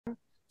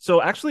So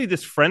actually,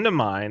 this friend of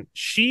mine,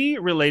 she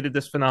related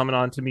this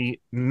phenomenon to me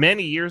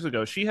many years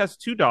ago. She has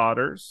two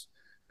daughters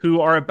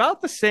who are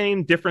about the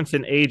same difference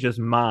in age as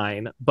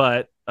mine,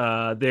 but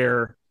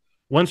they're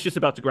one's just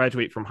about to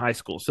graduate from high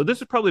school. So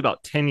this is probably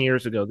about 10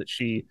 years ago that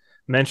she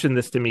mentioned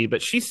this to me.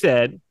 But she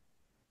said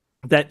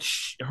that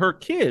her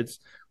kids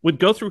would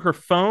go through her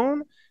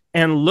phone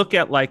and look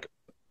at like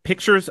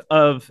pictures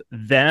of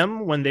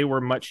them when they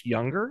were much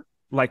younger,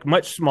 like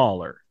much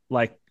smaller,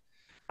 like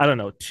I don't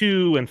know,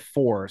 2 and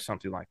 4 or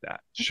something like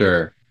that,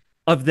 Sure.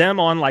 of them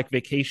on like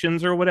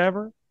vacations or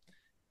whatever.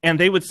 And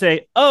they would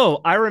say,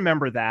 "Oh, I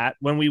remember that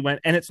when we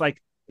went." And it's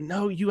like,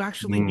 no, you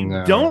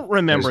No, don't there's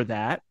remember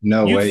that.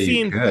 no You've way you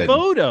seen could.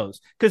 photos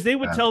because they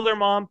would Yeah. tell their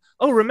mom,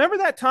 "Oh, remember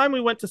that time we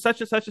went to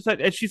such and such and such?"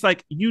 And she's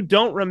like, "You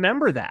don't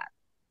remember that.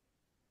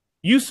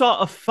 You saw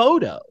a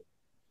photo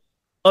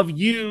of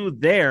you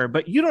there,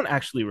 but you don't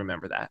actually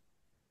remember that."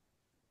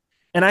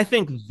 And I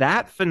think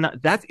that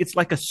it's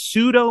like a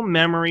pseudo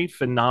memory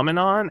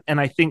phenomenon,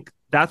 and I think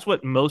that's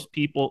what most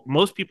people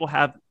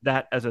have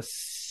that as a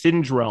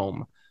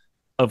syndrome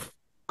of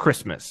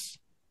Christmas,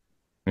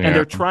 and Yeah.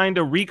 they're trying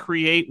to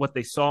recreate what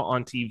they saw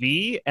on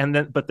TV, and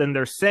then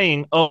they're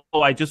saying, "Oh,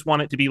 I just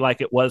want it to be like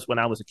it was when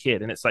I was a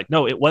kid," and it's like,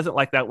 no, it wasn't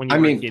like that when you I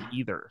were a mean, kid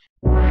either.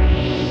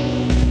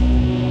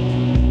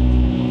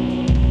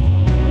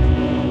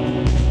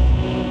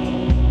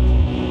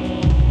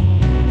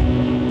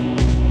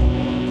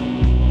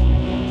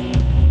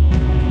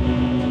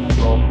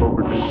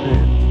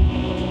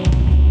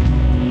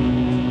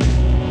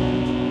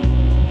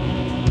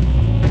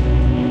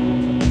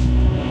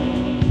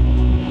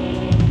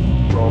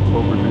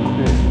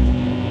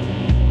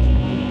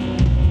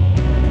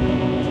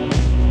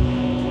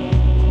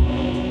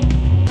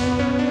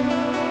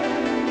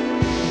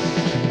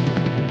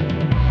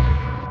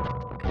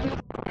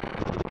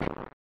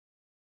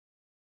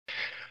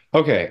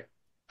 okay.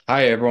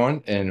 Hi,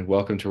 everyone, and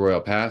welcome to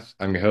Royal Path.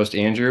 I'm your host,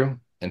 Andrew.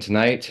 And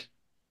tonight,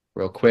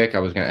 real quick, I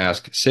was going to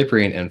ask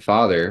Cyprian and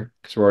Father,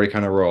 because we're already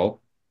kind of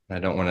roll. I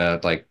don't want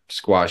to like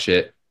squash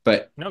it.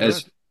 But No, go as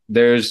ahead.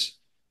 there's,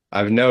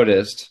 I've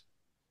noticed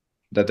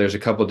that there's a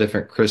couple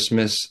different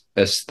Christmas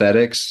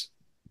aesthetics.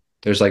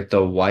 There's like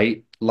the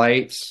white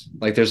lights,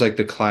 like there's like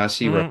the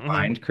classy, Mm-hmm, mm-hmm,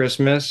 refined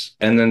Christmas.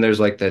 And then there's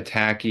like the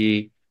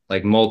tacky,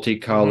 like mm-hmm,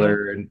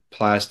 multicolored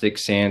plastic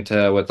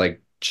Santa with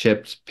like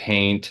chipped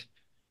paint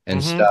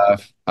and mm-hmm,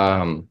 stuff.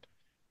 And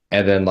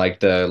then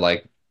like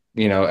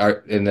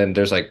and then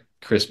there's like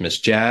Christmas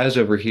jazz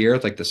over here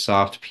with like the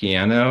soft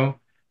piano.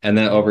 And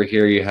then mm-hmm, over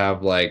here you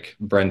have like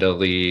Brenda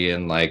Lee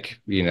and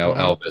mm-hmm,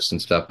 Elvis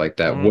and stuff like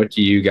that. mm-hmm. What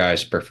do you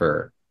guys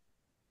prefer?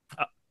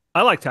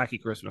 I like tacky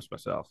Christmas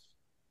myself.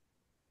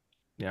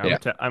 Yeah,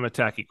 Yeah, I'm a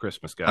tacky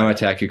Christmas I'm guy. a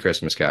tacky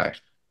Christmas guy.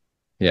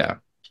 Yeah,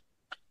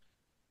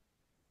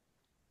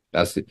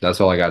 that's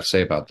all I got to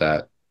say about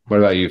that. What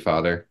about you,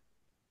 Father?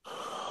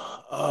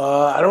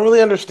 I don't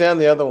really understand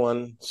the other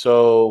one,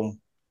 so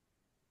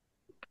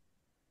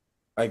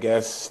I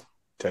guess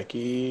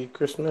Techie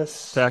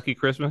Christmas. Tacky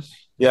Christmas.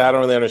 Yeah, I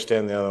don't really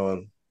understand the other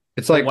one.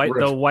 It's The like white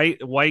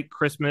the white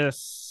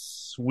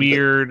Christmas The-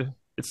 weird.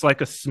 It's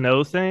like a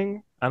snow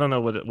thing. I don't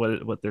know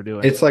what they're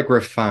doing. it's like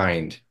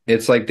refined.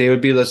 It's like they would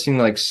be listening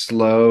to like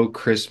slow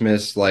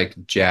Christmas like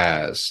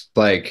jazz.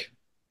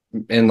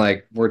 And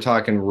like we're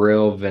talking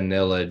real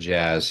vanilla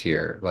jazz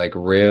here. Like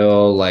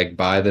real like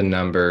by the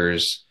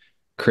numbers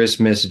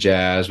Christmas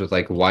jazz with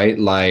like white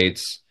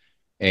lights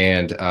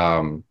and Is that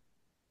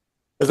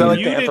you like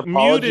the know,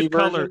 anthropology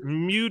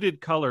version? Muted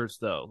colors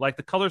though. Like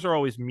the colors are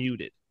always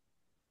muted.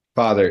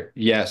 Father,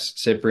 yes,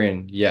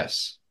 Cyprian,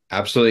 yes.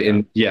 Absolutely. Yeah.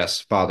 And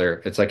yes,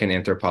 Father, it's like an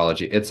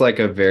anthropology. It's like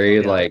a very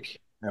Yeah.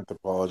 like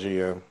Anthropology,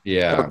 yeah.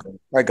 yeah, Okay,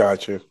 I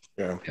got you.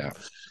 Yeah. yeah.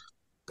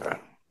 Okay.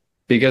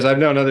 Because I've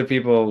known other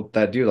people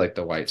that do like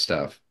the white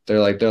stuff. They're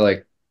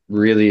like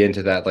really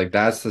into that. Like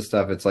that's the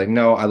stuff. It's like,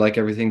 no, I like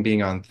everything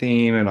being on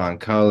theme and on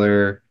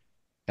color.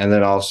 And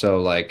then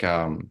also like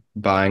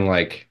buying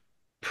like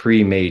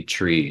pre-made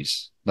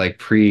trees, like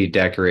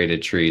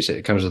pre-decorated trees.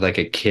 It comes with like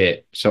a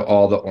kit. So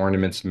all the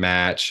ornaments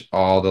match,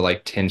 all the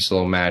like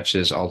tinsel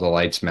matches, all the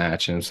lights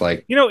match. And it's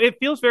like, It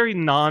feels very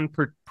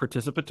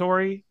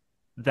non-participatory,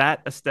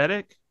 that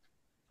aesthetic.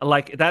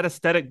 Like that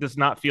aesthetic does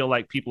not feel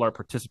like people are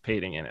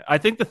participating in it. I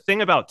think the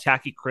thing about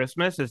tacky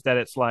Christmas is that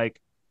it's like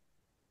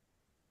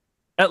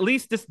at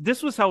least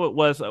this was how it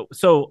was.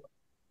 So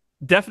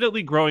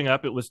definitely growing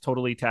up, it was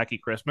totally tacky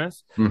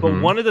Christmas. But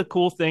mm-hmm, one of the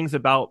cool things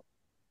about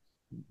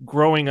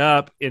growing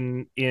up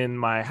in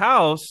my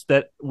house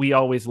that we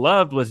always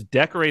loved was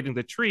decorating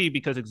the tree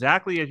because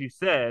exactly as you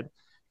said,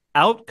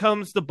 out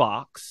comes the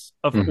box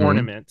of mm-hmm.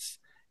 ornaments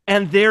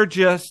and they're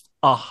just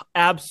a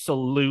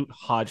absolute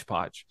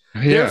hodgepodge.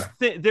 There's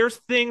Yeah. there's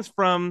things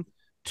from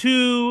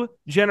 2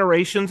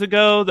 generations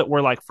ago that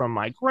were like from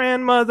my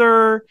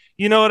grandmother,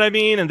 you know what I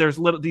mean? And there's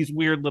these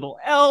weird little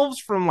elves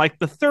from like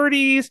the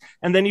 30s,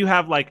 and then you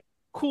have like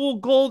cool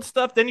gold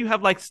stuff. Then you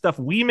have like stuff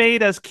we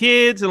made as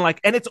kids, and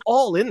it's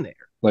all in there.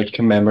 like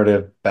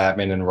commemorative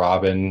Batman and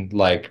Robin,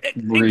 like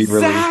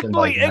re-released in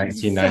like Exactly,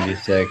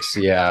 1996.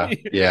 Yeah,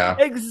 exactly, yeah.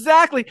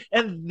 exactly.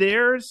 And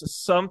there's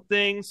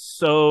something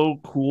so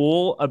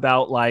cool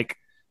about like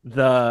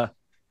the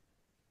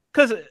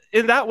because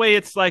in that way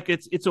it's like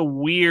it's a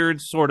weird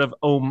sort of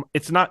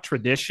it's not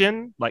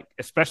tradition, like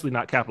especially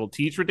not capital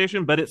T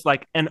tradition, but it's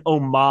like an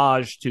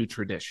homage to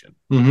tradition.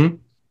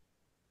 Hmm.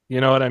 You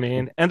know what I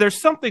mean? And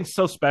there's something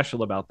so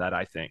special about that,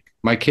 I think.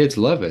 My kids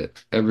love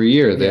it every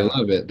year. They Yeah.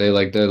 love it. They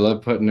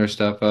love putting their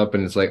stuff up,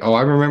 and it's like, oh,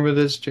 I remember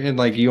this. And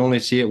like you only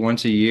see it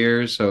once a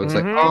year, so it's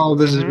like, Mm-hmm. oh,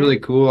 this is Mm-hmm. really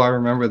cool. I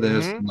remember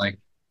this. Mm-hmm. And like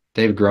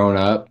they've grown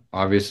up,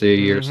 obviously a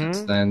year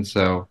since Mm-hmm. then.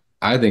 So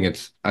I think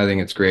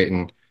it's great.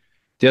 And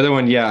the other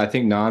one, yeah, I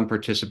think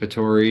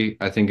non-participatory,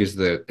 I think is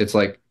it's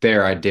like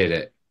there, I did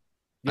it.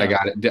 I Yeah.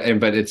 got it.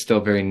 But it's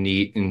still very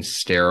neat and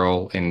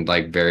sterile and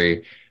like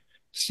very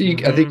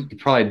I think you Mm-hmm. could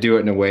probably do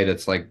it in a way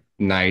that's like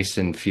nice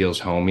and feels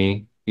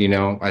homey,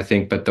 I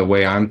think, but the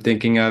way I'm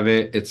thinking of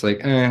it, it's like,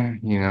 and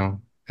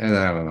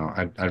I don't know.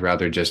 I'd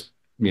rather just,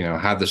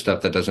 have the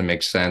stuff that doesn't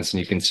make sense and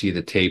you can see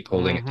the tape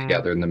holding it Mm-hmm.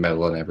 together in the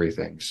middle and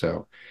everything.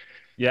 So,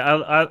 Yeah,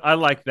 I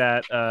like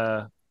that.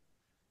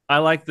 I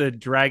like the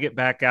drag it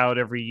back out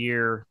every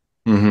year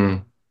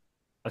hmm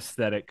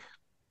aesthetic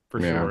for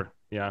yeah. sure.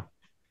 Yeah.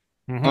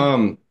 Mm-hmm.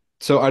 Um,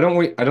 so I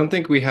don't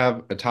think we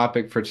have a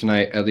topic for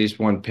tonight, at least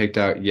one picked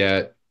out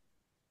yet.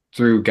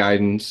 Through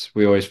guidance,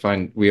 we always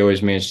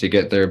manage to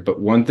get there. But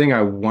one thing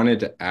I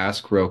wanted to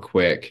ask real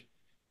quick,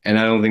 and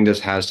I don't think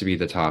this has to be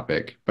the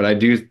topic, but I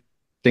do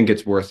think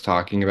it's worth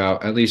talking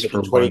about, at least Get the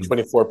for one.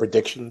 2024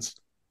 predictions.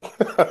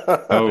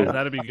 Oh,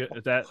 That'd be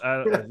good. That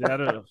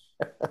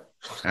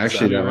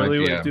actually, that might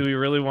be do we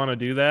really want to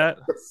do that?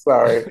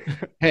 Sorry. Go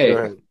hey,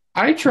 ahead.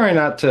 I try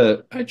not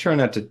to,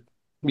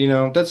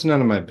 that's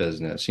none of my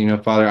business.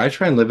 Father, I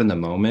try and live in the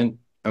moment,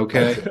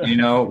 okay?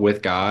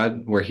 With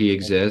God, where he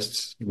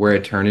exists, where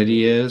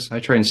eternity is. I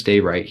try and stay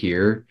right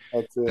here.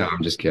 That's No, it.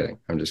 I'm just kidding.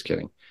 I'm just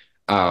kidding.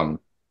 Um,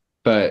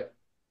 but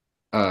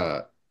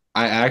uh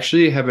I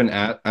actually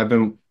I've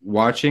been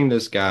watching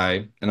this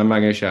guy, and I'm not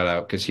gonna shout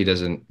out because he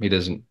doesn't need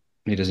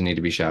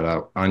to be shout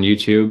out on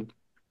YouTube.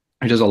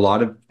 He does a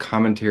lot of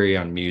commentary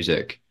on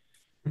music.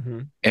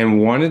 Mm-hmm.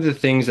 And one of the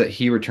things that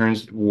he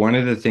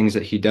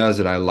does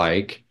that I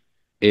like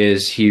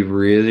is he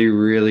really,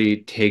 really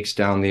takes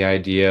down the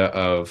idea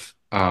of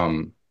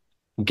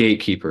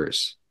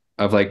gatekeepers,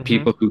 of like Mm-hmm.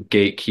 people who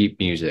gatekeep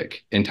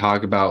music and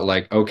talk about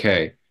like,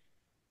 okay,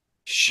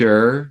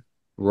 sure,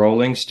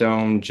 Rolling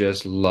Stone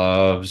just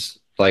loves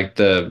like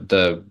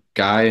the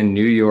guy in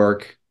New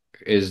York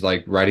is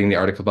like writing the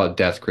article about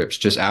death grips,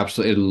 just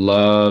absolutely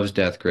loves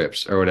death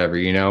grips or whatever.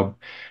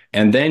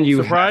 And then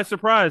you have Surprise,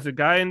 surprise! A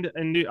guy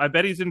I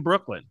bet he's in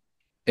Brooklyn.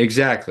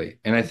 exactly.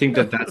 And I think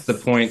that that's the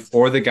point.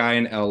 Or the guy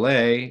in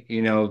LA,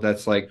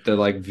 that's like the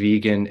like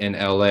vegan in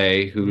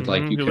LA who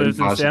like you Who couldn't lives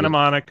in Santa possibly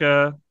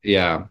Monica?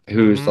 yeah,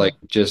 who's Mm-hmm. like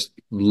just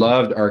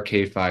loved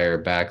Arcade Fire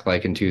back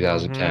like in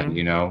 2010,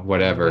 Mm-hmm.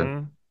 whatever.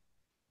 Mm-hmm.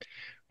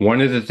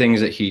 One of the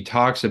things that he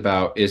talks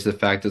about is the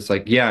fact that it's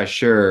like, yeah,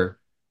 sure,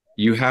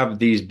 you have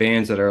these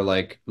bands that are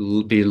like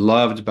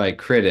beloved by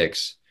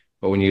critics,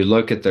 but when you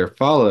look at their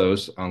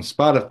follows on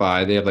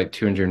Spotify, they have like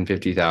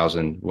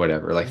 250,000,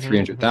 whatever, like Mm-hmm.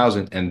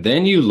 300,000. And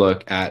then you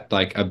look at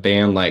like a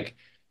band like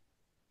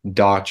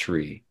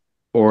Daughtry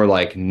or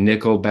like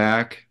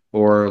Nickelback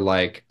or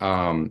like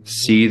Mm-hmm.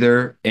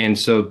 Seether. And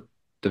so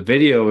the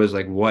video is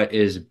like, what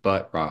is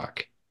butt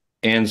rock?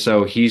 And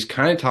so he's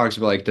kind of talks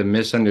about like the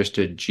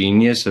misunderstood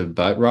genius of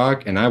butt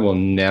rock, and I will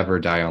never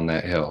die on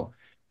that hill.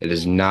 It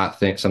is not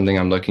something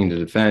I'm looking to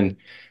defend,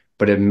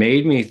 but it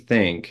made me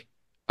think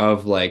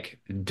of like,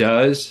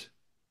 does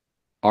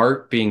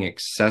art being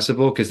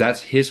accessible? Because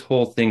that's his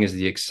whole thing is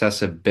the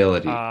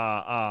accessibility.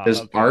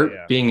 Does Okay, art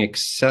yeah. being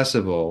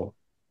accessible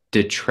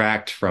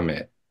detract from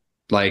it?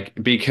 Like,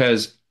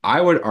 because I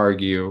would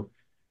argue,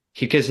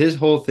 because his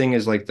whole thing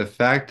is like the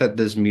fact that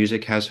this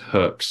music has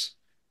hooks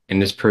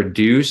and is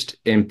produced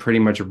and pretty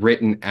much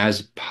written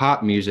as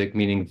pop music,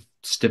 meaning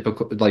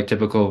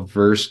typical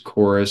verse,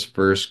 chorus,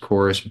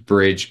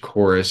 bridge,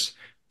 chorus,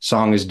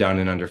 song is done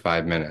in under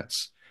 5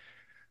 minutes.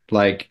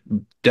 Like,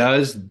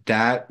 does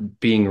that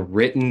being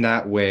written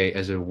that way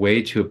as a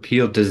way to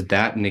appeal, does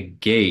that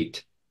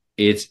negate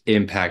its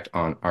impact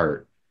on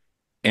art?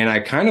 And I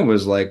kind of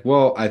was like,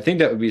 well, I think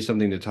that would be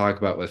something to talk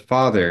about with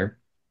Father,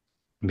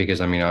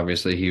 because I mean,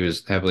 obviously he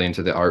was heavily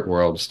into the art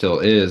world, still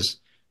is.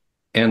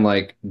 And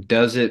like,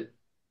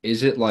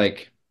 is it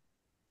like,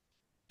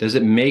 does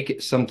it make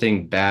it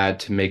something bad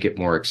to make it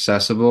more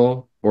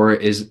accessible? Or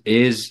is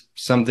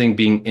something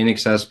being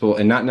inaccessible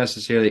and not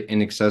necessarily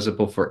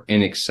inaccessible for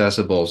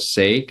inaccessible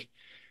sake,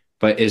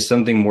 but is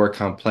something more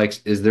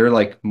complex? Is there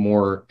like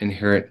more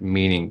inherent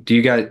meaning? Do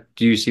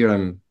you see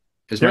what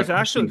is my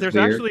question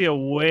clear?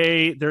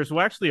 There's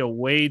actually a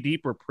way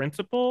deeper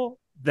principle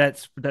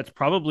that's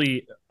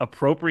probably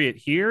appropriate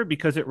here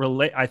because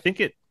I think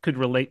it could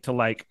relate to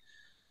like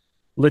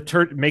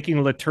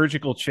making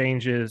liturgical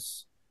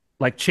changes,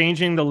 like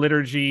changing the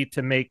liturgy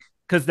to make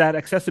because that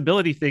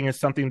accessibility thing is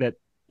something that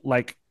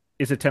like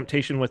is a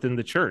temptation within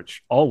the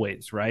church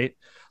always, right?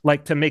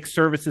 Like to make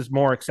services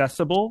more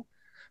accessible,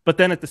 but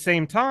then at the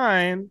same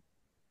time,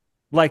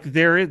 like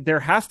there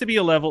has to be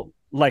a level,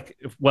 like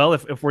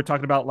if we're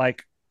talking about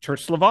like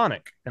Church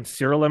Slavonic and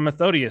Cyril and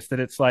Methodius, that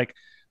it's like,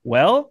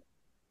 well,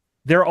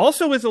 there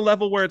also is a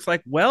level where it's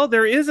like, well,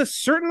 there is a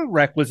certain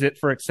requisite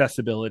for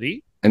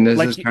accessibility. And this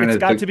Like is kind it's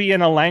of got to be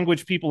in a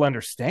language people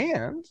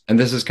understand. and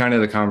this is kind of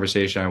the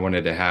conversation I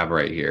wanted to have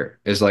right here.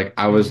 Is like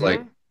I was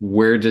like, Mm-hmm.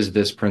 where does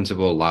this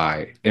principle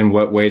lie? In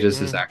what way does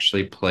this Mm-hmm.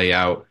 actually play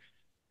out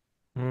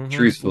Mm-hmm.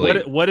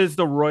 truthfully? What is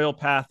the royal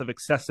path of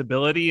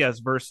accessibility as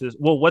versus,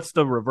 well, what's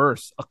the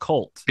reverse? A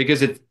cult.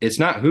 Because it's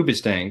not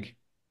Hoobastank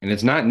and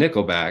it's not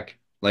Nickelback.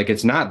 Like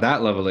it's not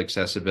that level of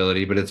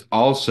accessibility, but it's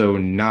also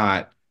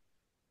not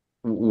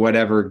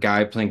whatever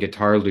guy playing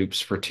guitar loops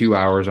for 2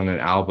 hours on an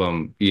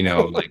album,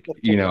 like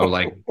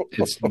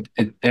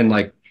and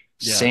like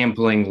Yeah.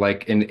 sampling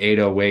like an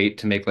 808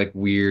 to make like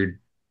weird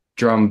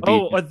drum beat.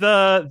 Oh,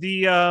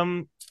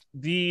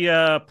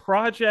 the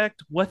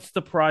project. What's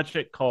the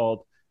project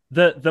called?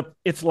 The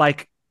it's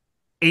like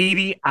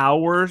 80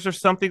 hours or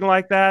something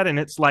like that, and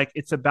it's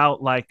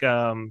about like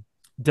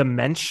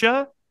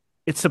dementia.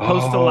 It's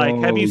supposed to like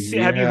Oh have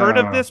you heard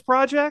of yeah. this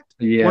project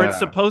where it's Yeah.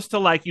 supposed to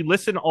like you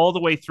listen all the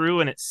way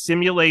through and it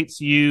simulates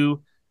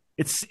you.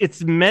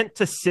 It's meant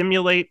to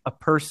simulate a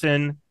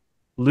person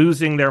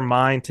losing their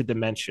mind to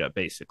dementia,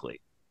 basically.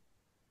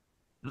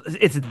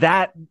 It's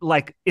that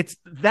like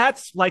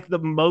that's like the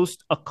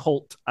most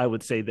occult I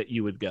would say that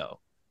you would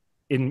go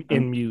in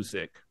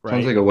music,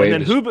 Sounds right? like a And way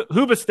then to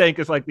Hoobastank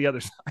is like the other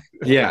side.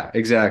 yeah,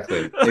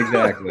 exactly.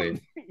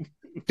 Exactly.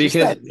 Just Because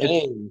that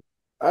name.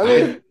 I I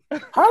mean,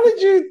 how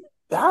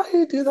do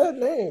you do that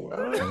name? I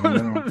don't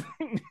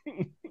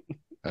know.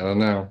 I don't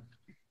know.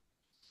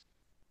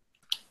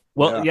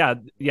 Well, Yeah.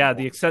 yeah.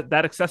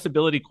 That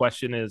accessibility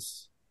question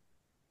is,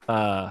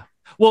 uh,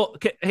 well.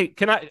 Hey,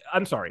 can I?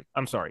 I'm sorry,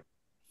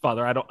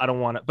 Father. I don't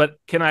want it. But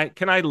can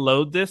I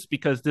load this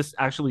because this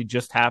actually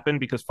just happened?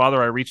 Because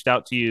Father, I reached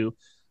out to you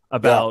Yeah.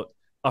 about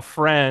a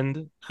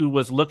friend who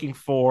was looking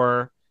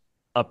for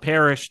a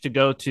parish to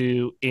go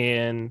to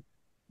in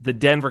the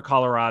Denver,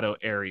 Colorado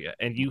area,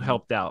 and you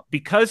helped out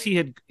because he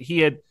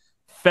had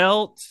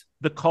felt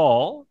the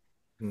call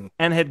Mm.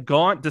 and had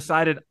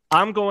decided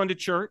I'm going to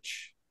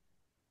church,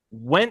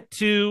 went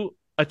to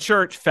a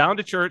church, found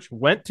a church,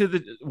 went to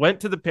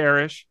the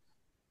parish,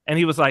 and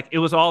he was like, it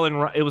was all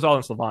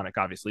in Slavonic,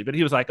 obviously, but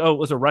he was like, oh, it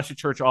was a Russian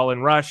church, all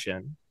in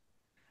Russian,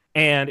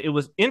 and it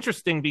was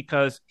interesting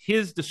because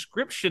his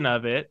description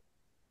of it,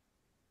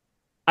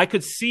 I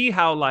could see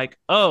how like,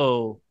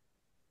 oh,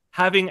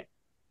 having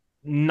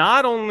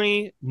not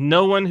only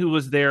no one who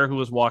was there who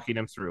was walking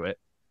him through it,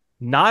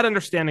 not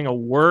understanding a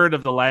word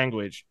of the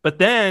language, but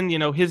then,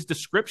 his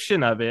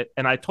description of it,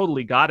 and I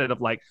totally got it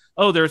of like,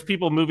 oh, there's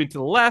people moving to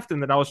the left,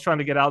 and then I was trying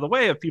to get out of the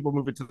way of people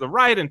moving to the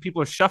right, and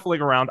people are shuffling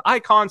around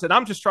icons, and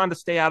I'm just trying to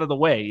stay out of the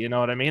way, you know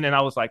what I mean? And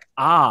I was like,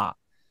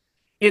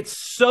 it's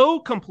so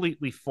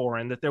completely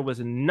foreign that there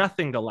was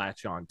nothing to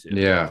latch on to.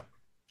 Yeah.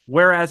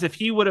 Whereas if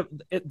he would have,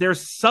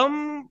 there's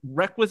some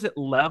requisite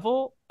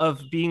level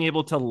of being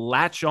able to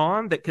latch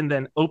on that can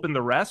then open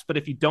the rest. But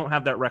if you don't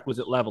have that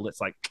requisite level, it's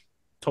like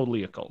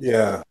totally occult.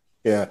 Yeah.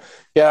 Yeah.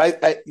 Yeah.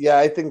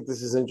 I think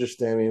this is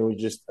interesting. I mean, I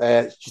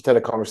just had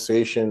a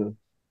conversation,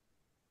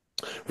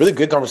 really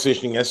good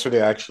conversation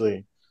yesterday,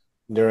 actually,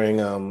 during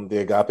the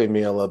agape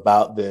meal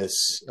about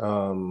this.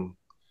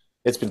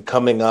 It's been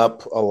coming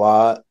up a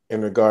lot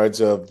in regards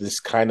of this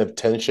kind of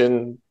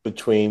tension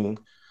between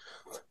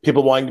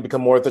people wanting to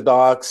become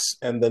Orthodox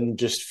and then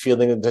just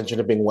feeling the tension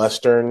of being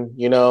Western,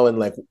 and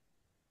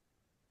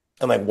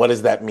what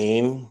does that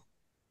mean?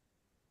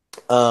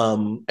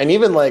 And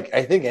even like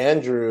I think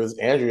Andrew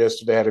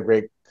yesterday had a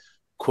great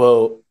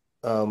quote.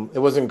 It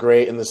wasn't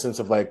great in the sense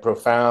of like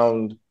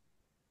profound,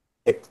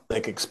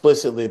 like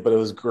explicitly, but it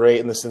was great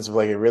in the sense of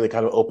like it really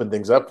kind of opened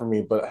things up for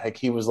me. But like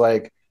he was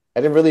like,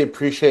 I didn't really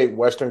appreciate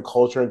Western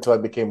culture until I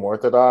became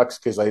Orthodox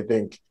because I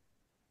think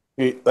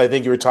you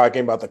were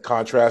talking about the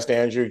contrast,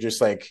 Andrew,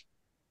 just like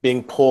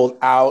being pulled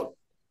out,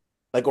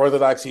 like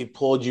Orthodoxy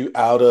pulled you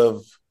out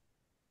of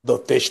the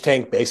fish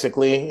tank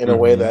basically in a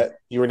way Mm-hmm. that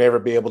you were never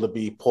be able to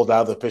be pulled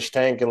out of the fish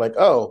tank and like,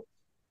 oh,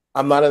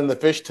 I'm not in the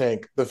fish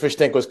tank. The fish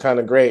tank was kind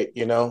of great,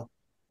 That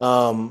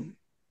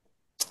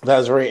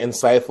was very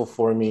insightful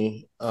for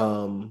me.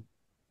 And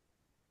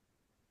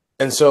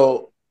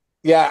so,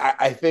 yeah,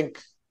 I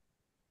think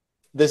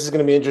this is going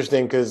to be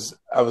interesting because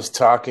I was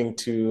talking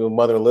to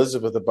Mother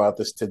Elizabeth about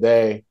this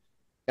today.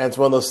 And it's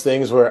one of those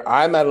things where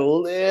I'm at a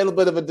little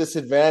bit of a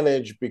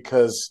disadvantage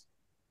because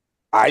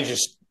I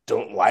just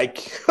don't like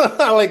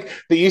like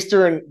the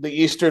Eastern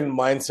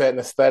mindset and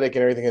aesthetic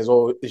and everything is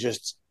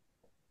just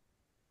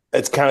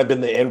it's kind of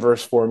been the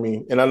inverse for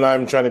me. And I'm not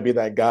even trying to be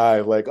that guy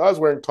like I was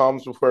wearing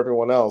Toms before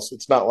everyone else.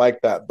 It's not like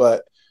that,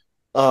 but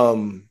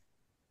um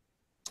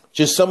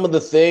just some of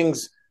the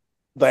things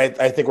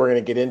that I think we're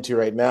going to get into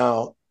right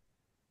now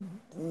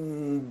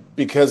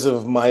because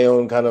of my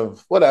own kind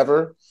of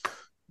whatever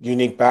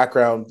unique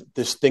background,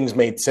 this things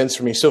made sense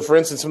for me. So for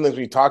instance, some things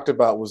we talked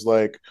about was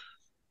like,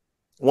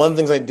 one of the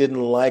things I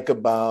didn't like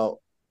about,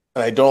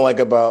 and I don't like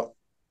about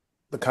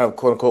the kind of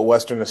quote unquote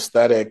Western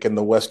aesthetic and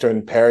the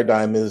Western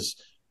paradigm is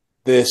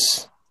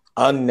this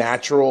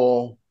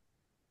unnatural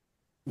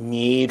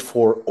need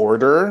for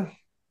order,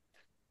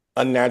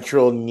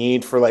 unnatural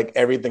need for like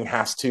everything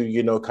has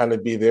to, kind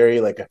of be very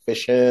like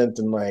efficient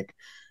and like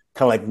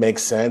kind of like make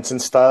sense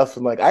and stuff.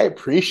 And like I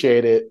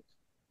appreciate it.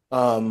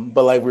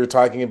 But like we were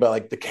talking about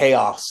like the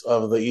chaos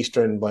of the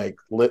Eastern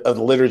of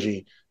the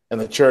liturgy and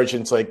the church,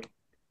 and it's like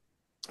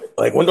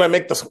when do I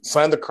make the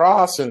sign of the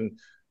cross, and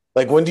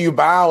like when do you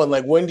bow, and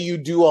like when do you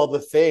do all the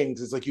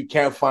things? It's like you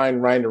can't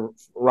find rhyme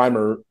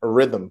or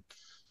rhythm.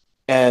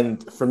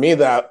 And for me,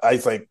 that I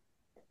was like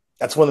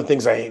that's one of the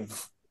things and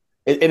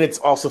it's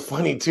also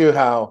funny too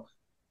how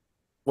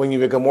when you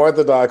become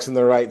Orthodox in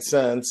the right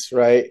sense,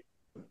 right?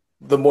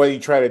 The more you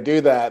try to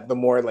do that, the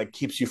more it like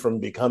keeps you from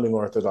becoming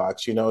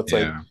Orthodox. It's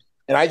like, Yeah.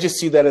 and I just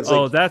see that as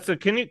Oh, like, that's a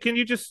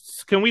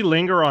can we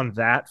linger on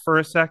that for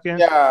a second?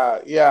 yeah,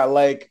 yeah,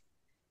 like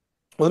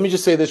well, let me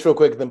just say this real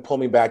quick, and then pull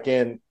me back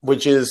in,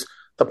 which is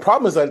the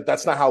problem is that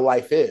that's not how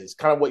life is.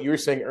 Kind of what you were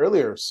saying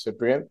earlier,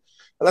 Cyprian.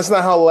 And that's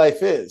not how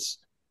life is.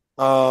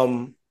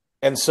 Um,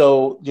 and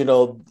so,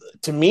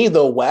 to me,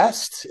 the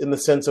West, in the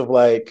sense of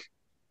like,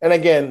 and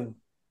again,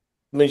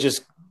 let me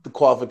just the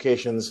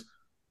qualifications.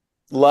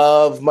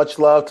 Much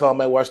love to all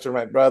my Western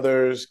Rite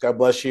brothers. God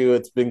bless you.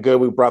 It's been good.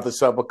 We brought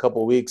this up a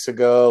couple of weeks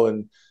ago,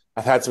 and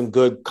I've had some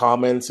good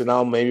comments. And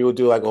now maybe we'll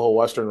do like a whole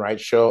Western Rite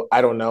show.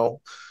 I don't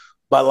know,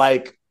 but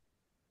like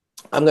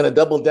I'm gonna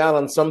double down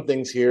on some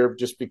things here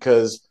just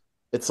because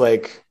it's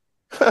like,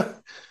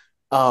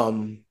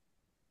 um,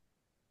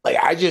 like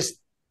I just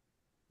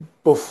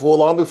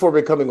long before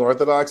becoming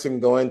Orthodox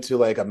and going to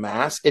like a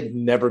mass, it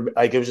never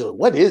like it was just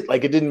what is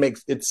like it didn't make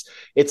it's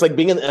like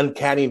being in an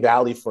uncanny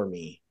valley for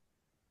me.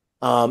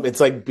 It's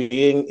like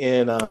being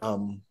in a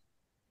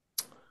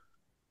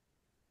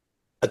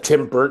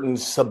Tim Burton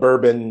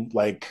suburban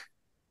like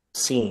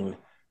scene.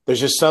 There's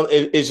just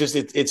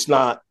it's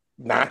not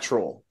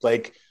natural.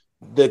 Like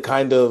the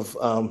kind of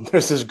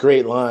there's this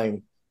great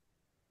line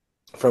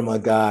from a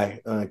guy,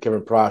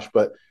 Kevin Prosh,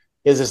 but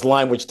he has this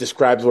line which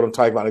describes what I'm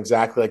talking about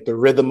exactly, like the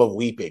rhythm of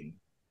weeping.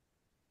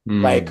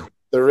 Like Mm.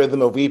 the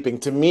rhythm of weeping.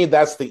 To me,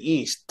 that's the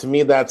East. To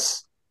me,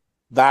 that's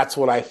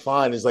what I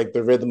find is like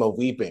the rhythm of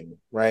weeping,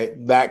 right?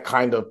 That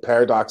kind of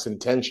paradox and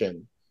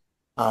tension.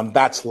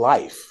 That's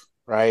life,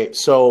 right?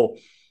 So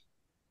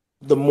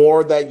the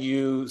more that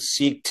you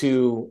seek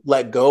to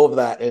let go of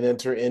that and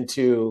enter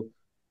into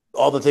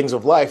all the things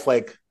of life,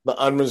 like the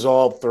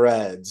unresolved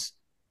threads,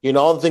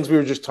 all the things we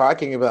were just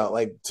talking about,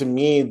 like to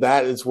me,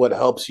 that is what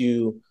helps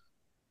you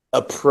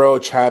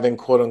approach having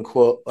quote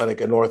unquote like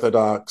an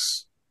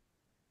orthodox,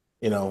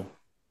 you know,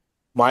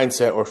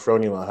 mindset or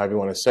phronema, however you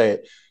want to say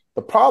it.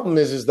 The problem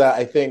is that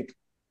I think,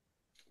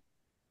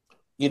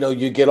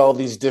 you get all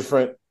these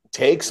different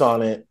takes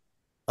on it.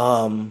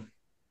 Um,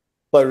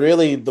 but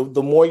really the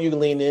more you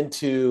lean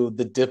into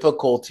the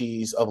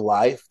difficulties of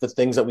life, the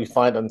things that we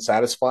find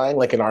unsatisfying,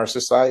 like in our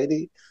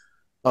society,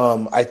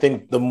 I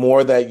think the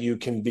more that you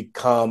can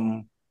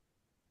become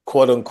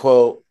quote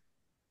unquote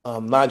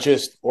not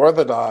just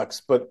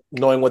orthodox, but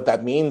knowing what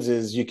that means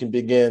is you can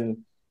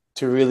begin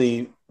to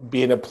really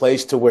be in a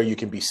place to where you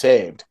can be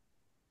saved.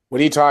 What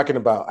are you talking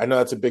about? I know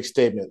that's a big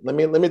statement. Let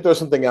me throw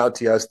something out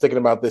to you. I was thinking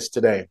about this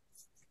today.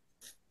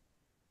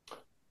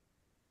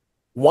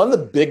 One of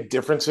the big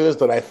differences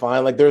that I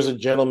find, like there's a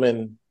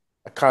gentleman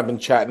I kind of been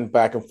chatting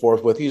back and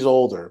forth with. He's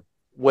older,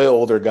 way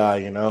older guy,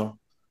 and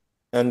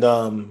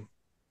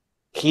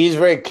he's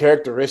very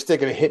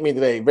characteristic, and it hit me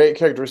today. Very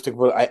characteristic.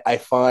 But I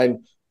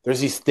find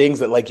there's these things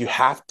that like they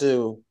have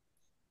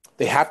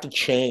to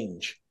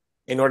change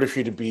in order for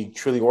you to be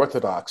truly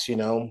orthodox.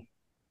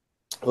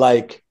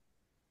 Like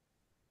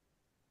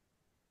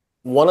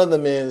one of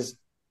them is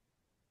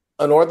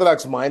an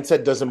orthodox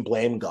mindset doesn't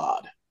blame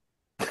God.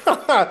 You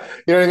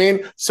know what I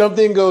mean?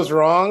 Something goes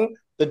wrong.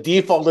 The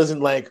default isn't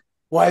like,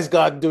 why is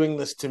God doing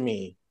this to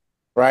me?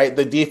 Right?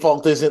 The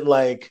default isn't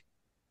like,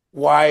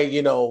 why,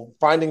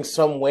 finding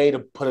some way to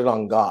put it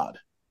on God.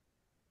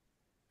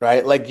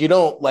 Right? Like you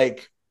don't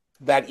like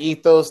that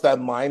ethos, that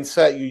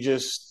mindset,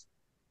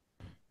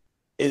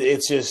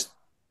 it's just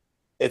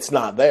it's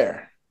not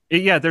there.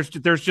 Yeah, there's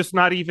just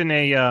not even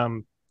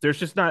a there's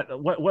just not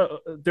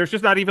there's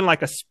just not even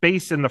like a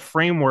space in the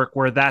framework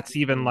where that's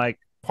even like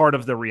part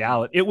of the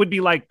reality. It would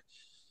be like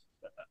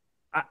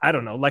I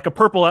don't know, like a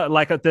purple,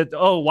 like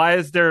why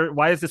is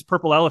this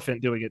purple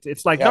elephant doing it?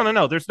 It's like, no, Yeah. no,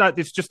 no, there's not,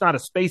 it's just not a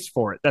space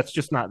for it. That's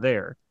just not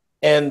there.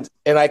 And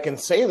I can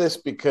say this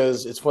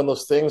because it's one of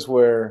those things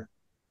where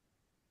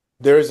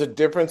there's a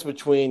difference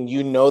between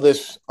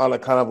this on a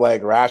kind of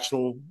like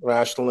rationally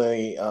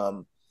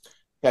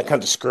that kind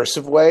of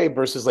discursive way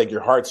versus like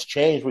your heart's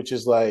changed, which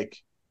is like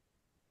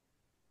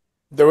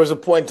there was a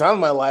point in time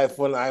in my life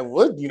when I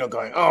would,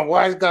 going, oh,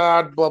 why is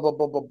God, blah, blah,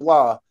 blah, blah,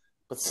 blah.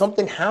 But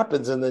something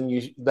happens and then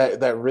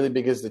that really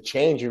begins to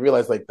change. You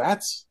realize like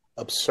that's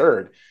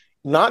absurd.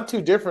 Not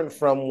too different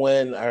from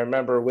when I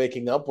remember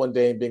waking up one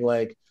day and being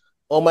like,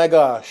 oh my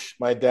gosh,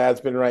 my dad's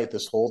been right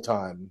this whole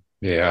time.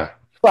 Yeah.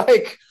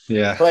 Like,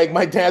 Yeah. like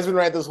my dad's been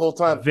right this whole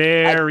time.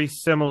 Very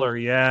similar.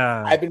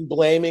 Yeah. I've been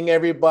blaming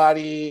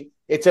everybody.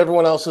 It's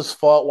everyone else's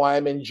fault why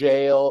I'm in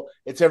jail.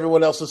 It's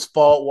everyone else's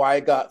fault why I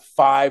got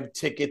 5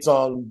 tickets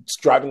on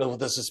driving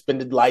with a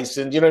suspended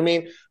license. You know what I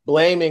mean?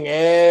 Blaming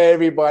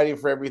everybody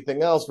for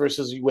everything else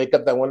versus you wake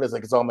up that one day, it's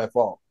like it's all my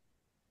fault.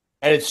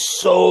 And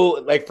it's so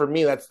like for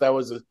me, that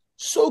was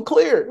so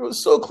clear. It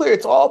was so clear.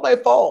 It's all my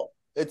fault.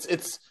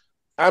 It's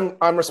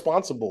I'm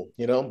responsible,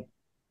 you know?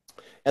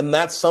 And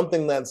that's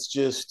something that's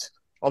just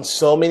on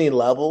so many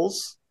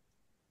levels.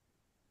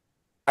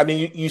 I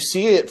mean, you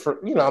see it for,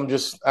 I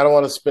don't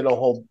want to spend a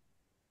whole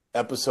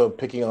episode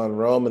picking on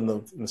Rome and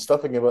the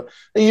stuff again, but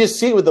you just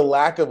see it with the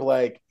lack of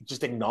like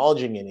just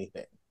acknowledging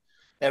anything.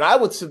 And I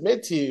would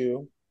submit to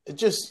you,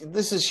 this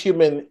is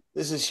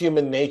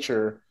human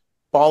nature,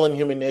 fallen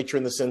human nature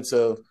in the sense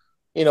of,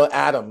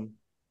 Adam,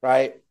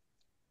 right?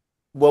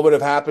 What would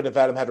have happened if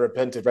Adam had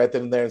repented right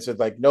then and there and said,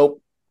 like,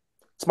 nope,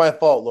 it's my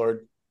fault,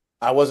 Lord.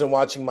 I wasn't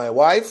watching my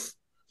wife.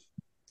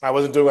 I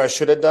wasn't doing what I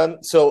should have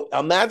done. So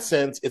on that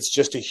sense, it's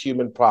just a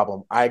human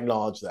problem. I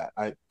acknowledge that.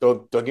 I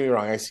don't get me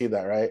wrong. I see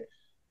that, right?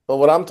 But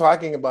what I'm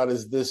talking about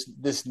is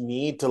this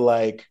need to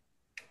like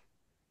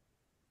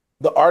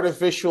the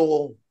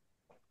artificial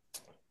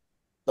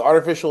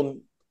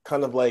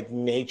kind of like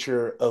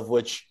nature of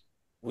which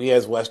we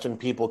as Western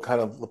people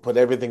kind of put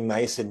everything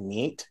nice and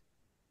neat.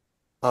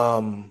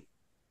 And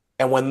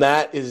when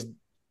that's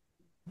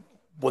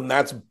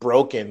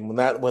broken,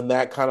 when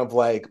that kind of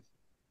like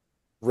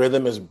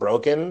rhythm is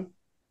broken,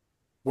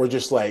 we're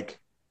just like,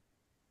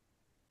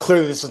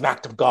 clearly this is an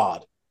act of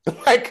God.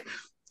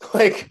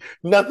 like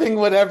nothing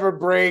would ever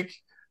break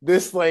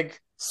this like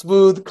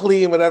smooth,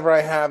 clean, whatever I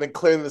have, and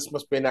clearly this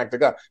must be an act of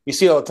God. You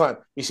see it all the time.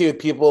 You see with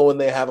people when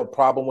they have a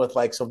problem with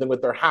like something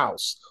with their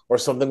house, or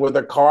something with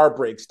their car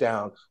breaks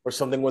down, or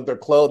something with their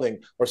clothing,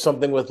 or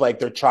something with like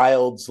their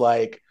child's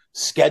like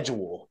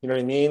schedule. You know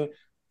what I mean?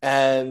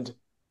 And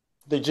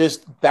they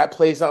just that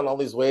plays out in all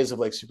these ways of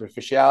like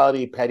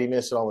superficiality,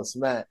 pettiness, and all this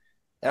and that.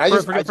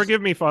 And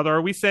forgive me, Father.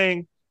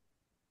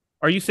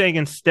 Are you saying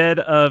instead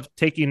of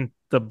taking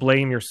the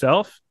blame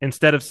yourself,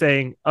 instead of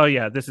saying, "Oh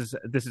yeah, this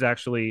is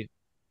actually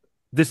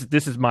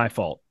this is my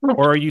fault,"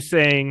 or are you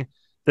saying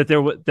that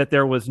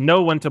there was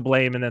no one to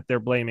blame and that they're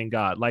blaming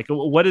God? Like,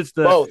 what is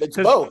the both? It's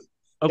both.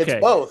 Okay,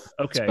 it's both.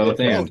 Okay,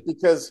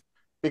 it's both,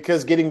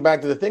 because getting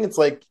back to the thing, it's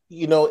like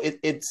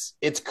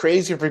it's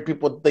crazy for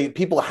people.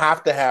 People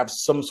have to have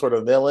some sort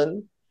of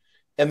villain,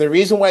 and the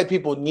reason why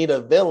people need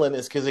a villain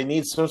is because they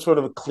need some sort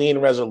of a clean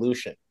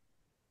resolution.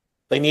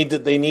 They need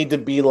to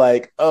be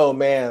like, oh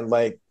man,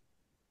 like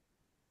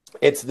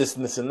it's this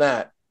and this and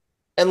that,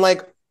 and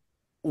like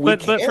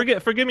but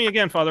forgive me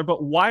again, Father.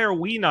 But why are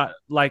we not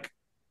like?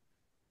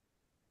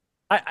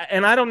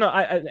 I don't know.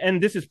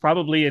 And this is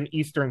probably an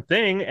Eastern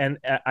thing, and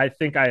I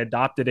think I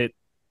adopted it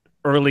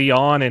early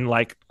on in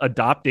like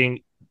adopting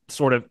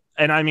sort of,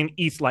 and I mean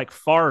East like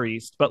Far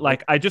East, but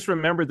like I just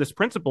remember this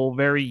principle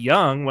very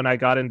young when I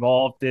got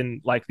involved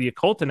in like the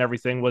occult and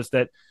everything, was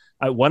that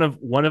one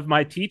of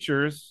my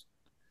teachers,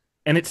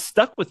 and it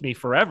stuck with me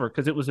forever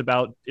because it was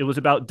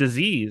about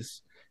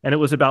disease and it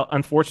was about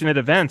unfortunate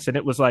events, and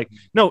it was like,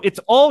 no,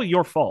 it's all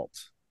your fault.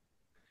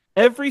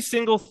 Every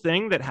single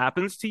thing that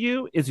happens to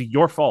you is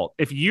your fault.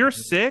 If you're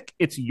sick,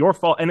 it's your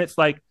fault. And it's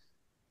like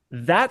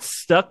that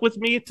stuck with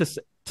me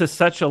to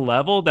such a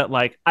level that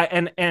like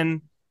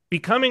and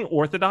becoming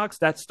Orthodox,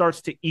 that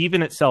starts to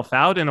even itself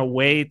out in a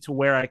way to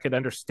where I could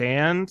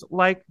understand,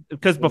 like,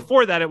 because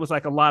before that it was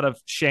like a lot of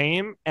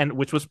shame, and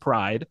which was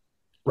pride,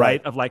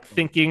 right? Of like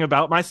thinking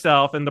about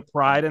myself and the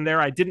pride in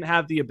there. I didn't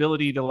have the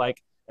ability to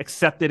like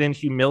accept it in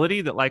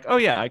humility that like, oh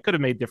yeah, I could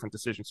have made different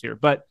decisions here.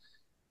 But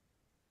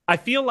I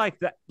feel like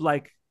that,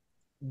 like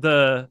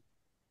the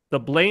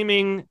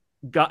blaming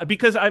God,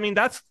 because I mean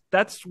that's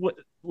what,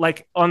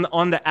 like on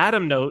the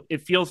Adam note,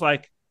 it feels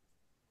like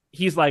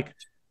he's like,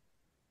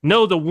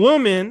 no, the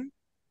woman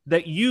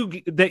that you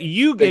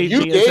gave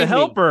me as a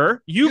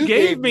helper, you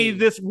gave me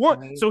this one.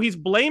 Mm-hmm. So he's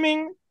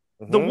blaming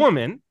the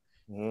woman,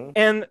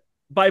 and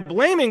by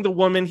blaming the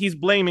woman, he's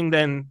blaming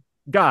then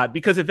God,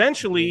 because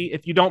eventually,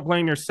 if you don't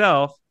blame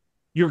yourself,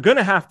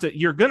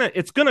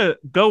 it's gonna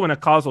go in a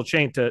causal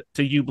chain to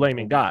you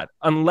blaming God,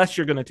 unless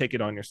you're gonna take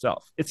it on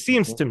yourself. It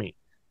seems to me.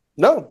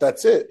 No,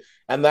 that's it.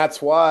 And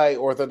that's why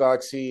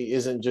Orthodoxy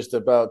isn't just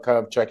about kind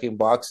of checking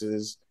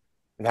boxes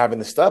and having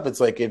the stuff.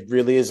 It's like it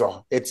really is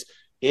it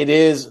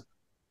is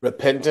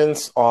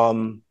repentance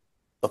on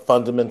the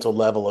fundamental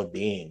level of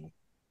being,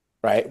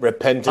 right?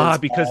 Repentance.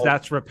 Because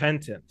that's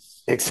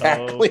repentance.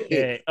 Exactly.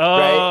 Okay.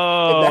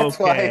 Right? And that's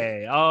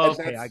okay.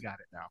 Okay, I got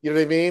it now. You know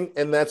what I mean?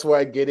 And that's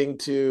why getting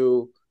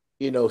to,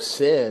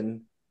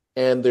 sin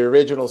and the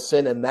original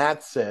sin in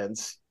that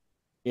sense,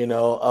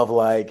 of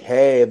like,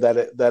 hey,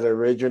 that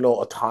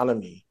original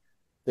autonomy,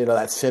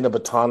 that sin of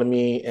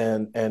autonomy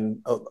and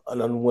an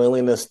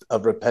unwillingness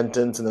of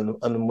repentance and an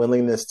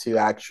unwillingness to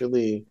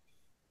actually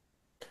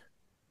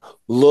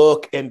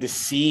look and to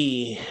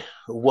see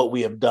what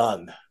we have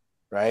done,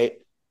 right?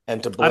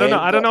 And to blame.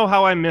 I don't know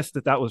how I missed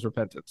that was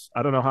repentance.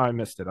 I don't know how I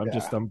missed it.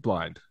 I'm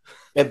blind.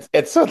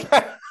 it's so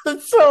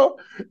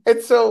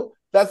it's so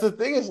that's the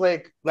thing is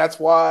like that's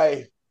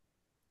why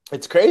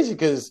it's crazy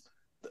because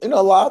a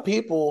lot of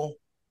people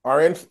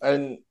are in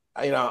and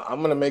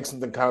I'm gonna make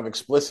something kind of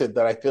explicit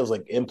that I feel is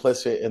like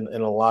implicit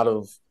in a lot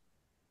of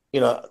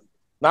you know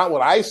not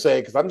what I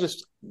say because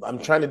I'm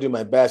trying to do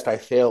my best. I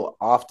fail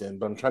often,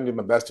 but I'm trying to do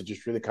my best to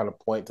just really kind of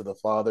point to the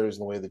fathers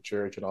and the way of the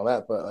church and all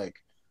that. But like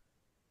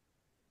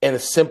in a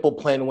simple,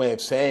 plain way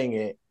of saying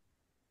it,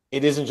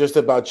 it isn't just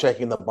about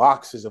checking the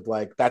boxes of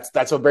like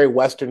that's a very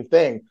Western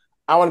thing.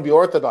 I want to be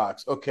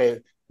Orthodox. Okay,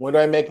 when do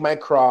I make my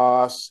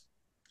cross?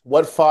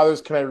 What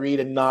fathers can I read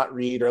and not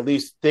read, or at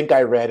least think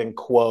I read and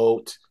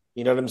quote?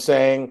 You know what I'm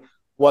saying?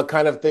 What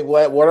kind of thing?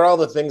 What are all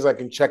the things I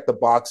can check the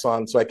box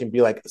on so I can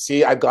be like,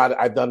 see, I've got it.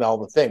 I've done all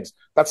the things.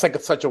 That's like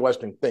such a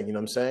Western thing. You know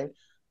what I'm saying?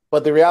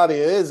 But the reality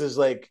is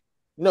like,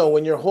 no,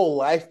 when your whole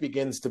life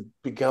begins to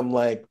become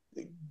like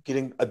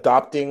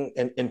adopting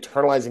and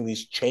internalizing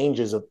these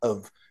changes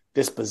of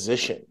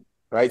disposition,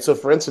 right? So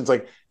for instance,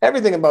 like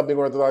everything about being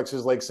Orthodox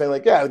is like saying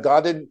like, yeah,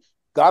 God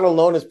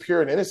alone is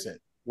pure and innocent.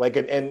 Like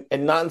and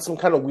not in some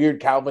kind of weird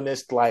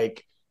Calvinist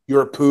like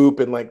you're a poop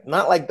and like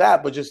not like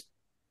that, but just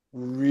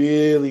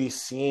really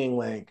seeing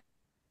like,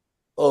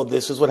 oh,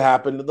 this is what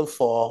happened in the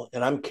fall,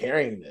 and I'm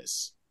carrying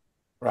this,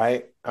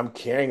 right? I'm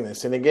carrying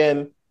this. And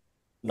again,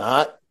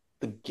 not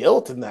the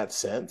guilt in that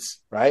sense,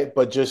 right?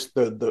 But just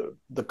the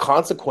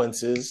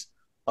consequences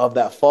of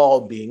that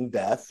fall being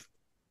death.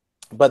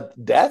 But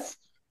death,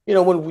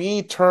 when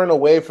we turn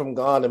away from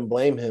God and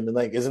blame him and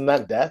like, isn't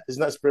that death?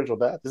 Isn't that spiritual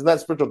death? Isn't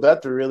that spiritual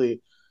death to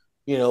really,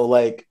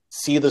 like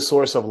see the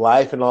source of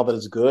life and all that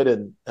is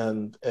good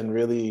and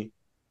really,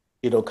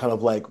 kind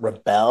of like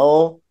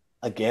rebel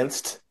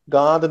against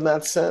God in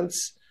that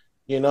sense,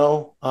 you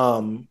know?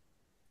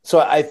 So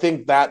I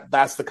think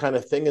that's the kind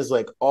of thing is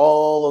like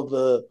all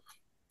the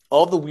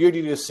weird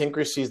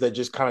idiosyncrasies that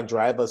just kind of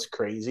drive us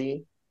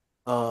crazy,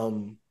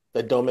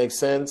 that don't make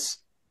sense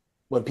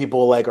when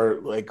people like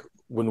are like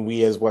when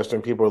we as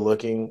Western people are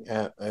looking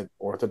at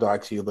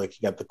Orthodoxy,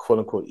 looking at the quote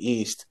unquote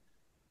East.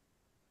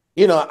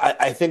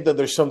 I think that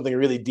there's something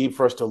really deep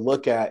for us to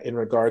look at in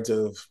regards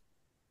of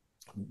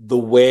the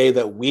way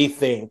that we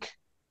think.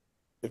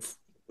 If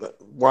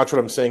watch what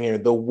I'm saying here,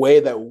 the way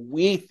that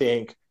we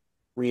think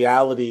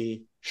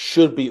reality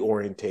should be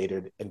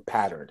orientated and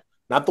patterned,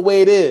 not the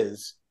way it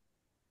is,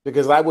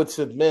 because I would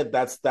submit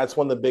that's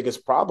one of the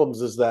biggest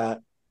problems is that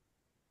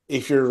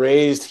if you're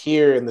raised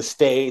here in the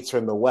States or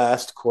in the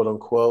West, quote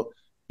unquote,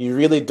 you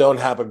really don't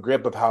have a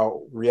grip of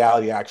how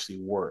reality actually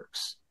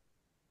works.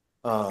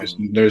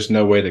 There's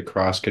no way the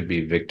cross could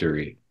be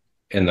victory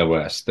in the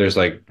West. There's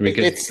like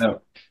because It's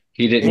no,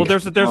 he didn't Well,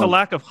 come there's a along.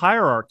 lack of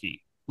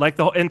hierarchy. Like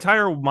the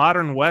entire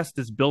modern West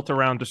is built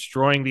around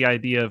destroying the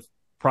idea of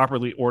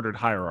properly ordered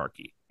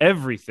hierarchy.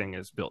 Everything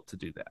is built to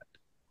do that.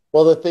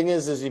 well, the thing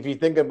is if you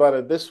think about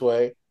it this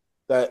way,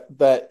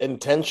 that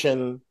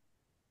intention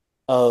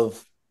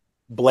of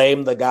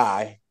blame the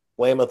guy,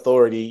 blame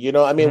authority.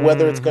 I mean,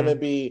 whether it's going to Mm-hmm.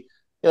 be,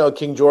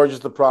 King George is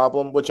the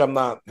problem, which I'm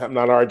not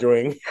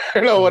arguing,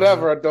 Mm-hmm.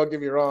 whatever. Don't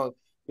get me wrong.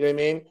 You know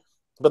what I mean?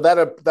 But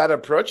that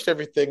approach to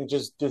everything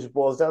just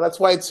boils down. That's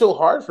why it's so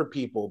hard for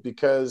people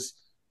because,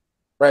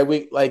 right?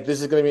 We like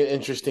this is going to be an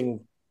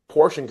interesting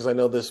portion because I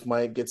know this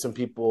might get some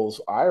people's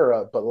ire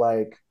up, but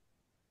like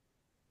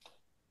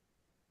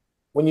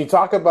when you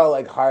talk about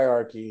like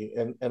hierarchy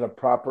and a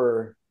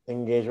proper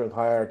engagement with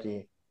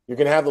hierarchy, you're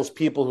gonna have those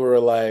people who are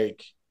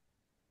like,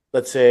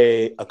 let's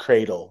say a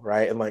cradle,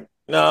 right? And like,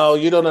 no,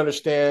 you don't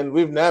understand.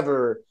 We've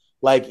never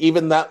like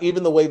even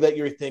the way that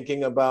you're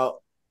thinking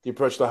about the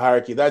approach to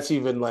hierarchy, that's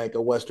even like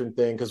a Western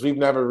thing because we've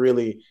never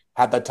really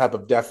had that type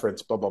of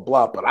deference, blah, blah,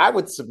 blah. But I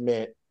would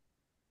submit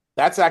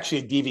that's actually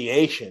a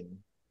deviation.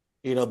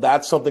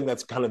 That's something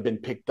that's kind of been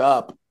picked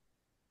up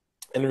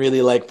and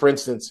really like, for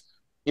instance,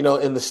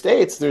 in the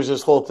States, there's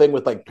this whole thing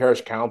with like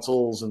parish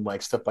councils and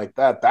like stuff like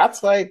that.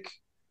 That's like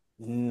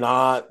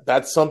not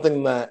that's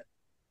something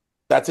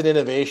that's an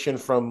innovation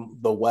from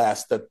the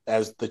West that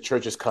as the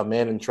churches come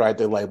in and tried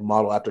to like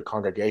model after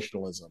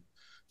congregationalism.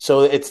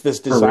 So it's this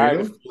For desire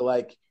to real? feel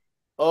like,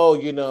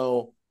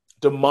 oh,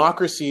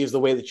 democracy is the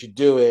way that you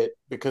do it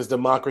because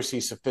democracy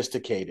is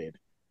sophisticated,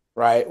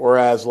 right?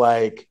 Whereas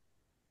like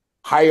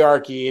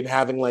hierarchy and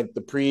having like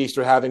the priest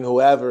or having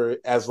whoever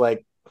as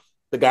like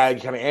the guy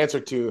you kind of answer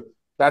to,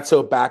 that's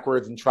so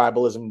backwards and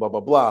tribalism, blah, blah,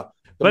 blah.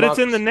 But it's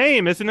in the Democracy,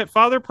 name, isn't it,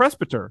 Father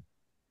Presbyter?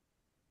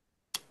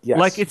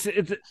 Like yes.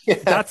 it's Yeah.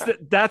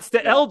 that's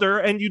the Yeah. elder,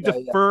 and you Yeah.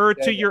 Yeah. defer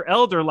Yeah. to your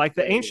elder. Like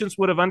Yeah. the ancients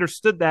would have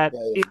understood that.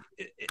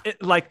 Yeah.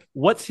 Like,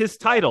 what's his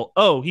Yeah. title?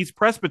 Oh, he's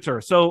presbyter.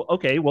 So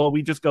okay, well,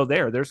 we just go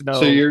there. There's So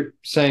no. you're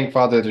saying,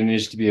 Father, there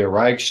needs to be a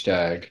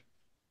Reichstag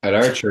at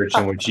our church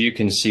in which you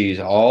can seize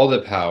all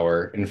the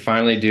power and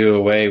finally do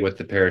away with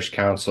the parish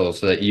council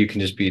so that you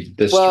can just be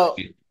the Well,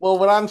 straight well,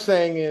 what I'm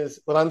saying is,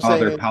 what I'm saying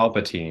Father is,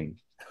 Palpatine.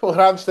 what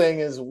I'm saying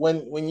is,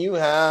 when you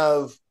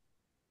have,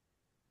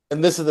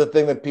 and this is the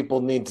thing that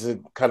people need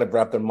to kind of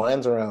wrap their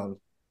minds around.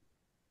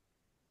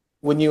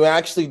 When you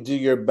actually do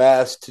your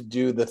best to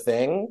do the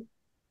thing,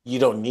 you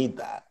don't need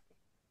that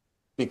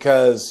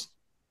because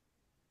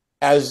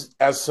as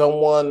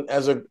someone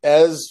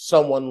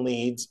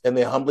leads and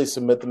they humbly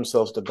submit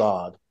themselves to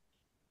God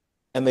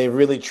and they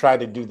really try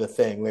to do the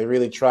thing. They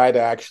really try to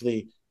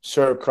actually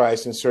serve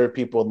Christ and serve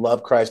people and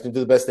love Christ and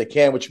do the best they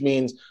can, which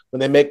means when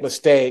they make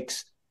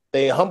mistakes,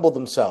 they humble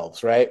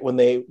themselves, right? When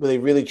they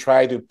really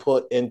try to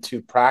put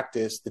into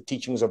practice the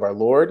teachings of our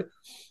Lord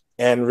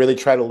and really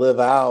try to live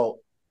out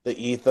the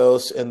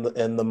ethos and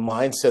the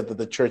mindset that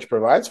the church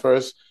provides for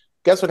us,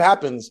 guess what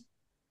happens?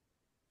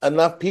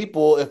 Enough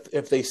people,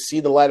 if they see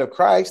the light of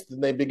Christ,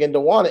 then they begin to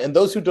want it. And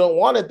those who don't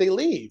want it, they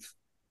leave.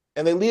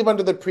 And they leave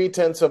under the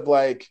pretense of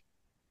like,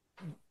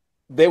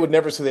 they would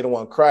never say they don't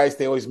want Christ.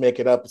 They always make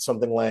it up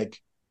something like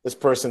this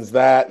person's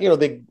that,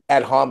 they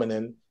ad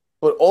hominem.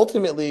 But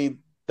ultimately,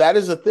 that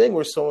is a thing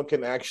where someone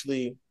can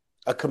actually,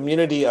 a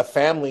community, a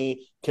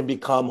family can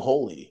become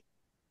holy.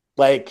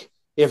 Like,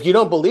 if you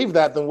don't believe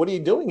that, then what are you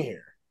doing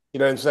here? You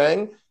know what I'm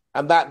saying?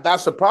 And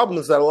that's the problem,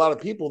 is that a lot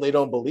of people, they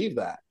don't believe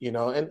that,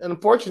 and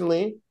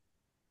unfortunately,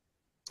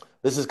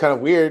 this is kind of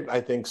weird,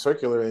 I think,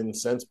 circular in a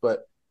sense,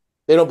 but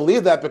they don't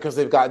believe that because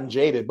they've gotten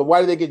jaded. But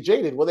why do they get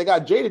jaded? Well, they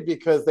got jaded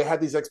because they had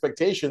these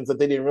expectations that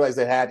they didn't realize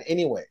they had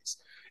anyways.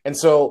 And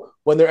so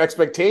when their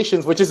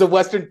expectations, which is a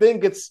Western thing,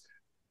 gets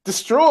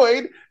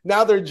destroyed,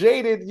 now they're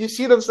jaded. You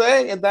see what I'm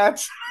saying? And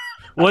that's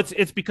well,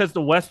 it's because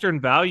the Western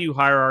value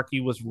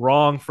hierarchy was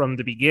wrong from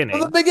the beginning.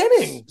 from the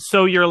beginning.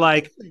 So you're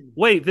like,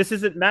 wait, this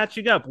isn't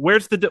matching up.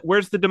 Where's the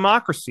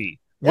democracy?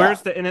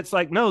 Where's and it's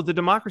like, no, the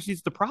democracy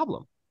is the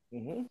problem.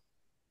 Mm-hmm.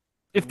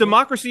 If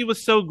democracy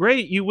was so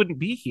great, you wouldn't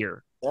be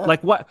here. Yeah.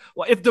 Like what?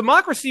 Well, if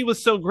democracy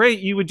was so great,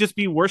 you would just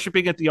be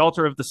worshiping at the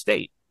altar of the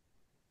state.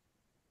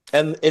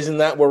 And isn't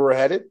that where we're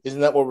headed?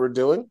 Isn't that what we're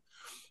doing?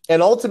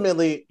 And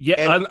ultimately,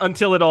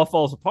 until it all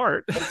falls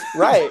apart.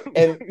 Right.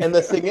 And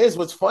the thing is,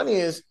 what's funny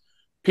is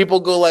people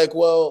go like,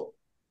 well,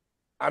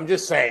 I'm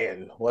just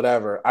saying,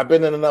 whatever. I've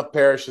been in enough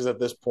parishes at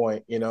this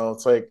point,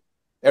 it's like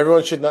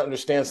everyone should not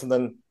understand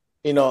something.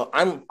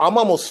 I'm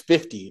almost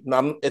 50.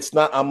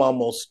 I'm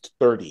almost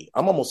 30.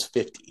 I'm almost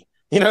 50.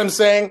 You know what I'm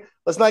saying?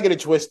 Let's not get it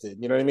twisted.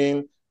 You know what I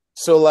mean?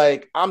 So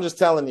like, I'm just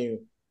telling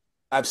you,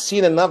 I've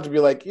seen enough to be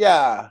like,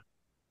 yeah,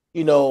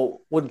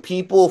 when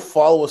people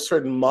follow a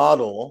certain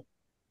model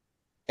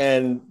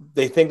and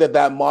they think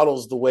that model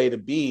is the way to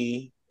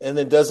be, and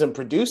it doesn't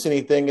produce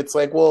anything, it's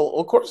like, well,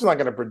 of course it's not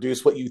going to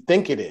produce what you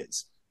think it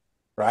is,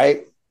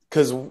 right?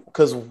 Because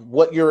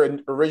what your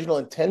original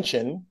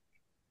intention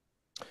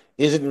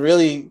isn't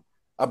really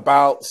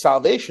about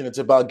salvation. It's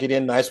about getting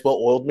a nice,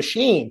 well-oiled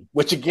machine,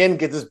 which again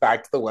gets us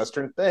back to the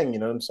Western thing. You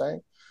know what I'm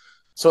saying?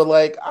 So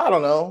like, I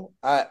don't know.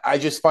 I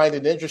just find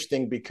it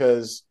interesting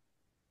because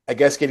I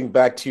guess getting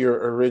back to your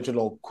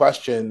original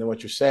question and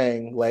what you're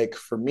saying, like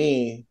for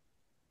me,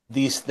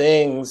 these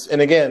things,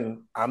 and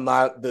again, I'm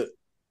not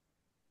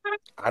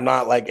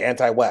like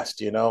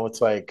anti-West,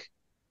 it's like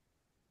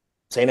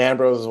St.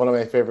 Ambrose is one of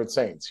my favorite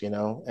saints,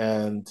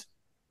 and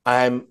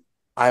I'm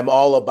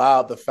all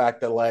about the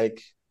fact that,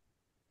 like,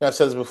 I've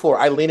said this before,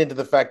 I lean into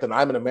the fact that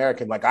I'm an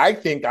American. Like, I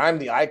think I'm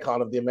the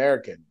icon of the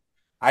American.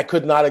 I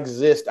could not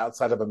exist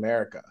outside of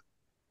America.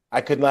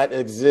 I could not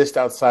exist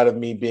outside of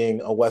me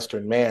being a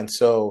Western man.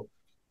 So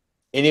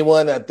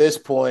anyone at this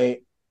point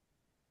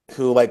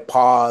who like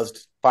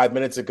paused 5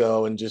 minutes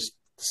ago and just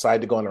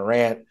decided to go on a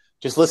rant,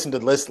 just listen to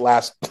this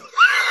last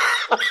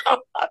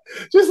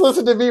just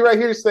listen to me right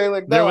here saying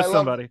like, no, there was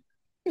somebody.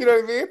 You know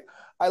what I mean?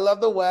 I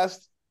love the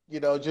West,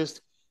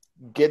 just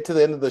get to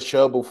the end of the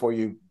show before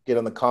you get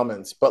on the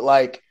comments. But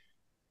like,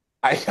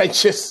 I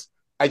just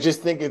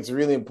think it's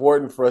really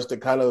important for us to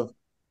kind of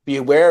be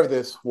aware of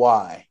this.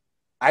 Why?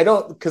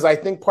 Because I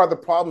think part of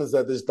the problem is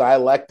that this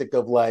dialectic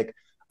of like,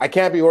 I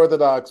can't be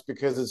Orthodox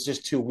because it's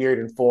just too weird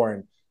and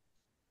foreign.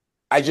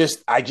 I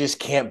just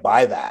can't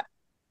buy that.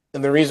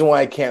 And the reason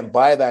why I can't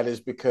buy that is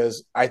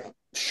because I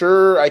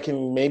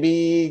can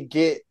maybe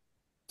get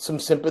some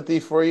sympathy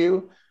for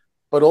you,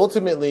 but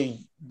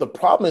ultimately the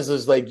problem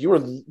is like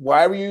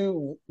why were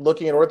you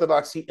looking at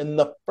Orthodoxy in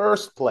the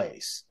first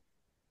place,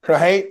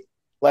 right?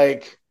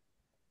 Like,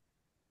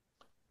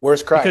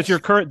 where's Christ?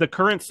 Because the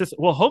current system.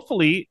 Well,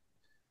 hopefully,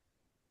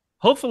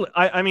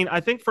 I mean, I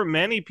think for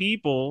many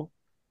people,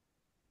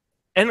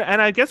 and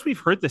I guess we've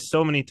heard this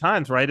so many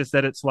times, right? Is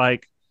that it's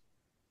like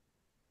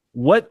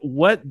what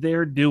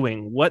they're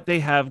doing, what they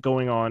have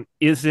going on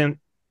isn't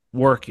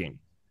working.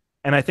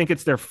 And I think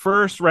it's their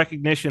first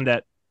recognition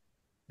that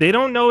they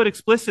don't know it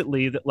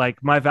explicitly, that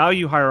like my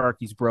value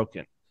hierarchy is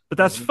broken. But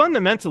that's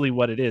fundamentally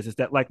what it is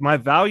that like my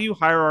value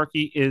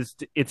hierarchy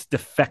it's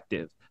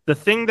defective. The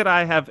thing that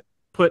I have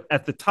put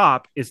at the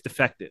top is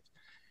defective.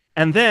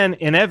 And then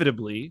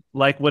inevitably,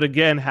 like what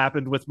again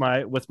happened with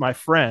my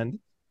friend,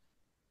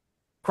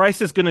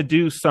 Christ is going to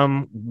do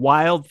some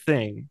wild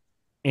thing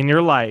in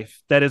your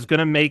life that is going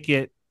to make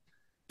it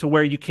to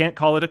where you can't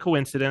call it a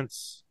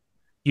coincidence.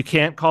 You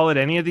can't call it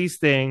any of these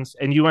things,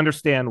 and you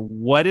understand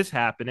what is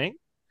happening.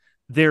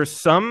 There's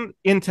some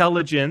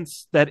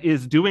intelligence that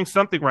is doing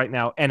something right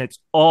now, and it's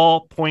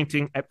all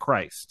pointing at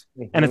Christ,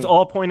 and it's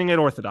all pointing at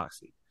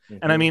Orthodoxy.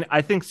 And I mean,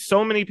 I think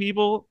so many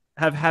people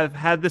have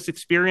had this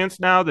experience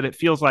now that it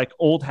feels like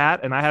old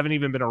hat, and I haven't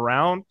even been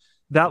around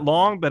that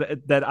long,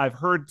 but that I've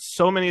heard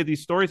so many of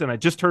these stories, and I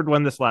just heard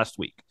one this last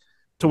week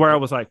to where I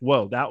was like,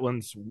 whoa, that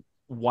one's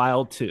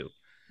wild too.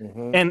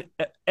 Mm-hmm. And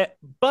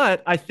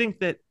but I think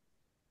that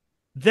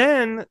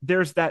then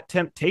there's that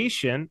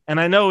temptation, and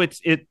I know it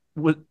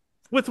was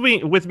with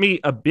me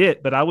a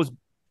bit, but I was,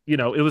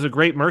 it was a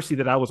great mercy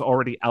that I was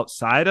already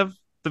outside of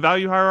the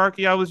value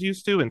hierarchy I was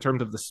used to in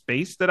terms of the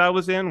space that I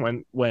was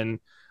in when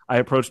I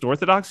approached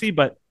orthodoxy.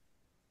 But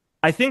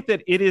I think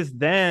that it is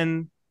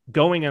then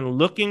going and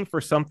looking for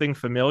something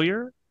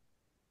familiar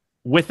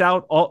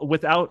without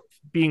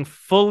being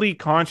fully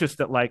conscious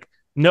that, like,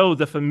 no,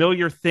 the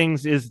familiar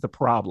things is the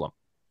problem.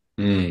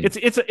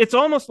 It's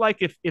almost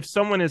like if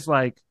someone is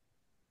like,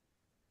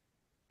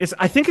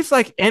 I think it's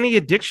like any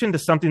addiction to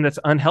something that's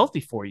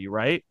unhealthy for you,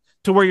 right?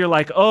 To where you're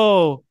like,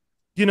 oh,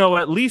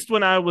 at least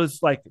when I was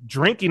like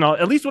drinking,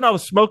 at least when I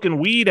was smoking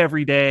weed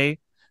every day,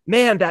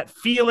 man, that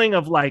feeling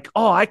of like,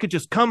 oh, I could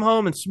just come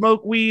home and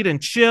smoke weed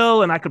and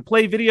chill, and I could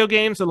play video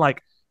games, and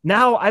like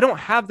now I don't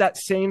have that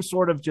same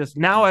sort of just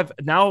now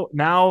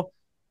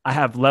I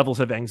have levels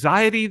of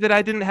anxiety that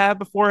I didn't have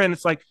before, and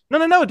it's like,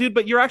 no, dude,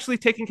 but you're actually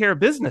taking care of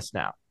business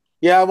now.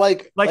 Yeah,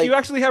 like you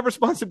actually have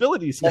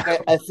responsibilities now.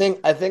 I think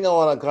I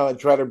want to kind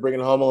of try to bring it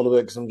home a little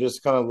bit, because I'm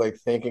just kind of like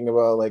thinking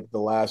about like the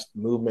last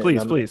movement.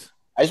 Please.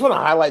 I just want to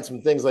highlight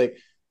some things. Like,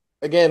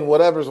 again,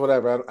 whatever's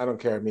whatever. I don't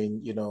care. I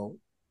mean,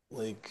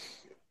 like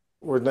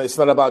it's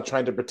not about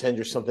trying to pretend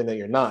you're something that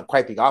you're not.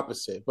 Quite the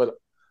opposite. But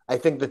I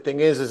think the thing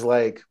is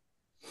like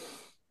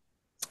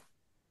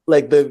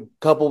the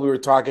couple we were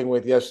talking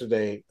with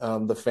yesterday,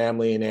 the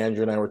family, and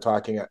Andrew and I were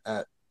talking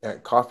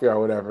at coffee or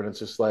whatever, and it's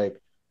just like,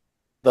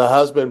 the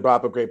husband brought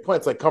up a great point.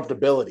 It's like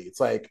comfortability.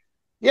 It's like,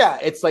 yeah,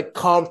 it's like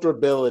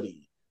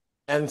comfortability.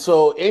 And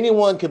so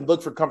anyone can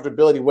look for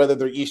comfortability, whether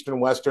they're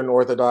Eastern, Western,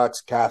 Orthodox,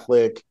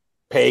 Catholic,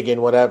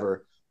 pagan,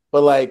 whatever.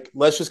 But like,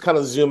 let's just kind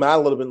of zoom out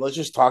a little bit. Let's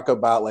just talk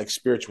about like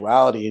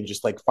spirituality and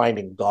just like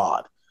finding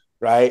God,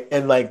 right?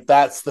 And like,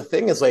 that's the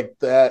thing, is like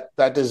that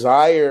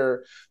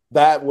desire,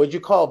 that what you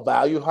call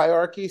value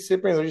hierarchy,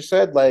 Cyprian, what you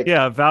said, like,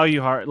 yeah,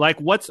 value hierarchy. Like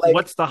what's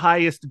the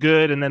highest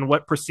good, and then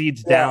what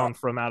proceeds down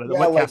from out of it,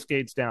 what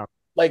cascades down.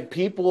 Like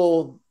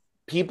people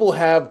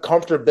have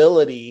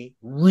comfortability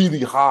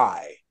really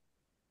high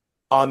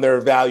on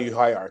their value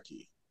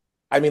hierarchy.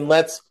 I mean,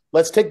 let's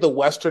take the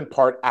Western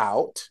part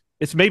out.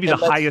 It's maybe the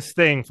highest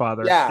thing,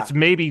 Father. Yeah. It's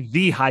maybe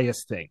the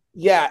highest thing.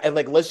 Yeah, and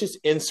like let's just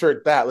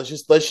insert that.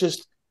 Let's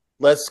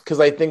because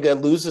I think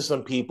that loses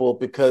some people,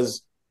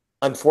 because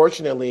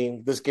unfortunately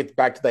this gets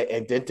back to that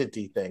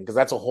identity thing, because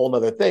that's a whole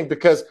nother thing.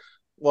 Because,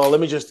 well, let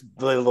me just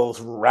do a little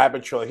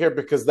rabbit trail here,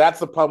 because that's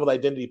the problem with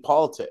identity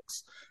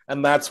politics.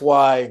 And that's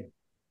why,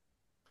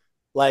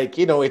 like,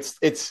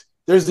 it's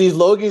there's these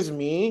logos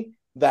me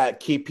that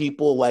keep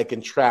people like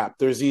entrapped.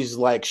 There's these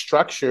like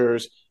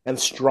structures and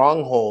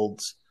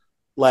strongholds,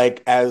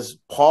 like as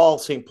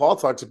St. Paul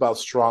talks about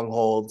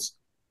strongholds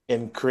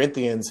in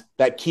Corinthians,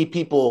 that keep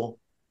people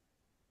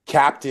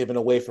captive and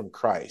away from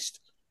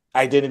Christ.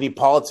 Identity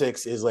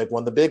politics is like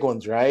one of the big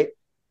ones, right?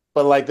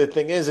 But like the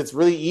thing is, it's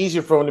really easy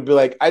for them to be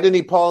like,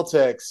 identity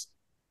politics,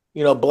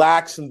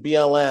 blacks and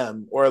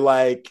BLM, or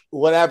like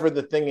whatever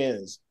the thing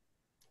is.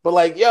 But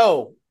like,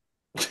 yo,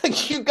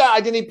 you got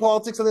identity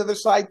politics on the other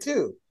side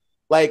too.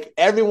 Like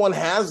everyone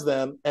has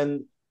them,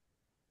 and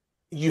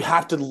you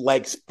have to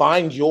like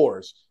find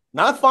yours,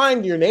 not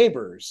find your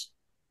neighbors.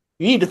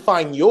 You need to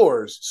find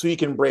yours so you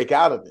can break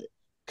out of it.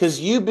 Because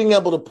you being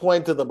able to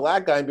point to the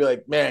black guy and be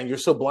like, man, you're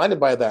so blinded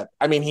by that.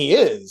 I mean, he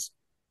is.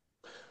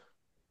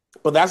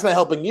 But that's not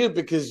helping you,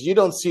 because you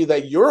don't see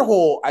that your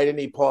whole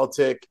identity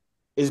politic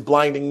is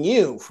blinding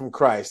you from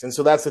Christ. And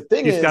so that's the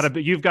thing,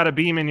 you've got a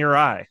beam in your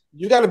eye.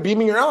 You got a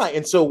beam in your eye.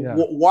 And so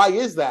why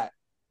is that?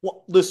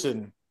 Well,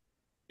 listen,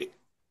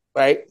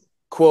 right?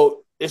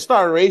 Quote, it's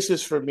not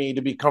racist for me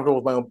to be comfortable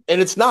with my own.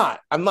 And it's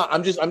not.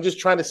 I'm just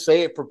trying to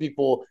say it for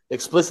people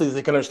explicitly so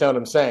they can understand what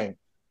I'm saying.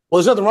 Well,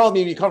 there's nothing wrong with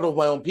me being comfortable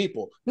with my own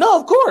people. No,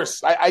 of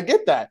course. I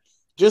get that.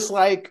 Just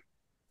like,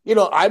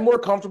 I'm more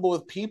comfortable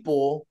with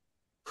people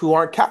who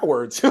aren't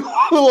cowards.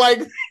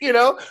 Like,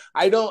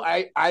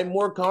 I'm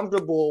more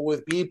comfortable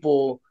with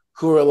people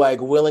who are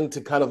like willing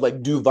to kind of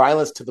like do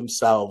violence to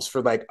themselves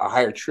for like a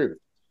higher truth.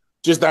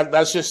 Just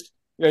that's just,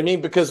 you know what I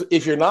mean? Because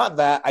if you're not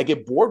that, I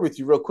get bored with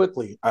you real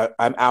quickly.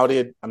 I'm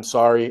outed. I'm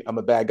sorry. I'm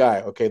a bad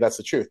guy. Okay. That's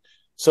the truth.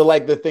 So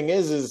like the thing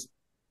is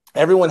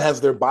everyone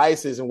has their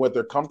biases and what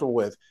they're comfortable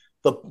with.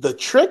 The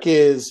trick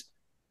is,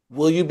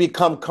 will you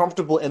become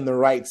comfortable in the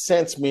right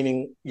sense?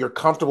 Meaning you're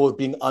comfortable with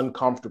being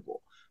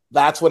uncomfortable.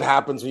 That's what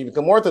happens when you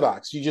become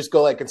Orthodox. You just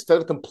go like, instead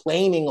of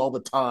complaining all the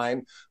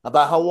time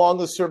about how long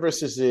the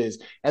services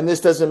is, and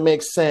this doesn't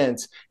make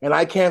sense, and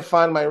I can't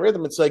find my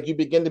rhythm, it's like you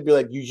begin to be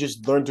like, you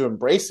just learn to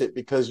embrace it,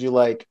 because you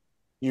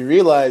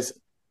realize,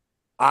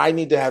 I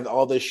need to have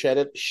all this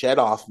shed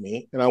off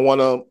me, and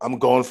I'm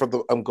going for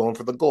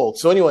the gold.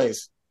 So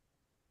anyways,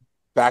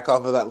 back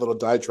off of that little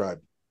diatribe.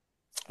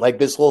 Like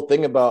this whole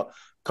thing about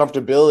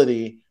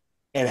comfortability,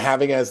 and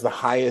having as the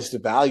highest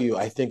value,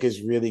 I think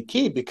is really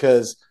key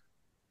because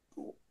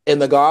in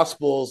the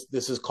Gospels,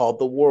 this is called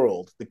the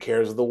world, the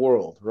cares of the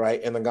world,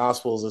 right? In the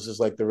Gospels, this is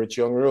like the rich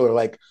young ruler,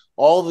 like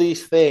all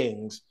these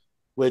things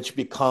which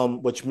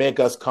make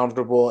us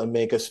comfortable and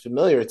make us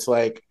familiar. It's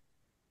like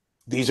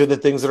these are the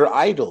things that are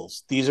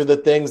idols. These are the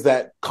things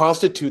that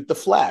constitute the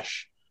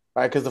flesh,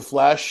 right? Because the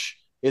flesh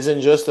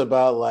isn't just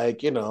about like,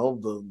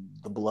 the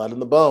blood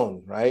and the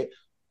bone, right?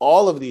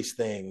 All of these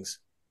things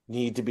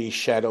need to be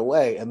shed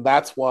away. And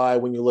that's why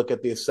when you look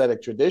at the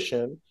ascetic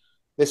tradition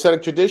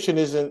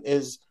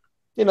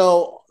you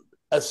know,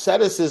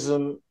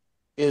 asceticism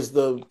is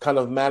the kind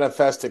of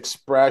manifest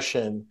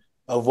expression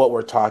of what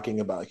we're talking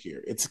about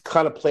here. It's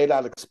kind of played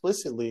out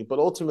explicitly, but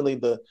ultimately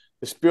the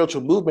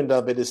spiritual movement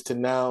of it is to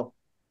now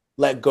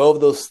let go of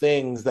those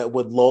things that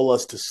would lull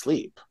us to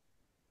sleep,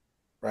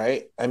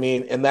 right? I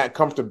mean, and that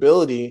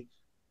comfortability,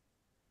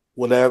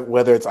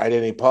 whether it's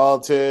identity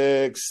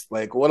politics,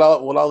 like what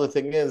all the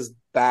thing is,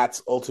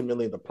 that's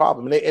ultimately the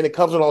problem, and it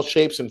comes in all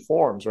shapes and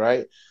forms,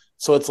 right?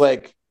 So it's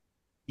like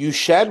you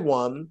shed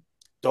one,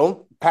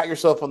 don't pat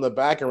yourself on the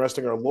back and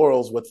resting our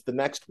laurels. What's the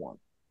next one,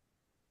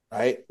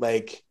 right?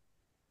 Like,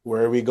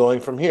 where are we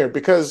going from here?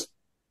 Because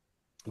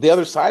the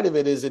other side of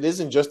it is, it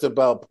isn't just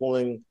about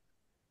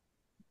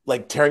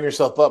tearing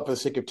yourself up for the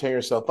sake of tearing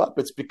yourself up.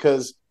 It's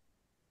because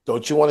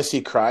don't you want to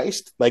see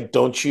Christ? Like,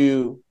 don't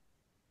you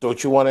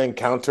want to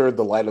encounter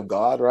the light of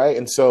God, right?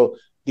 And so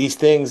these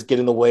things get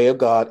in the way of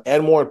God.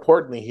 And more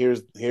importantly,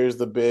 here's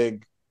the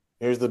big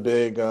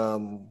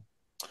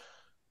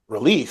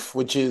relief,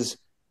 which is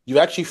you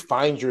actually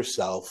find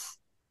yourself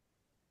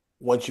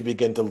once you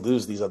begin to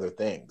lose these other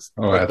things.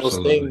 Oh, Like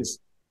absolutely.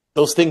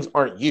 those things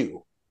aren't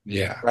you,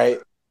 Yeah. right?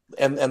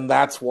 And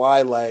that's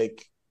why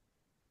like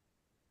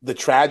the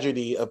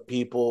tragedy of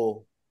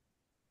people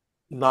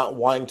not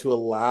wanting to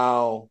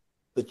allow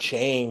the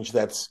change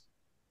that's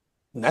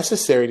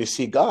necessary to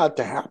see God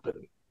to happen.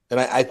 And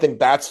I think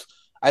that's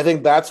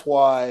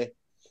why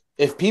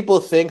if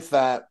people think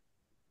that,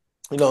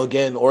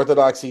 again,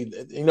 orthodoxy,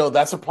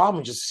 that's a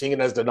problem, just seeing it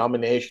as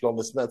denominational,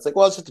 this and that. It's like,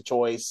 well, it's just a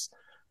choice.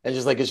 And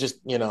just like it's just,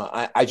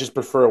 I just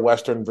prefer a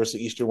Western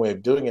versus Eastern way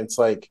of doing it. It's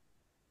like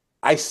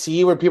I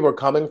see where people are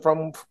coming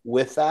from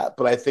with that,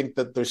 but I think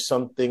that there's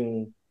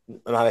something,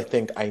 not I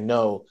think I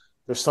know,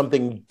 there's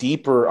something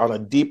deeper on a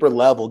deeper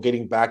level,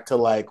 getting back to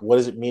like what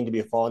does it mean to be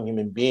a fallen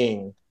human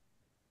being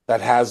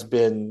that has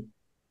been,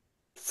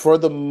 for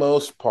the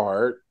most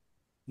part,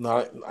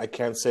 not I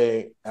can't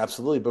say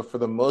absolutely, but for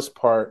the most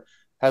part,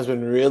 has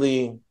been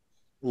really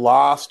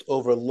lost,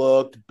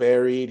 overlooked,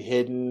 buried,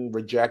 hidden,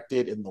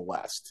 rejected in the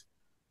West.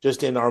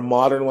 Just in our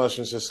modern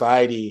Western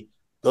society,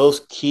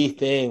 those key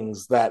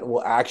things that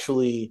will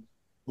actually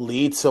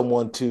lead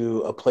someone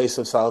to a place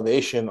of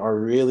salvation are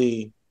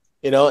really,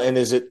 and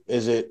is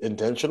it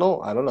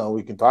intentional? I don't know.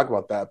 We can talk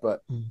about that,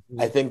 but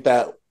I Mhm. think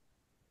that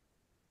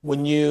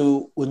when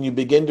you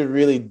begin to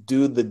really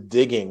do the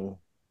digging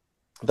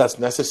that's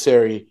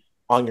necessary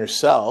on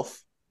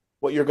yourself,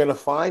 what you're going to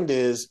find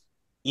is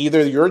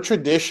either your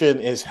tradition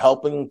is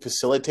helping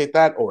facilitate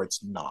that or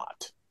it's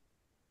not.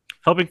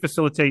 Helping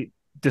facilitate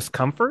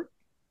discomfort.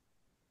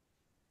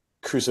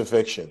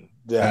 Crucifixion,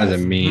 As a death.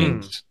 Mm-hmm.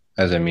 means,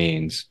 as a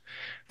means.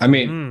 I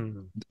mean,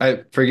 Mm-hmm.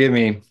 I forgive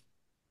me.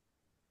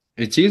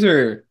 It's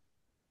either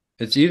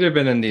it's either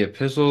been in the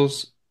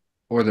epistles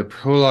or the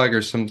prologue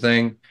or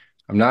something.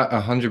 I'm not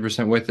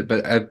 100% with it,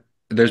 but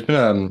there's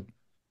been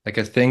like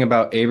a thing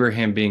about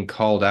Abraham being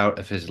called out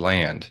of his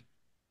land,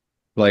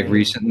 like Mm.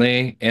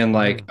 recently, and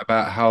like Mm-hmm.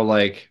 about how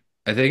like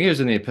I think it was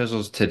in the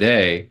epistles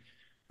today,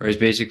 where it's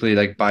basically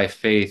like by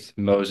faith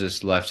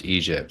Moses left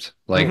Egypt,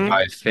 like Mm-hmm.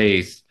 by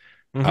faith,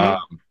 Mm-hmm.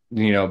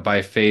 um,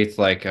 by faith,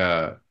 like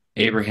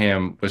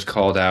Abraham was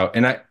called out,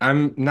 and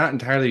I'm not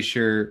entirely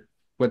sure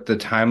what the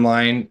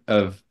timeline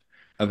of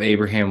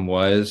Abraham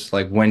was,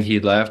 like when he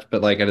left,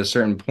 but like at a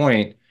certain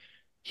point,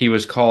 he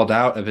was called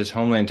out of his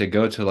homeland to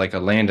go to like a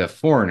land of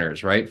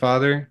foreigners, right,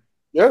 Father?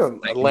 Yeah, a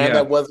Like, land yeah.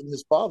 that wasn't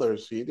his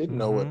father's. He didn't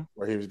know Mm-hmm.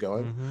 where he was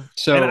going.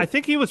 Mm-hmm. And I So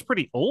think he was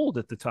pretty old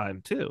at the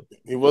time too.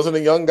 He wasn't a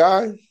young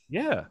guy.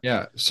 Yeah.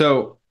 yeah.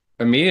 So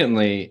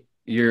immediately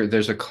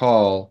there's a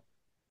call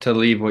to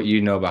leave what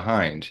you know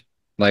behind.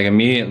 Like Mm-hmm.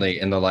 immediately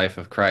in the life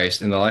of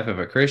Christ, in the life of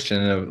a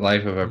Christian, in the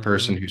life of a Mm-hmm.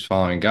 person who's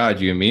following God,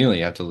 you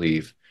immediately have to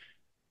leave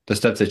the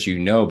stuff that you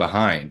know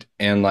behind.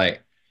 And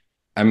like,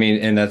 I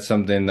mean, and that's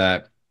something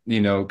that,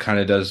 kind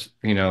of does,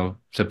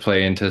 to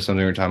play into something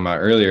we were talking about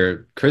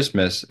earlier,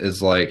 Christmas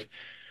is like,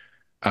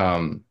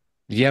 um,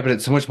 yeah, but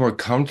it's so much more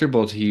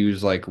comfortable to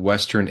use like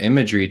Western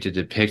imagery to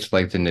depict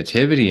like the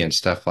nativity and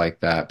stuff like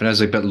that. But I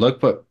was like, but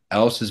look what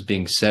else is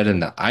being said in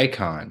the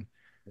icon.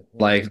 Mhm.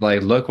 Like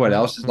look what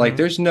else is like. Mm-hmm.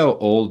 There's no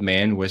old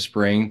man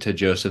whispering to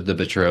Joseph the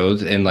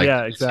betrothed in like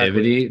Yeah, the exactly.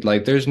 nativity.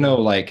 Like there's no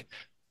Yeah. like,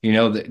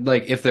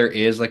 like if there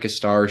is like a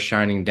star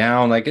shining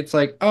down, like it's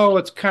like, oh,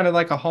 it's kind of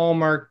like a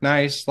hallmark,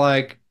 nice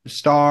like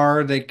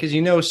star that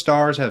because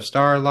stars have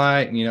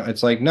starlight. And,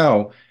 it's like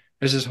no,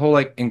 there's this whole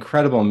like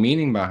incredible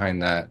meaning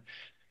behind that.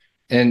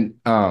 And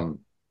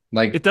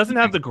Like, it doesn't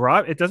have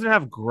it doesn't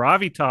have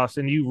gravitas,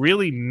 and you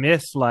really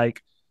miss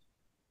like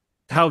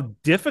how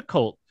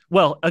difficult.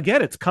 Well,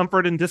 again, it's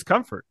comfort and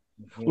discomfort.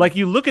 Mhm. Like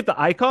you look at the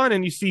icon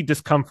and you see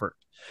discomfort.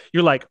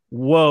 You're like,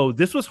 whoa,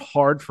 this was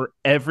hard for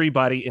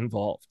everybody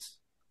involved.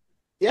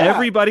 Yeah.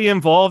 Everybody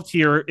involved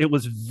here, it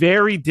was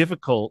very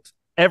difficult.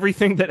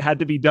 Everything that had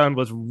to be done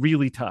was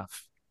really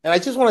tough. And I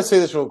just want to say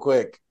this real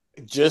quick,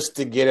 just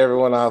to get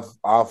everyone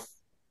off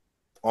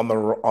on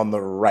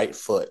the right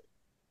foot.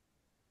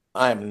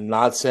 I'm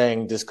not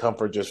saying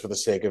discomfort just for the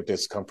sake of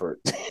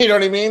discomfort. You know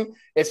what I mean?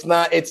 It's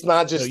not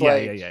So just yeah,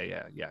 like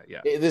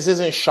yeah. this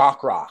isn't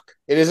shock rock.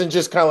 It isn't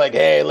just kind of like,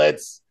 hey,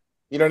 let's,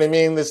 you know what I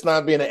mean? It's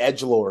not being an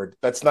edgelord.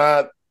 That's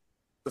not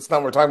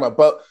what we're talking about.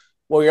 But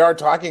what we are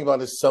talking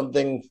about is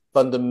something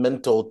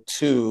fundamental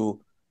to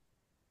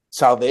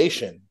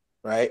salvation,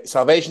 right?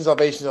 Salvation.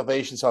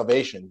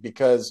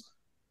 Because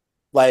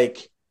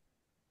like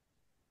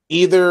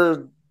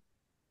either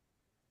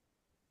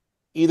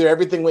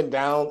everything went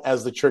down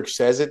as the church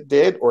says it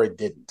did, or it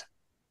didn't.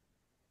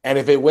 And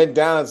if it went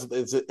down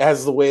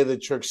as the way the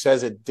church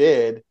says it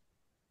did,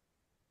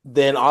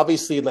 then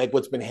obviously, like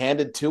what's been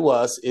handed to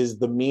us is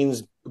the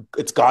means.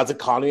 It's God's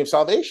economy of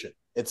salvation.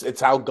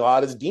 It's how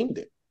God has deemed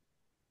it.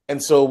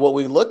 And so what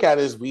we look at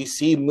is we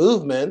see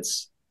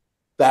movements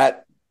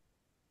that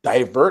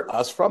divert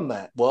us from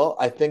that. Well,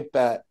 I think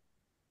that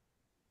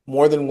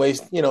more than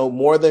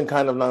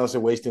kind of not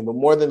necessarily wasting, but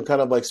more than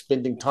kind of like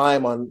spending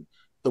time on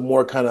the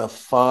more kind of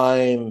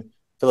fine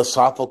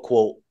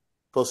philosophical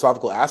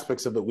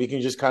aspects of it, we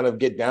can just kind of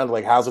get down to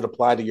like how's it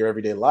apply to your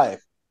everyday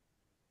life.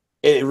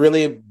 It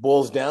really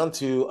boils down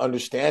to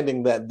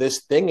understanding that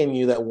this thing in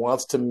you that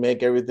wants to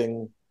make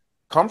everything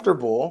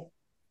comfortable,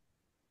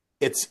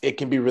 it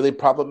can be really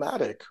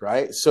problematic,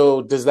 right?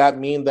 So does that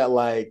mean that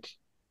like,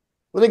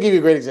 let me give you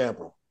a great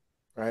example,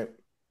 right?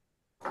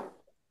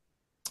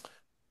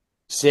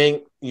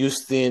 Saint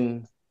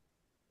Houston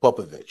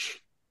Popovich,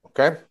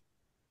 okay?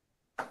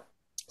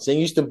 Saint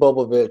Houston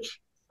Popovich,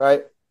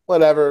 right?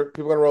 Whatever,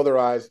 people are gonna roll their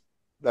eyes.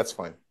 That's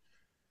fine.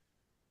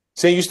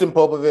 Saint Houston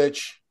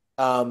Popovich,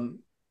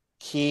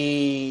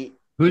 he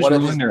who's one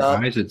of rolling his their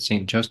eyes at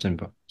St. Justin?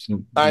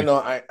 I know,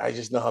 I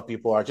just know how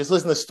people are. Just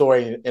listen to the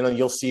story and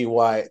you'll see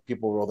why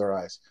people roll their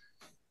eyes.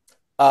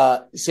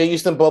 Saint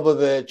Houston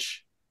Popovich,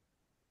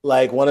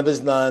 like one of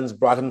his nuns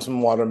brought him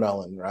some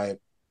watermelon, right?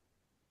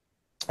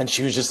 And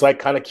she was just like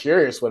kind of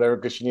curious, whatever,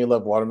 because she knew he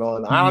loved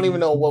watermelon. I don't even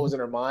know what was in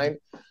her mind,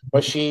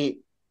 but she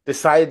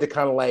decided to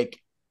kind of like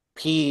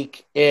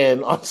peek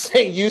in on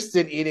St.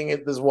 Houston eating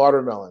this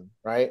watermelon,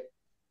 right?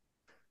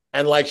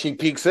 And like she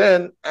peeks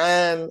in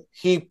and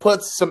he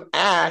puts some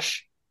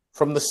ash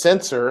from the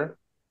censer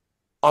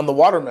on the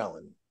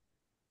watermelon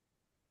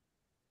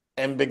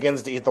and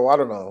begins to eat the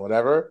watermelon,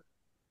 whatever.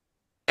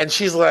 And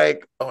she's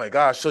like, oh my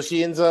gosh. So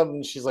she ends up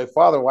and she's like,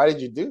 Father, why did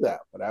you do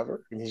that?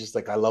 Whatever. And he's just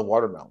like, I love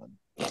watermelon.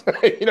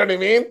 You know what I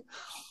mean?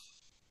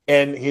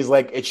 And he's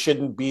like, it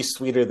shouldn't be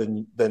sweeter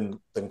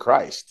than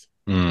Christ.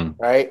 Mm.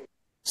 Right.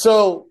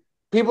 So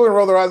people can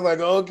roll their eyes and like,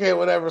 oh, okay,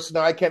 whatever. So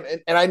now I can't,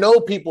 and I know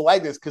people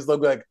like this because they'll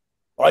be like,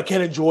 oh, I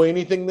can't enjoy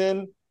anything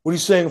then. What are you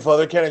saying,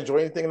 Father? I can't enjoy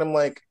anything. And I'm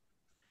like,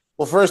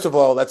 well, first of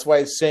all, that's why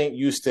it's Saint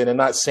Houston and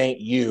not Saint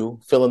you,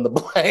 fill in the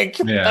blank.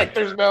 Yeah. Like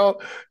there's no,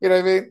 you know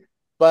what I mean?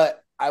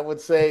 But I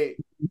would say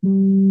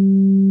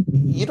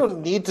you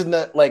don't need to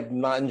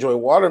not enjoy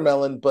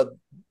watermelon, but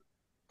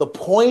the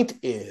point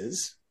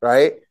is,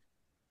 right?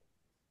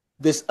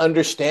 This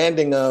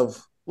understanding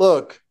of,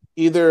 look,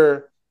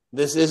 either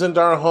this isn't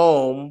our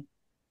home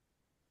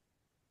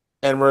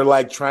and we're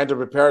like trying to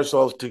prepare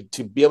ourselves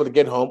to be able to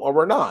get home, or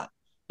we're not.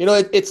 You know,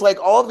 it's like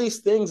all these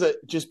things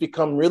that just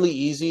become really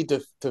easy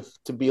to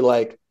be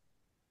like,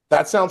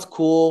 that sounds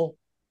cool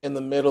in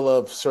the middle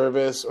of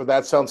service, or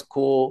that sounds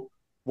cool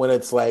when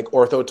it's like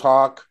ortho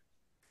talk.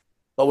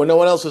 But when no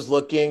one else is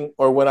looking,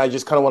 or when I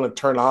just kind of want to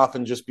turn off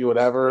and just be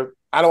whatever,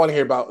 I don't want to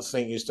hear about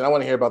St. Houston. I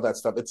want to hear about that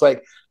stuff. It's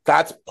like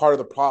that's part of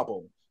the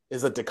problem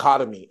is a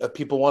dichotomy of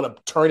people want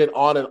to turn it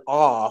on and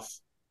off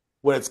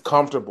when it's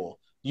comfortable.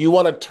 You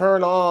want to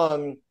turn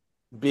on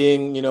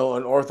being, an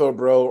ortho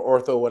bro,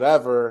 ortho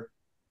whatever,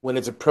 when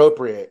it's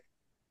appropriate.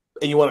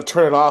 And you want to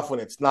turn it off when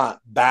it's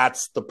not.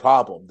 That's the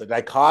problem. The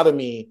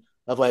dichotomy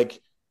of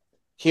like,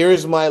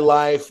 here's my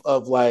life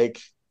of like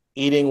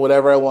eating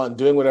whatever I want,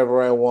 doing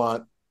whatever I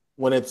want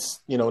when it's,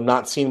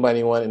 not seen by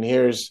anyone. And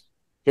here's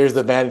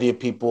the vanity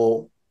of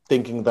people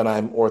thinking that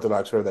I'm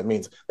Orthodox, whatever that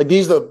means. Like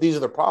these are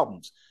the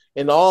problems.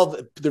 And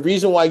the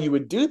reason why you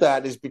would do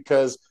that is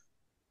because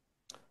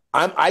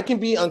I can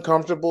be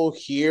uncomfortable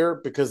here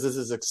because this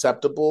is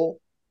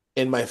acceptable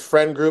in my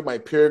friend group, my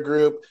peer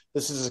group.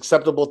 This is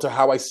acceptable to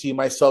how I see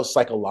myself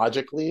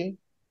psychologically.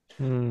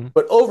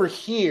 But over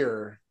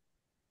here,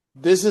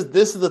 this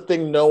is the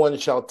thing no one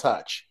shall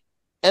touch.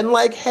 And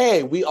like,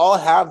 hey, we all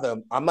have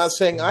them. I'm not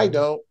saying I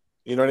don't.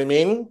 You know what I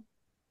mean?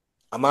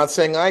 I'm not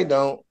saying I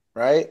don't,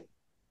 right?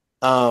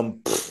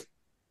 I'm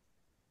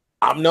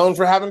known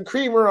for having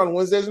creamer on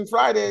Wednesdays and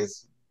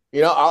Fridays.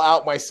 I'll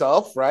out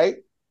myself, right?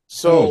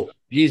 So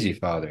Easy,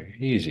 Father.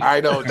 Easy.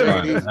 I know, Come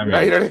take it on.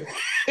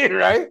 easy, right?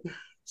 Right?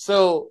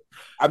 So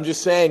I'm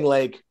just saying,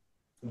 like,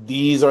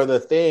 these are the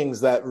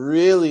things that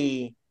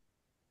really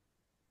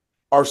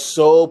are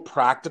so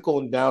practical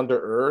and down to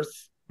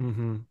earth.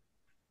 Mm-hmm.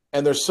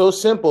 And they're so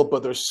simple,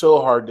 but they're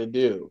so hard to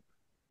do.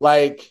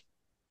 Like,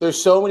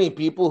 there's so many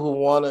people who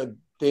want to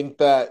think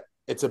that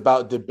it's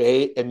about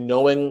debate and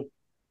knowing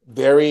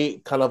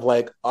very kind of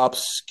like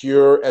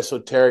obscure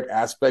esoteric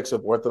aspects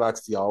of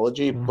Orthodox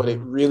theology, but it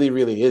Mm-hmm. really,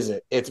 really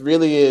isn't. It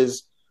really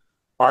is,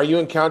 are you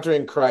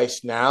encountering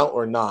Christ now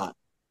or not?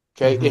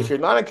 Okay. Mm-hmm. If you're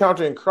not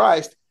encountering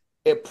Christ,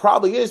 it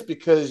probably is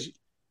because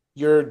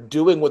you're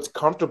doing what's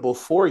comfortable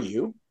for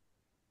you.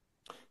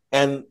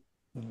 And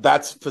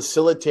that's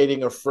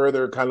facilitating a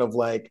further kind of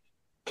like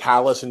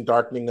callous and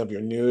darkening of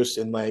your noose.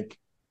 And like,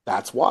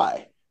 that's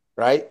why,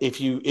 right? If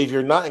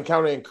you're not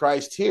encountering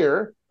Christ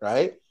here,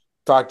 right?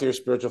 Talk to your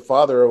spiritual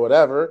father or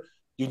whatever,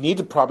 you need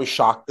to probably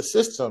shock the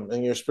system.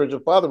 And your spiritual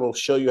father will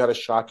show you how to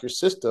shock your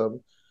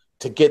system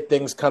to get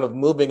things kind of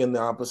moving in the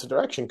opposite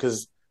direction,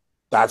 because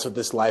that's what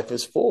this life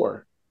is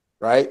for,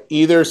 right?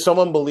 Either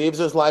someone believes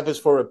this life is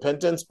for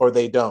repentance or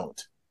they don't.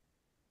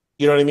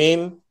 You know what I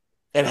mean?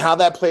 And how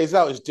that plays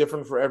out is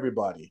different for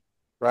everybody,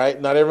 right?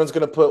 Not everyone's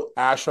going to put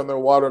ash on their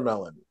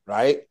watermelon,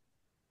 right?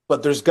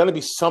 But there's going to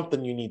be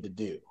something you need to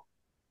do.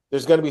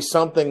 There's going to be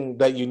something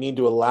that you need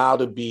to allow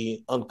to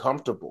be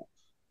uncomfortable.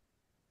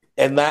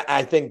 And that,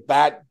 I think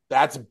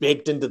that's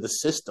baked into the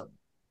system,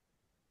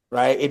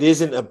 right? It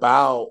isn't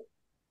about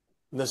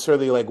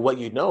necessarily like what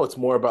you know, it's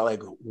more about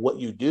like what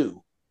you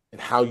do and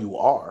how you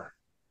are,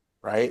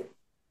 right?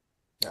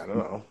 I don't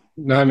know.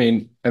 No, I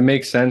mean, it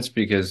makes sense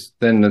because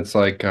then it's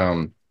like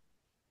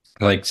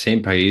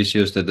St.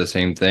 Paisios did the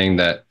same thing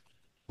that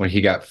when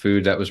he got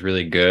food that was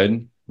really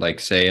good, like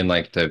say in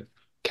like the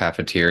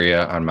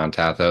cafeteria on Mount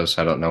Athos,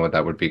 I don't know what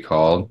that would be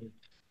called,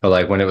 but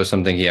like when it was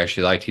something he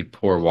actually liked, he'd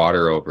pour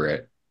water over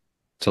it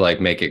to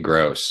like make it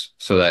gross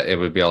so that it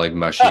would be all like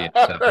mushy and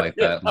stuff like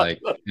that. Like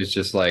it's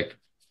just like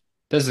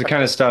this is the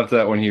kind of stuff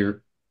that when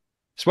you're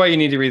it's why you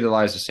need to read the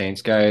Lives of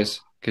Saints, guys.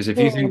 Because if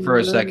you think for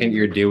a second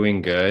you're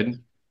doing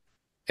good,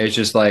 it's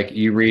just like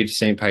you read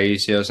St.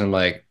 Paisios and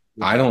like,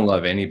 I don't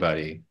love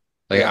anybody.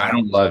 Like I Yeah.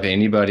 don't love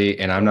anybody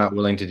and I'm Yeah. not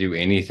willing to do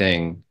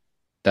anything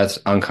that's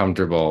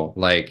uncomfortable.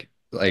 Like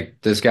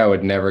this guy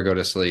would never go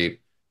to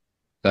sleep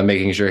without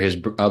making sure his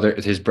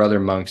brother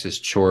monks'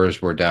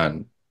 chores were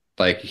done.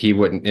 Like he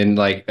wouldn't and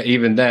like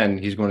even then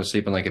he's going to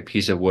sleep on like a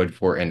piece of wood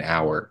for an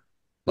hour,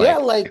 Yeah,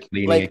 like like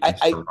leaning like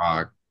against a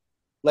rock.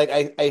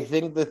 I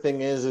think the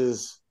thing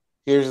is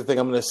here's the thing.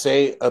 I'm going to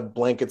say a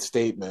blanket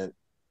statement,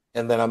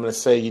 and then I'm going to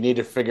say you need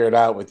to figure it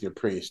out with your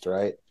priest,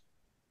 right?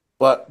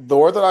 But the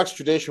Orthodox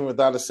tradition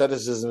without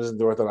asceticism isn't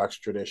the Orthodox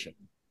tradition.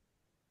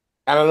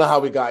 I don't know how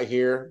we got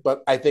here,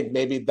 but I think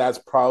maybe that's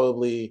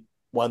probably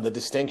one of the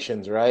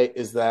distinctions, right?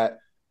 Is that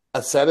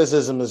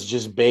asceticism is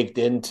just baked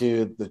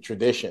into the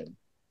tradition.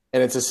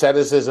 And it's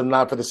asceticism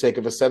not for the sake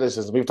of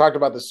asceticism. We've talked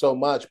about this so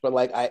much, but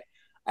like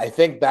I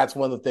think that's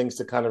one of the things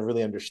to kind of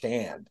really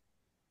understand.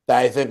 That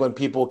I think when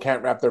people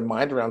can't wrap their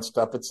mind around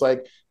stuff, it's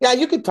like, yeah,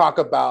 you could talk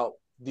about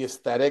the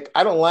aesthetic.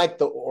 I don't like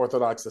the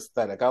Orthodox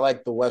aesthetic. I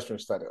like the Western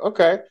aesthetic.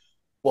 Okay.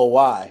 Well,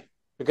 why?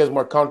 Because I'm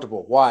more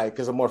comfortable. Why?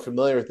 Because I'm more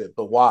familiar with it.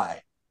 But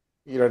why?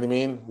 You know what I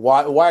mean?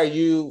 Why are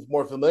you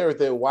more familiar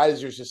with it? Why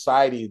is your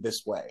society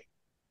this way?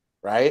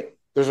 Right?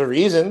 There's a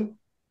reason.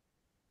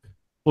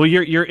 Well,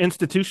 you're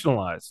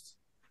institutionalized,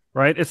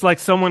 right? It's like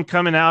someone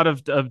coming out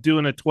of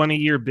doing a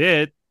 20-year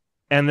bid,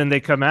 and then they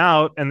come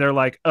out and they're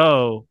like,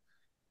 "Oh,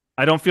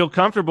 I don't feel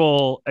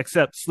comfortable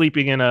except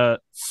sleeping in a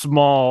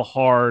small,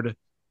 hard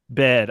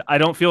bed. I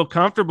don't feel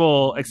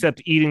comfortable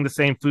except eating the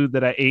same food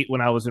that I ate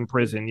when I was in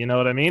prison." You know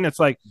what I mean? It's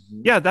like,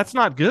 Mm-hmm. yeah, that's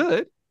not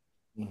good.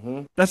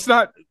 Mm-hmm. That's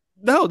not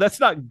no, that's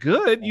not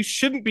good. You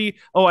shouldn't be,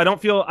 oh, I don't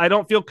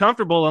feel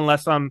comfortable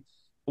unless I'm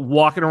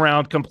walking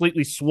around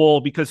completely swole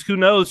because who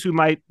knows who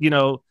might,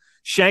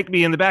 shank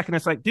me in the back. And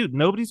it's like, dude,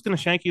 nobody's gonna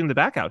shank you in the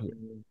back out here.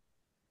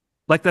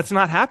 Like that's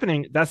not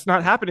happening. That's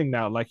not happening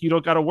now. Like you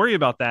don't got to worry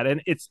about that.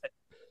 And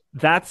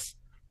that's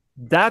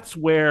that's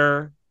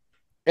where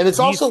And it's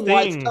these also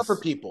why it's tough for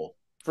things people.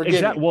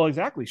 Forgive me.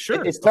 exactly,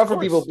 sure, It's of tough for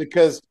people course.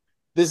 because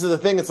this is the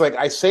thing. It's like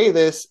I say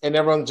this, and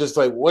everyone's just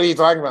like, "What are you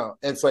talking about?"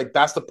 And it's like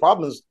that's the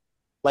problem. Is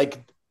like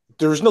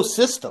there's no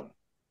system.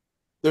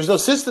 There's no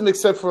system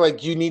except for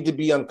like you need to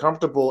be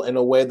uncomfortable in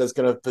a way that's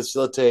going to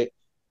facilitate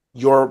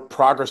your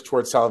progress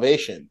towards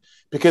salvation.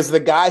 Because the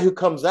guy who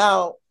comes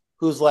out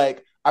who's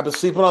like, "I've been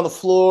sleeping on the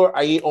floor.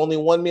 I eat only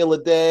one meal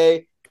a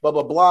day." Blah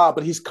blah blah.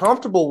 But he's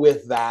comfortable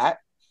with that.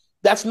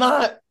 That's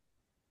not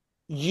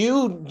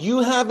you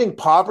having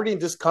poverty and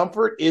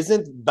discomfort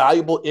isn't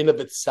valuable in of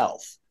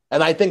itself.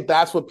 And I think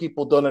that's what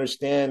people don't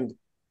understand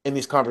in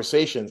these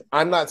conversations.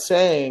 I'm not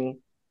saying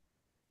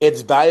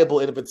it's valuable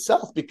in of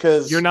itself You're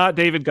because not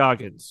David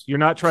Goggins. You're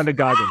not trying to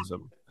Goggins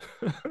them.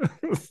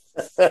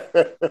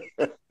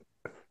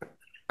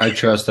 I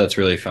trust that's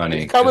really he's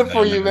funny because coming I for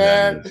know you, who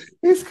that man. is.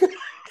 He's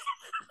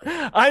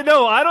I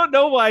know. I don't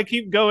know why I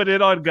keep going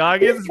in on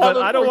Goggins, but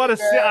I don't want to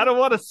see. I don't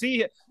want to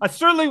see. I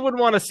certainly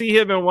wouldn't want to see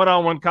him in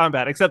one-on-one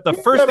combat. Except the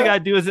first thing I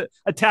do is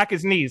attack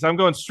his knees. I'm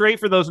going straight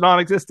for those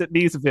non-existent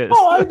knees of his.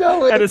 Oh, I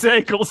know it. And his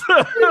ankles.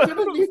 You're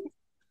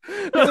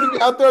gonna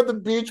be out there at the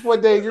beach one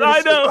day. You're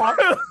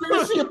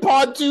gonna see a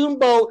pontoon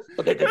boat,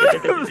 and then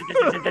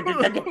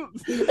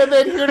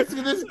you're gonna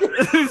see this guy.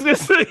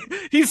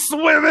 He's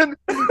swimming.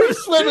 He's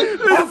swimming.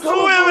 I'm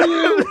swimming.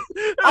 You.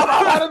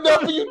 I've had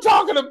enough of you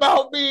talking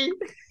about me.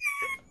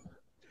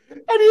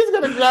 And he's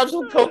gonna grab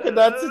some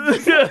coconuts and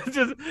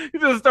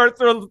just start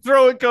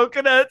throwing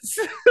coconuts.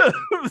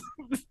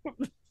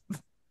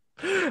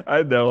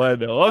 I know.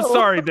 I'm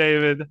sorry,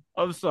 David.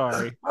 I'm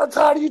sorry. I'm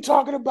tired of you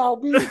talking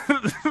about me.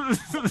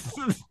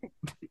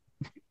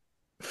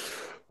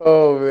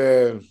 Oh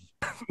man.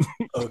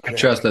 Okay. I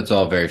trust that's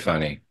all very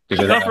funny.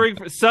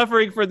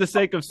 Suffering for the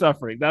sake of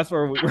suffering. That's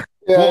where we were.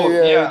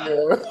 Yeah.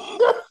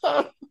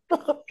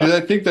 Because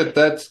I think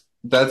that's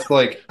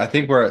like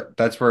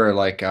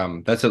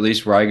that's at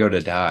least where I go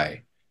to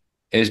die,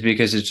 is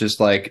because it's just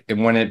like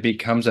when it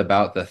becomes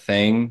about the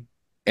thing,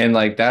 and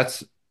like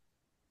that's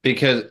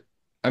because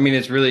I mean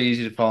it's really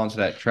easy to fall into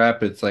that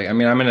trap. It's like, I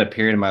mean, I'm in a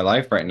period in my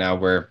life right now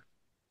where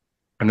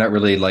I'm not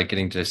really like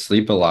getting to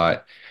sleep a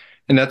lot,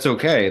 and that's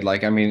okay.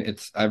 Like, I mean,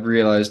 I've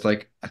realized,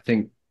 like, I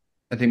think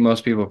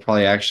most people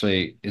probably,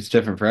 actually, it's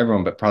different for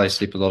everyone, but probably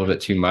sleep a little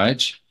bit too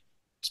much,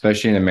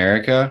 especially in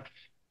America.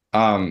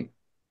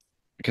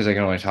 Because I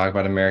can only talk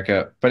about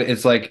America, but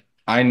it's like,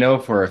 I know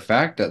for a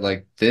fact that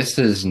like this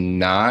is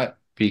not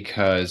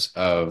because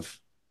of,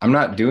 I'm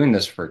not doing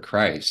this for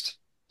Christ.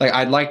 Like,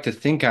 I'd like to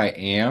think I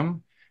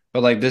am,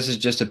 but like this is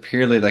just a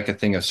purely like a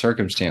thing of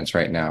circumstance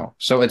right now.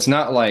 So it's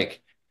not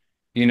like,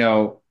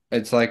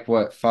 it's like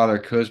what Father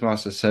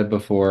Cosmos has said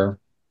before.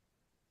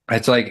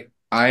 It's like,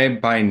 I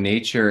by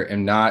nature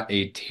am not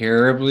I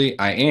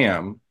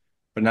am,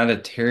 but not a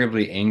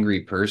terribly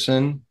angry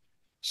person.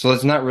 So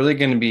it's not really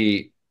going to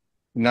be,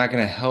 not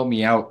going to help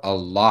me out a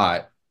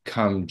lot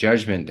come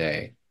Judgment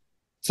Day.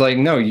 It's like,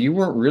 no, you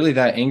weren't really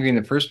that angry in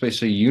the first place,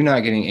 so you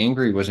not getting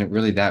angry wasn't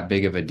really that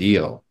big of a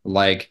deal.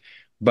 Like,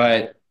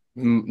 but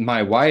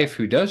my wife,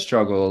 who does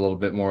struggle a little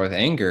bit more with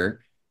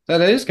anger,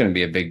 that is going to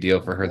be a big deal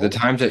for her. The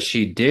times that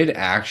she did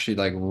actually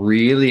like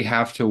really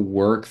have to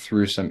work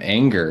through some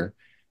anger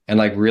and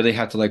like really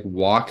have to like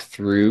walk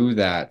through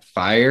that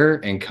fire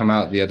and come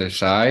out the other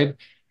side,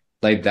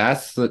 like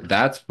that's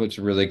what's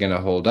really going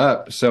to hold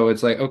up. So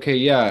it's like, okay,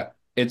 yeah,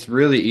 it's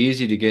really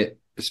easy to get,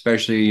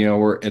 especially,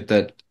 we're at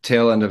the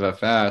tail end of a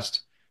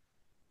fast.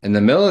 In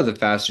the middle of the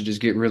fast, you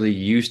just get really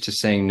used to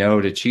saying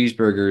no to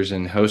cheeseburgers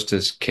and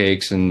Hostess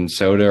cakes and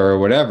soda or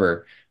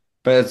whatever.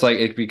 But it's like,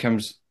 it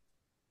becomes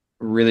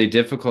really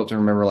difficult to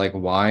remember like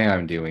why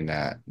I'm doing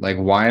that. Like,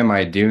 why am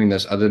I doing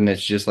this, other than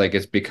it's just like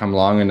it's become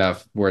long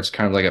enough where it's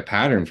kind of like a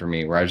pattern for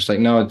me, where I just like,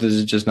 no, this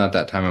is just not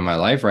that time in my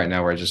life right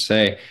now, where I just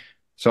say,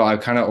 so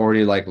I've kind of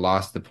already like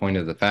lost the point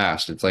of the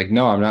fast. It's like,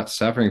 no, I'm not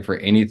suffering for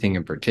anything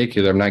in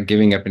particular. I'm not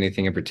giving up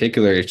anything in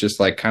particular. It's just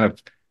like kind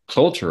of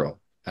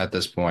cultural at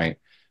this point.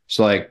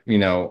 So like,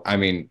 I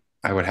mean,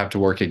 I would have to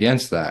work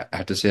against that. I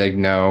have to say like,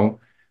 no,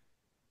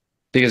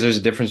 because there's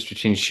a difference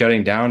between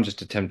shutting down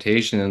just a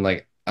temptation and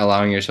like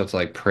allowing yourself to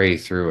like pray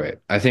through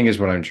it, I think is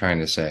what I'm trying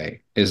to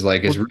say. Is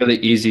like, it's really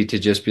easy to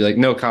just be like,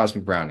 no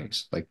cosmic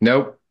brownies. Like,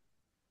 nope.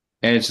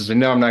 And it's just like,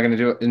 no, I'm not going to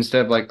do it.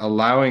 Instead of like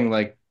allowing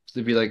like,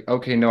 to be like,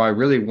 okay, no, I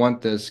really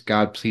want this.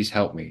 God, please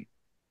help me.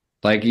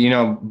 Like,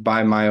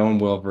 by my own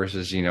will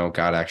versus,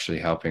 God actually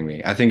helping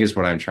me, I think is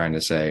what I'm trying to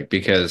say.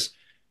 Because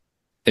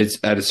it's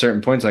at a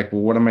certain point, it's like,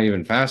 well, what am I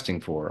even fasting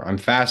for? I'm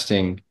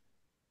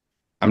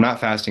not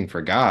fasting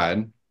for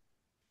God,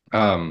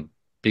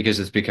 because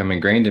it's become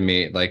ingrained in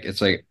me. Like,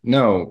 it's like,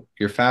 no,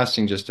 you're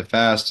fasting just to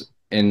fast.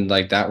 And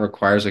like, that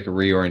requires like a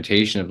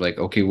reorientation of like,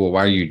 okay, well,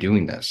 why are you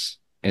doing this?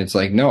 And it's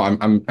like, no,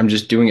 I'm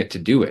just doing it to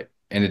do it.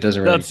 And it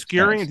doesn't really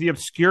the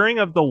obscuring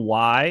of the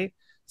why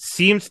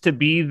seems to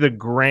be the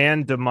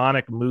grand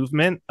demonic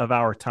movement of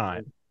our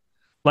time.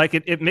 Like,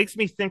 it makes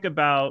me think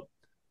about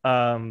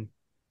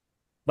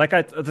like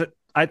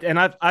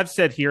I've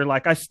said here,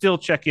 like, I still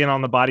check in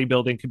on the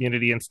bodybuilding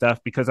community and stuff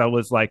because I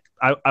was like,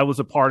 I was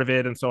a part of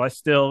it. And so I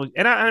still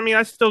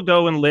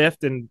go and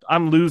lift, and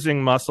I'm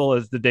losing muscle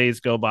as the days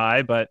go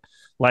by, but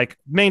like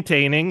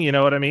maintaining, you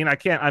know what I mean?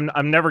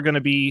 I'm never going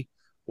to be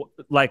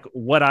like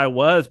what I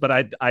was, but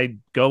I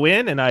go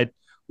in and I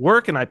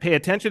work and I pay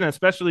attention,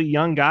 especially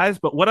young guys.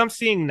 But what I'm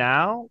seeing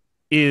now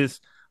is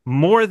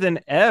more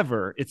than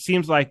ever, it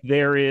seems like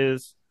there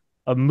is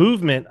a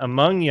movement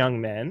among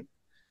young men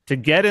to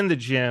get in the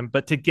gym,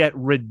 but to get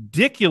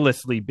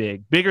ridiculously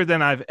bigger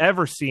than I've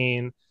ever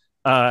seen.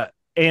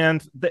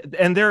 And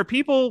there are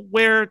people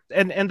where,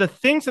 and the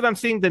things that I'm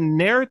seeing, the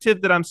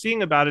narrative that I'm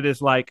seeing about it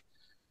is like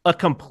a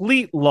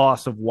complete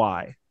loss of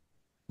why.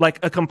 Like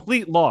a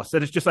complete loss,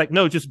 that it's just like,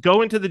 no, just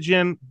go into the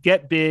gym,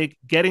 get big.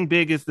 Getting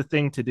big is the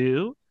thing to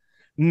do,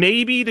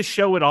 maybe to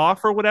show it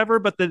off or whatever.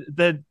 But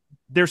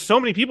there's so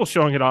many people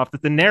showing it off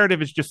that the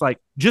narrative is just like,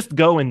 just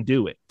go and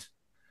do it.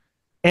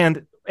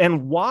 And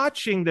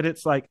watching that,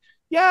 it's like,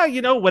 Yeah,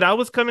 when I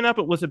was coming up,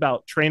 it was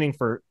about training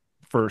for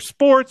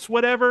sports,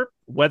 whatever,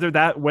 whether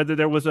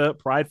there was a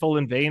prideful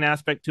and vain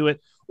aspect to it,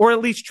 or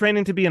at least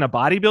training to be in a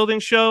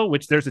bodybuilding show,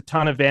 which there's a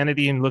ton of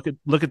vanity, and look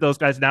at those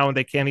guys now and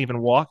they can't even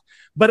walk.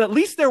 But at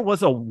least there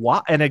was a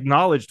why, an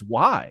acknowledged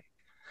why.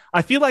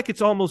 I feel like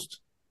it's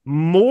almost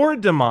more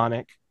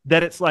demonic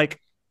that it's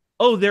like,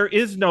 oh, there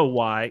is no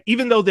why,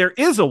 even though there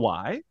is a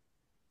why,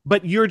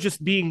 but you're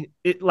just being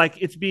it like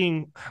it's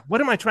being,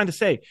 what am I trying to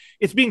say?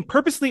 It's being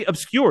purposely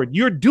obscured.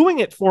 You're doing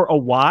it for a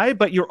why,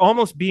 but you're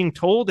almost being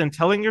told and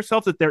telling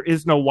yourself that there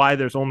is no why,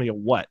 there's only a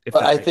what, if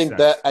But that makes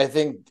sense.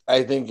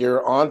 I think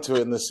you're onto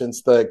it in the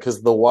sense that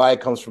because the why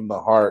comes from the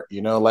heart,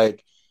 like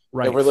if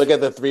we Right. look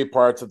at the three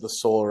parts of the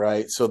soul,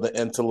 right? So the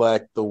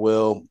intellect, the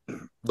will,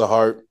 the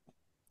heart,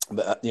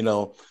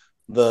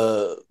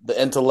 the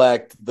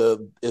intellect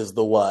is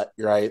the what,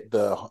 right?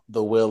 The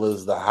will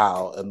is the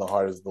how, and the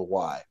heart is the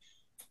why.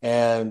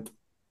 And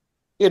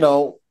you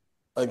know,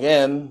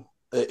 again,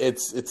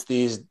 it's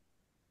these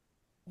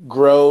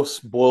gross,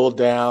 boiled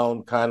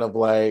down kind of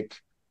like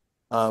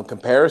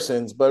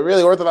comparisons, but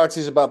really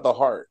orthodoxy is about the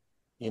heart.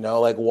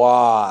 Like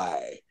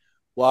why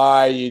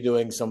are you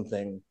doing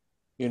something?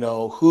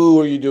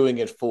 Who are you doing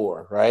it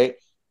for, right?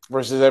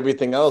 Versus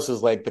everything else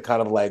is like the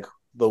kind of like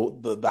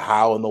the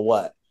how and the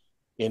what.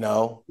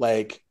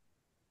 Like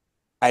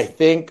I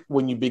think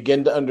when you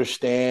begin to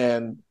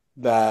understand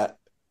that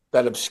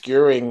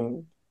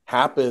obscuring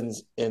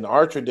happens in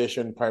our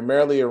tradition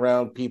primarily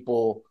around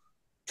people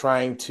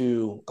trying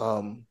to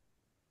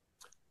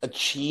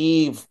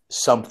achieve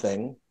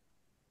something,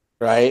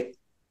 right?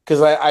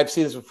 Because I've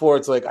seen this before.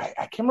 It's like I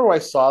can't remember where I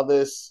saw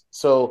this.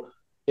 So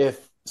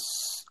if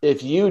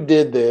if you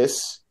did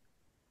this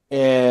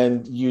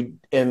and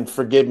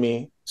forgive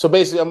me. So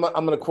basically, I'm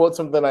going to quote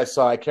something I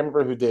saw. I can't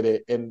remember who did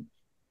it, and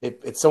if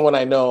it's someone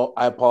I know,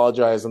 I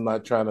apologize. I'm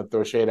not trying to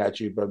throw shade at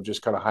you, but I'm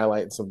just kind of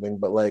highlighting something.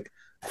 But like,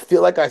 I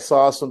feel like I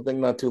saw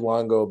something not too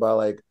long ago about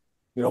like,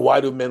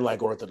 why do men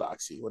like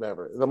orthodoxy?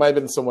 Whatever. That might have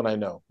been someone I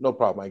know. No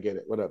problem. I get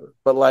it. Whatever.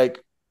 But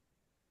like,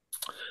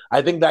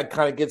 I think that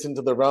kind of gets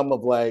into the realm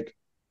of like,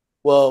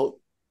 well,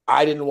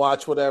 I didn't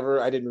watch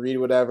whatever, I didn't read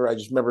whatever. I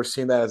just remember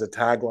seeing that as a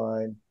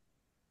tagline,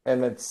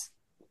 and it's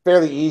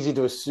fairly easy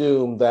to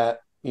assume that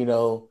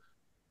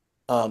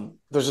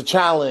there's a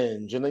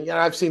challenge, and then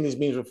I've seen these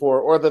memes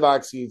before.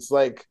 Orthodoxy, it's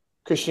like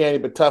Christianity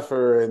but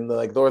tougher, and the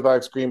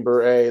Orthodox Green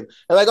Beret,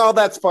 and like all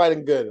that's fine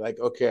and good. Like,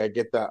 okay, I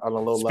get that on a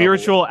low level.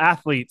 Spiritual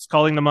athletes,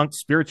 calling the monks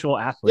spiritual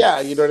Yeah,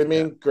 you know athletes. what I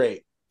Yeah. mean.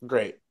 Great,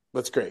 great,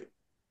 that's great.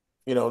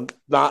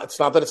 Not it's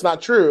not that it's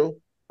not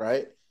true,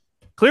 right?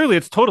 Clearly,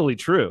 it's totally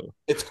true.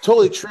 It's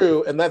totally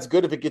true, and that's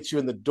good if it gets you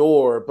in the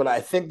door. But I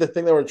think the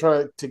thing that we're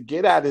trying to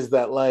get at is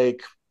that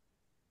like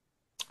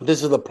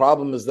this is the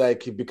problem is that it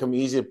can become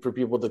easier for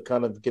people to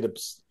kind of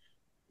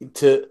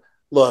to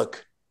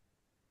look.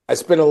 I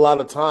spend a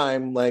lot of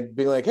time like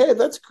being like, hey,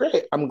 that's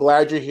great. I'm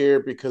glad you're here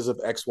because of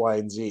X, Y,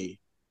 and Z.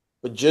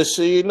 But just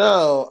so you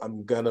know,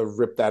 I'm gonna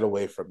rip that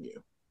away from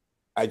you.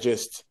 I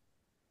just,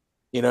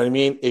 you know what I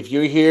mean? If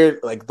you're here,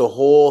 like the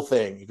whole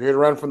thing, if you're here to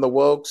run from the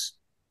wokes,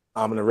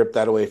 I'm gonna rip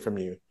that away from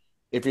you.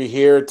 If you're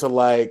here to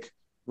like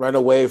run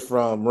away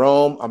from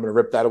Rome, I'm gonna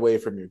rip that away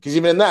from you. Because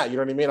even in that, you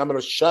know what I mean? I'm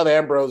gonna shove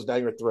Ambrose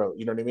down your throat.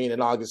 You know what I mean?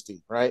 And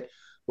Augustine, right?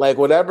 Like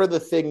whatever the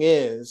thing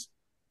is,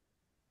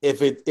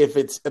 if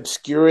it's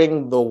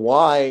obscuring the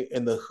why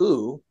and the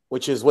who,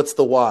 which is what's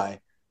the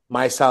why?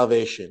 My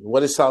salvation.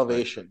 What is Right.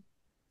 salvation?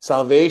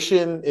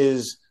 Salvation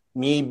is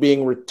me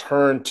being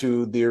returned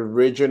to the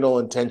original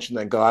intention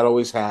that God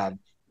always had,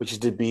 which is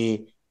to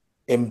be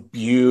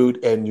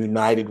imbued and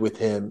united with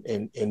him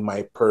in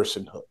my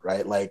personhood,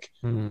 right? Like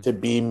Mhm. to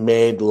be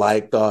made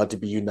like God, to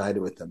be united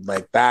with him.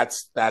 Like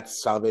that's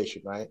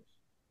salvation, right?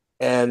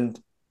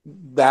 And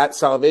that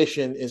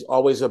salvation is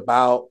always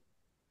about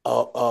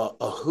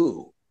a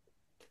who,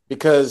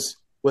 because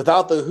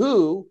without the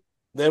who,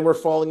 then we're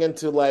falling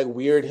into like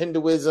weird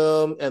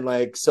Hinduism and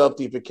like self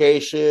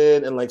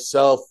deification and like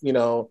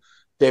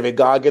David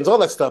Goggins, all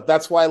that stuff.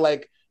 That's why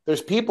like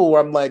there's people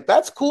where I'm like,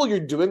 that's cool, you're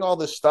doing all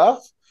this stuff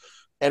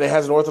and it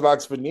has an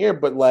orthodox veneer,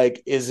 but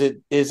like, is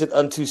it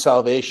unto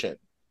salvation,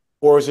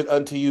 or is it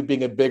unto you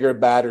being a bigger,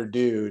 badder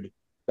dude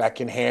that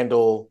can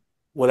handle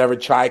whatever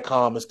chai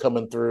com is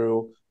coming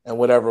through and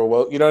whatever?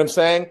 Well, you know what I'm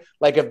saying?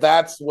 Like, if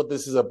that's what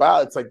this is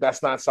about, it's like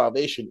that's not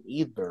salvation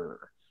either,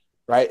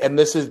 right? And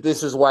this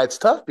is why it's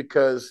tough,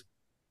 because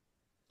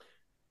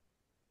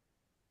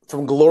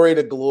from glory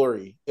to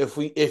glory,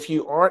 if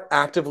you aren't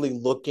actively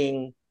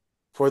looking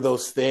for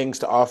those things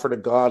to offer to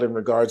God in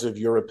regards of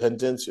your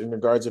repentance, in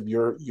regards of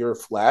your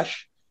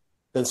flesh,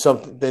 then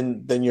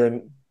something then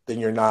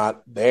you're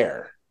not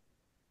there.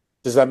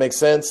 Does that make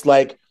sense?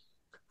 Like,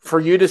 for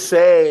you to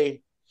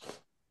say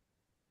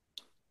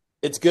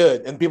it's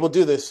good, and people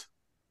do this,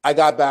 I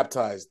got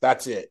baptized,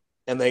 that's it,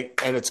 and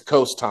it's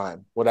coast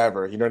time,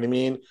 whatever, you know what I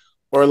mean?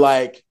 Or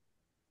like,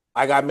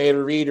 I got made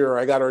a reader, or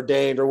I got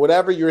ordained, or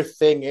whatever your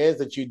thing is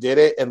that you did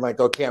it, and like,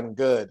 okay, I'm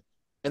good.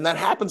 And that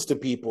happens to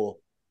people.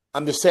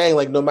 I'm just saying,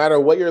 like, no matter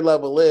what your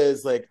level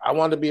is, like, I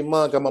want to be a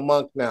monk, I'm a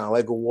monk now,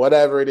 like,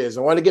 whatever it is.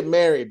 I want to get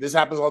married. This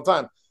happens all the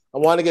time. I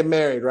want to get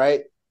married,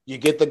 right? You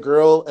get the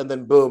girl, and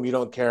then boom, you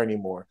don't care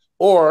anymore.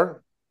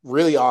 Or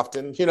really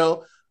often,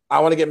 I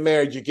want to get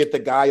married. You get the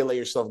guy, you let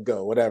yourself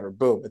go, whatever,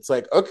 boom. It's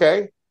like,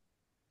 okay,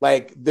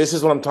 like, this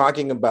is what I'm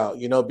talking about,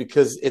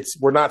 because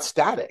we're not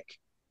static,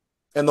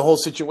 and the whole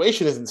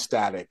situation isn't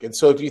static. And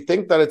so if you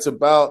think that it's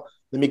about,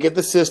 let me get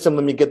the system,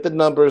 let me get the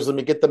numbers, let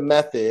me get the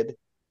method,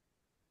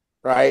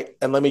 right?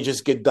 And let me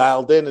just get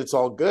dialed in. It's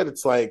all good.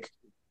 It's like,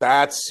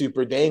 that's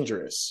super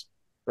dangerous,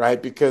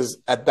 right?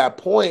 Because at that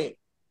point,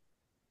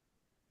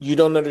 you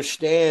don't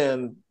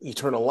understand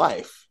eternal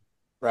life,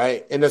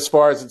 right? And as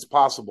far as it's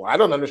possible, I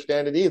don't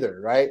understand it either,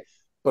 right?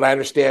 But I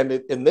understand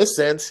it in this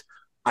sense.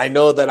 I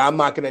know that I'm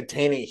not going to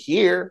attain it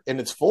here in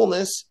its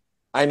fullness.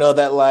 I know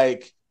that,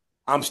 like,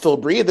 I'm still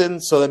breathing,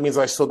 so that means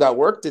I still got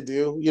work to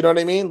do. You know what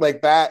I mean?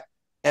 Like that.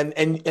 And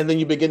then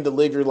you begin to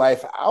live your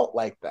life out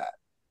like that.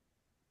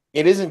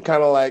 It isn't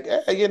kind of like,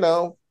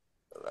 that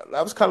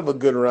was kind of a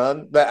good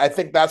run. That, I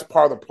think that's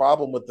part of the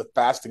problem with the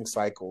fasting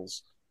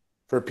cycles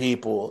for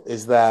people,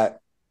 is that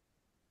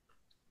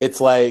it's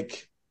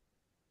like,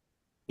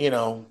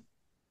 I'm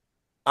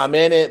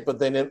in it, but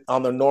then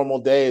on the normal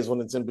days when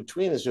it's in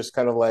between, it's just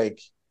kind of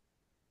like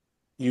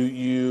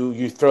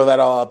you throw that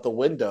all out the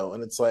window,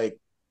 and it's like,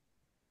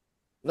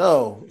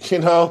 no,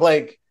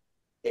 like,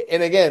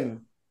 and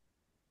again,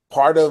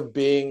 part of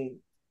being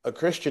a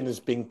Christian is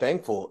being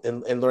thankful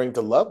and learning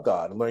to love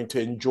God and learning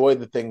to enjoy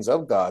the things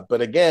of God.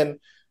 But again,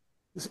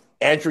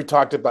 Andrew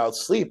talked about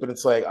sleep, and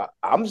it's like,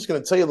 I'm just going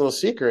to tell you a little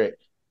secret: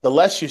 the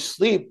less you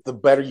sleep, the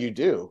better you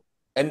do,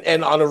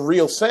 and on a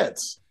real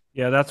sense.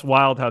 Yeah, that's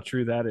wild how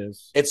true that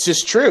is. It's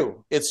just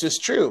true. It's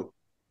just true,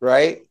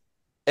 right?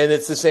 And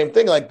it's the same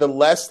thing. Like, the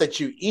less that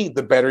you eat,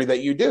 the better that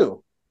you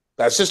do.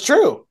 That's just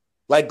true.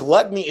 Like,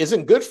 gluttony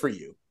isn't good for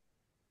you,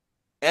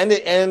 and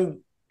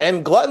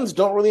gluttons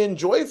don't really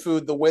enjoy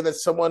food the way that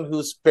someone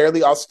who's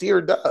fairly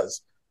austere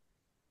does.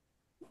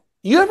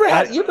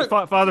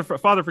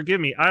 Father, forgive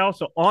me. I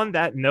also, on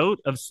that note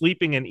of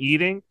sleeping and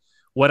eating,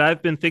 what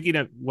I've been thinking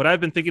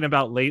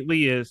about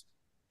lately is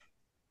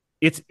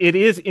it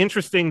is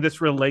interesting,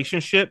 this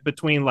relationship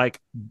between, like,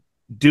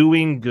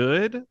 doing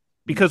good,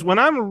 because when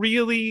I'm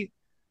really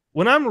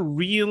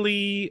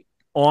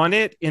on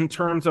it, in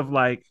terms of,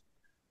 like,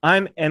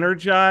 I'm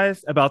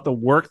energized about the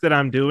work that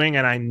I'm doing,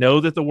 and I know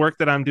that the work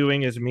that I'm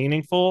doing is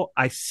meaningful.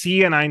 I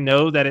see and I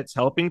know that it's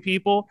helping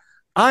people.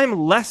 I'm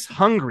less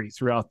hungry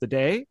throughout the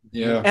day,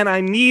 and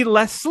I need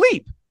less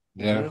sleep.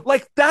 Yeah.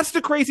 Like, that's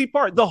the crazy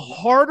part. The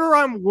harder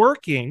I'm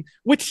working,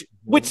 which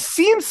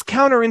seems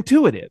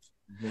counterintuitive,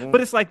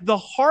 but it's like, the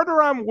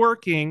harder I'm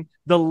working,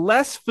 the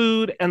less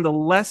food and the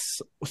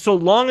less, so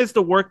long as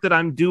the work that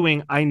I'm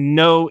doing, I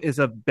know is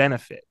a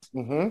benefit.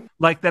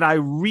 Like, that I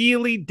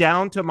really,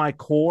 down to my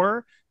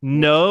core,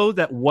 know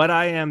that what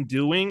I am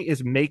doing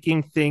is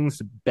making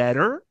things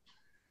better.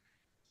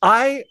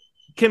 I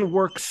can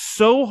work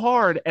so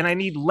hard and I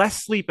need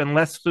less sleep and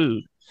less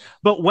food.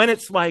 But when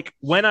it's like,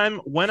 when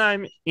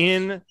I'm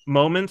in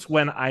moments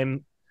when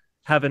I'm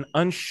have an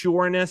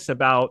unsureness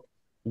about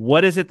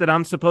what is it that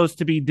I'm supposed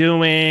to be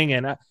doing,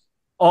 and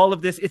all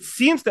of this, it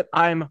seems that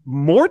I'm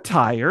more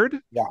tired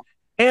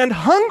and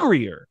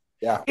hungrier.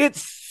 Yeah.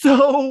 It's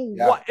so,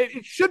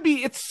 it should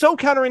be, it's so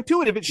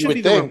counterintuitive. It should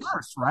be the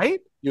reverse, right?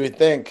 You would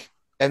think.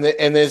 And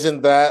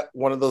isn't that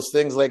one of those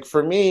things? Like,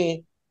 for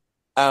me,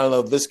 I don't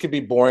know, this could be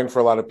boring for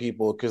a lot of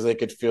people because they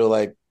could feel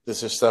like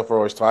this is stuff we're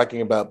always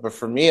talking about. But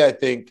for me, I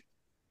think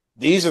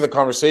these are the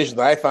conversations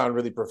that I found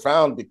really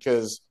profound,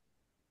 because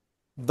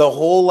the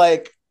whole,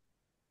 like,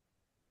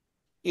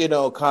 kind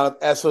of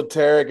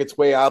esoteric, it's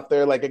way out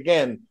there. Like,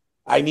 again,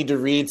 I need to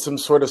read some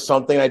sort of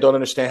something. I don't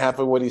understand half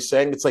of what he's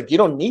saying. It's like, you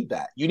don't need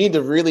that. You need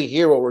to really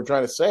hear what we're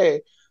trying to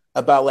say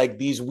about, like,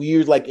 these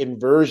weird, like,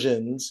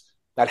 inversions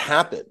that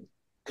happen,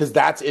 because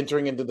that's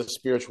entering into the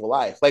spiritual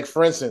life. Like,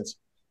 for instance,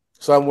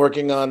 so I'm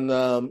working on,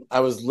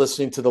 I was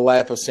listening to the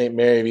life of St.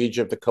 Mary of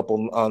Egypt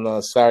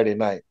on Saturday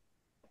night.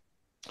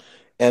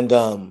 And it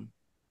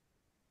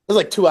was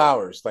like 2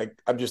 hours. Like,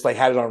 I'm just, like,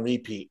 had it on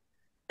repeat.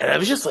 And I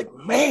was just like,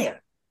 man,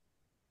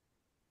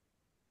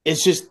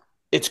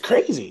 it's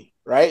crazy,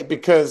 right?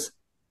 Because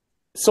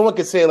someone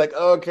could say, like,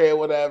 oh, okay,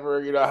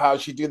 whatever, how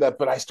she do that.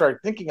 But I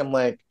started thinking, I'm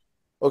like,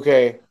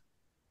 okay,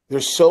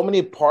 there's so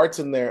many parts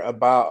in there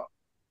about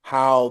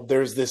how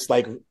there's this,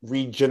 like,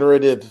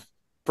 regenerative,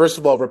 first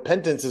of all,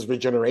 repentance is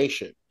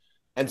regeneration.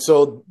 And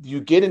so you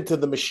get into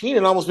the machine,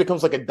 it almost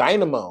becomes like a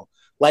dynamo.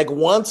 Like,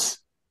 once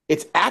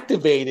it's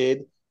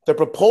activated, the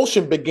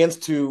propulsion begins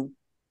to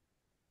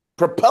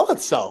propel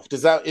itself.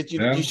 Does that,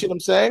 you see what I'm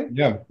saying?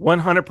 Yeah.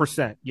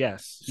 100%.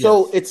 Yes.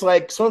 So it's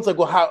like, someone's like,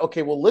 well, how?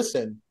 Okay, well,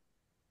 listen,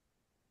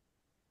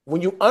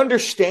 when you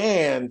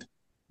understand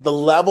the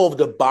level of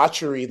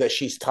debauchery that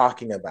she's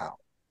talking about,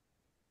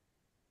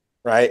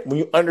 right? When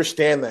you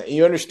understand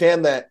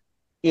that,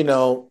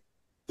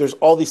 there's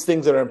all these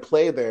things that are in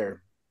play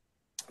there.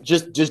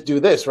 Just do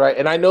this, right?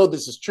 And I know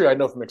this is true. I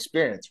know from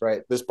experience,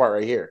 right? This part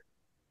right here.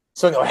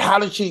 So like, how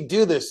did she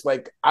do this?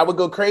 Like, I would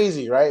go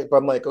crazy, right? But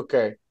I'm like,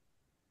 okay,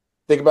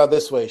 think about it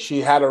this way.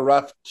 She had a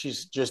rough,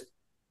 she's just,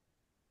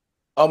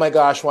 oh my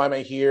gosh, why am I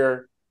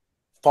here?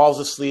 Falls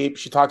asleep.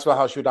 She talks about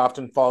how she would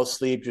often fall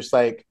asleep, just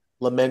like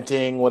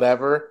lamenting,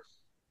 whatever.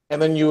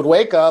 And then you would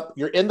wake up,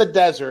 you're in the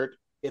desert,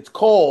 it's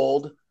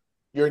cold,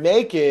 you're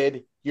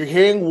naked, you're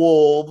hearing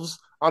wolves,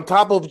 on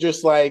top of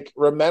just like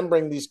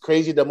remembering these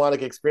crazy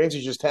demonic experiences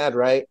you just had,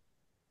 right?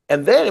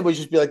 And then it would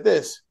just be like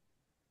this: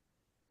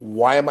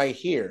 why am I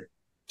here?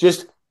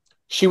 Just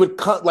she would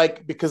cut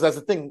like because that's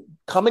the thing,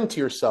 coming to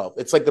yourself.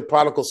 It's like the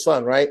prodigal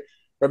son, right?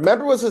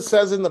 Remember what it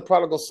says in the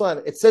prodigal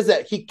son? It says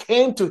that he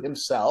came to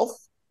himself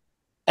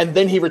and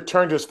then he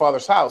returned to his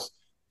father's house.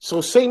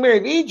 So Saint Mary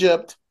of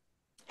Egypt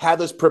had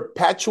this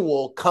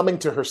perpetual coming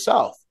to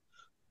herself.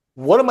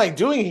 What am I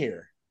doing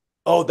here?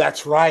 Oh,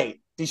 that's right.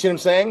 Do you see what I'm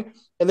saying?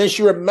 And then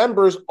she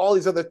remembers all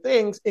these other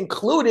things,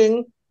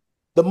 including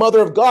the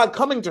mother of God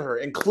coming to her,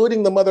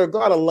 including the mother of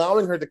God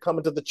allowing her to come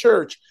into the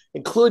church,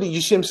 including,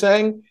 you see what I'm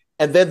saying?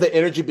 And then the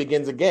energy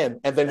begins again.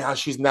 And then how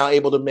she's now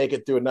able to make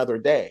it through another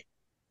day.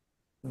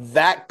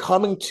 That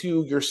coming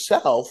to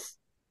yourself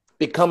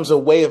becomes a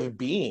way of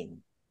being.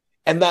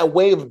 And that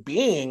way of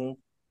being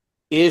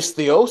is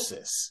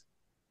theosis.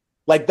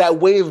 Like that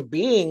way of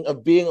being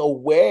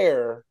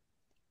aware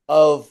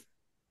of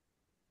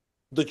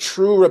the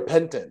true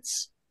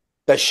repentance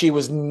that she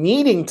was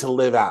needing to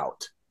live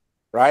out,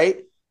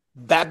 right?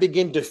 That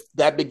began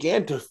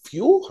to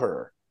fuel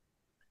her.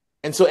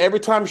 And so every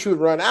time she would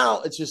run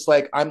out, it's just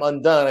like, I'm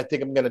undone. I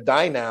think I'm going to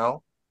die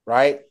now,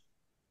 right?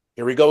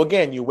 Here we go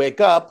again. You wake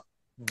up,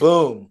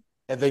 boom,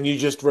 and then you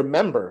just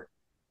remember.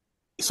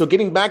 So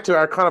getting back to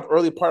our kind of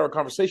early part of our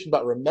conversation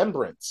about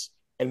remembrance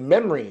and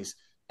memories,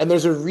 and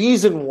there's a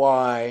reason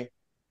why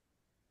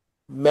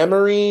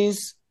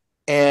memories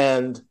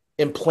and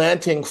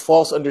implanting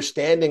false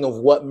understanding of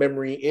what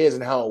memory is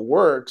and how it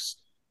works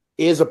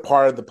is a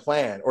part of the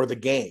plan or the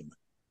game.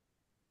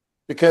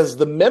 Because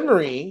the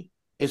memory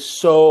is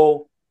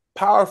so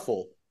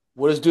powerful.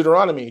 What is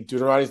Deuteronomy?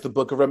 Deuteronomy is the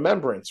book of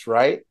remembrance,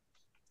 right?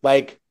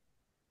 Like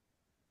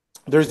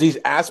there's these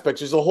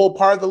aspects. There's a whole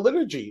part of the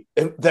liturgy,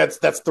 and that's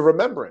the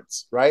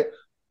remembrance, right?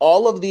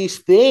 All of these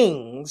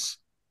things,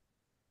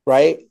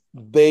 right?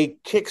 They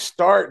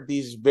kickstart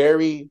these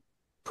very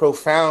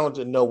profound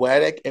and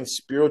noetic and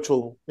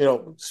spiritual,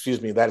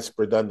 that is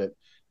redundant.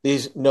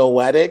 These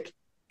noetic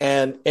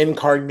and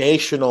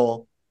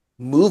incarnational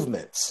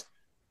movements,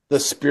 the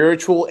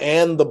spiritual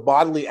and the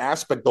bodily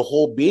aspect, the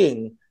whole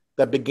being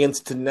that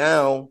begins to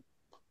now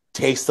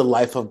taste the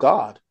life of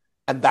God.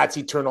 And that's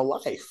eternal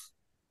life.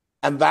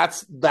 And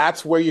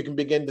that's where you can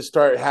begin to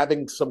start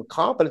having some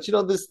confidence.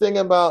 This thing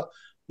about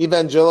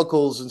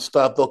evangelicals and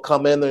stuff, they'll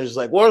come in, there's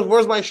like,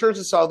 where's my assurance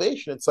of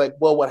salvation? It's like,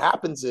 well, what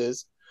happens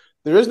is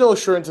there is no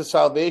assurance of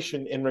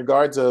salvation in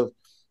regards of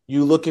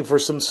you looking for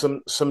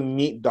some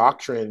neat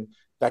doctrine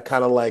that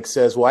kind of like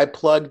says, well, I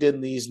plugged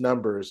in these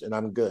numbers and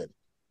I'm good.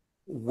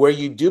 Where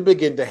you do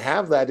begin to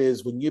have that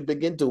is when you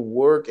begin to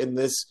work in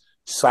this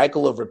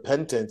cycle of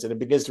repentance and it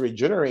begins to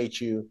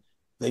regenerate you,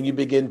 then you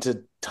begin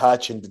to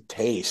touch and to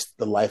taste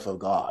the life of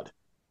God.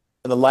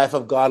 And the life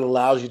of God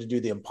allows you to do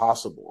the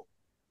impossible.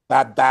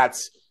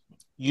 That's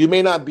you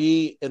may not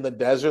be in the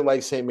desert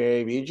like St.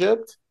 Mary of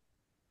Egypt,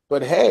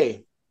 but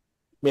hey,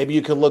 maybe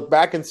you can look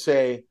back and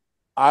say,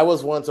 I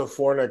was once a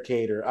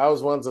fornicator. I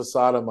was once a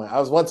sodomite. I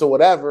was once a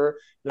whatever,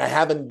 and I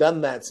haven't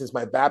done that since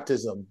my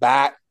baptism.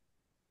 That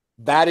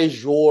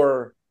is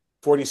your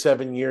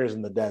 47 years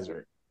in the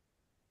desert.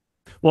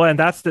 Well, and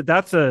that's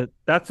the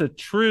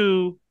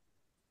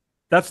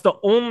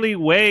only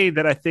way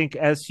that I think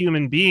as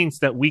human beings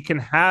that we can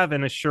have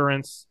an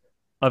assurance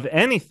of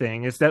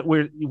anything is that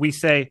we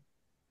say,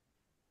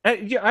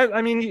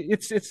 I mean,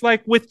 it's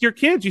like with your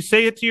kids, you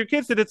say it to your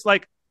kids that it's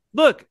like,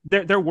 look,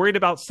 they're worried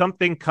about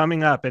something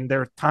coming up and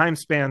their time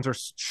spans are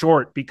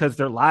short because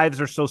their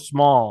lives are so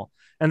small.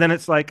 And then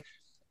it's like,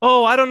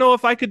 oh, I don't know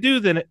if I could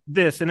do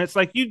this. And it's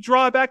like, you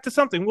draw back to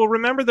something. Well,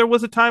 remember there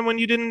was a time when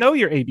you didn't know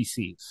your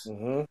ABCs.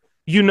 Mm-hmm.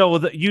 You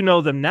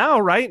know them now,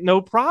 right? No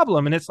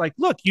problem. And it's like,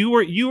 look, you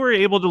were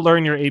able to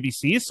learn your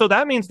ABCs. So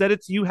that means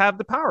that you have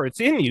the power.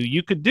 It's in you.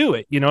 You could do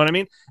it. You know what I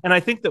mean? And I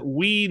think that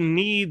we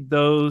need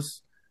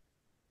those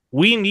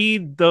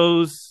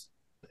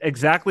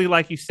exactly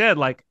like you said,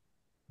 like,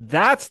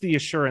 that's the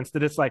assurance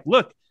that it's like,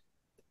 look,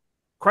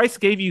 Christ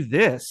gave you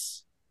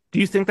this. Do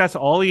you think that's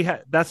all he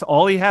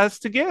has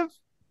to give?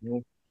 Mm-hmm.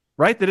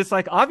 Right? That it's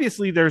like,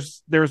 obviously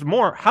there's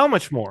more. How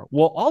much more?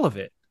 Well, all of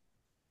it.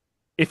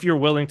 If you're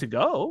willing to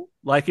go,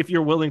 if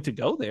you're willing to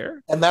go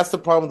there. And that's the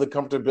problem with the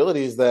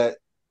comfortability is that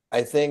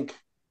I think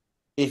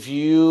if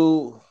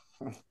your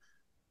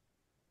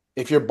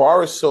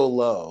bar is so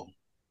low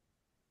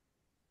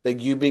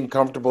that you being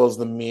comfortable is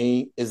the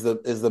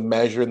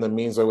measure and the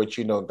means by which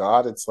you know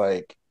God, it's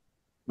like,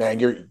 man,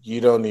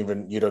 you don't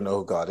know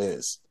who God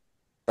is,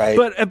 right?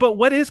 But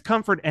what is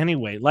comfort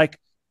anyway? Like,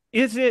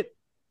 is it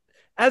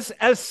as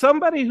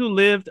somebody who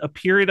lived a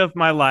period of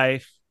my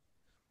life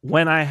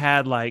when I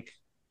had like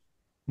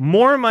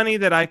more money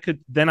than I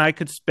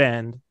could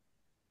spend,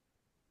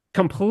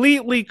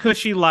 completely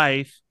cushy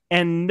life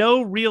and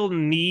no real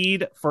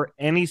need for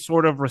any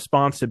sort of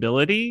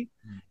responsibility,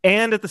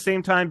 and at the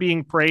same time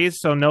being praised,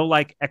 so no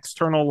like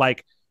external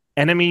like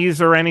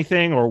enemies or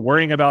anything, or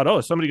worrying about, oh,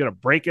 is somebody going to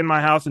break in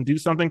my house and do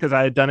something because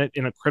I had done it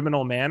in a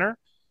criminal manner.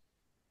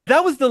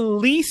 That was the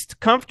least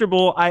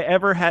comfortable I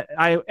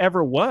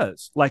ever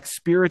was, like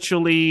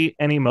spiritually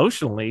and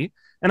emotionally.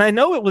 And I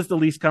know it was the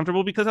least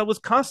comfortable because I was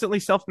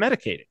constantly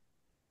self-medicating.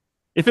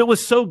 If it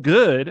was so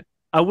good,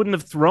 I wouldn't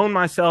have thrown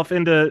myself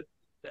into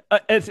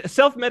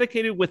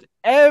self-medicated with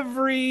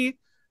every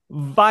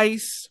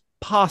vice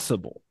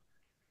possible.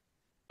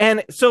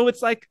 And so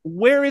it's like,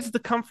 where is the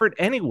comfort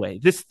anyway?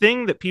 This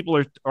thing that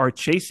people are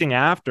chasing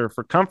after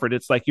for comfort,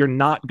 it's like you're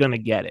not going to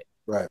get it.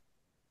 Right.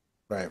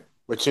 Right.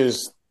 Which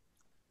is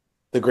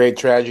the great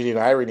tragedy and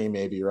irony,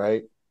 maybe,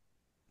 right?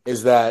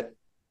 Is that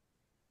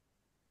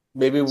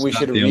maybe It's we not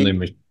should the read.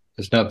 only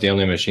it's not the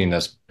only machine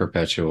that's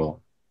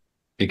perpetual.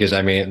 Because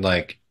I mean,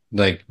 like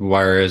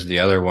whereas the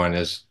other one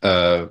is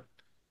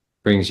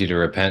brings you to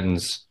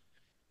repentance.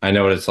 I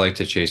know what it's like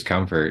to chase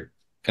comfort,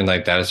 and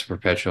like that is a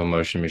perpetual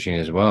motion machine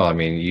as well. I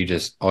mean, you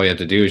just all you have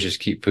to do is just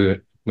keep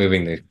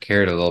moving the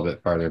carrot a little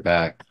bit farther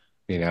back,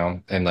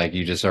 and like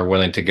you just are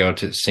willing to go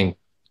to sink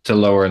to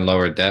lower and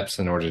lower depths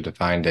in order to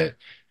find it.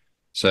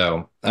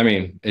 So, I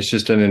mean, it's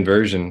just an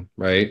inversion,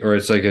 right? Or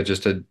it's like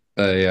just a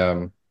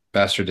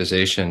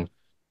bastardization,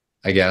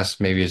 I guess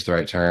maybe is the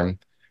right term,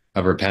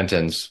 of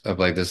repentance, of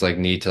like this like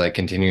need to like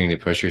continuing to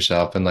push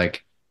yourself and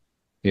like,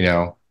 you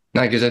know,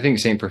 not because I think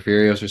Saint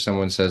Porphyrios or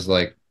someone says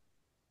like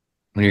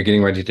when you're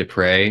getting ready to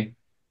pray,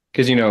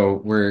 because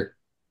we're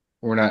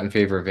not in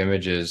favor of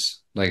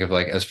images, like of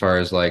like as far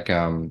as like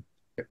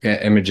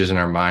images in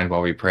our mind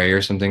while we pray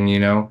or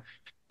something, or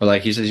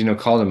like he says,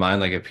 call to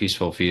mind like a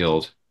peaceful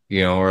field,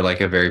 or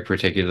like a very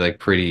particular like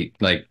pretty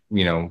like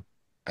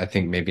I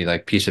think maybe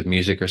like piece of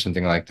music or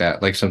something like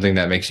that, like something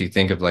that makes you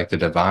think of like the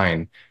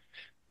divine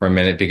for a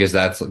minute, because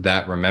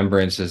that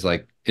remembrance is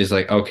like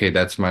okay,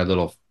 that's my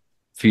little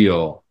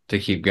feel to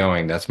keep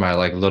going, that's my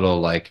like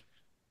little like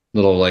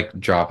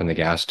drop in the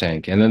gas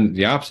tank. And then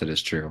the opposite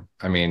is true.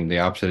 I mean, the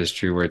opposite is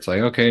true where it's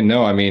like, okay,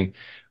 no, I mean,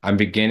 I'm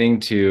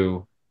beginning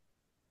to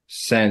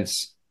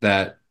sense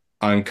that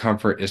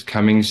uncomfort is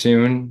coming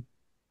soon.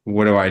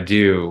 What do I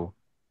do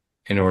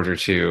in order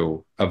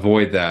to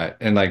avoid that?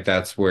 And like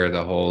that's where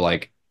the whole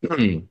like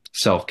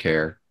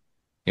self-care,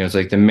 it's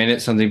like the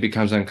minute something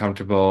becomes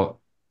uncomfortable,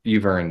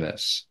 you've earned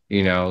this,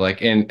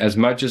 like, and as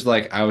much as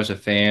like I was a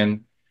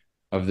fan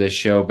of this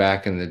show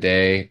back in the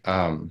day,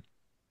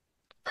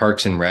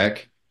 Parks and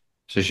Rec.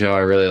 It's a show I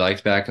really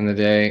liked back in the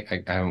day.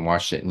 I haven't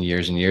watched it in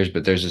years and years,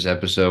 but there's this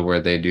episode where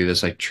they do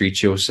this like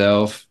treat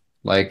yourself,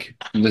 like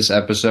this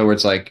episode where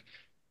it's like,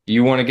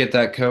 you want to get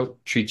that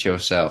coat, treat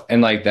yourself.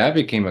 And like that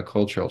became a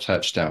cultural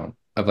touchstone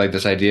of like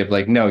this idea of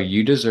like, no,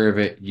 you deserve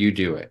it, you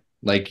do it.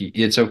 Like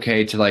it's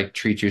okay to like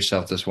treat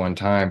yourself this one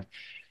time.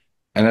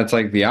 And that's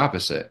like the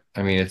opposite.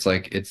 I mean, it's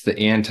like it's the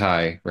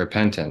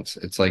anti-repentance.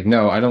 It's like,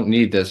 no, I don't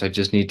need this. I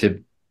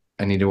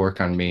need to work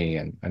on me,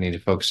 and I need to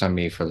focus on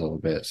me for a little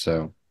bit.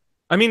 So,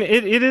 I mean,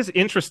 it is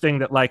interesting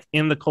that like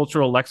in the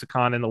cultural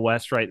lexicon in the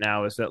West right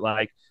now is that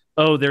like,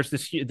 oh, there's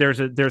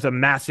a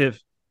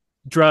massive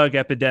drug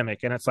epidemic,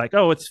 and it's like,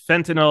 oh, it's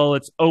fentanyl,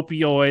 it's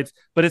opioids,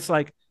 but it's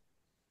like,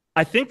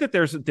 I think that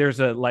there's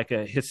a like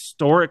a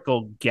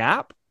historical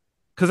gap,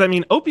 because I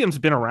mean, opium's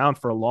been around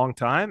for a long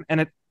time,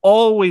 and it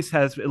always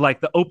has,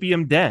 like the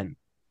opium den.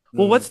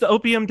 Well, Mm. what's the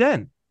opium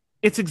den?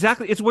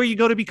 It's where you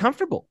go to be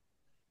comfortable.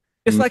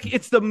 It's mm, like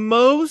it's the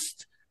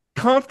most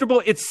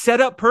comfortable. It's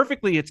set up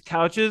perfectly. It's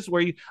couches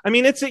where you. I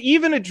mean,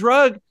 even a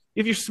drug.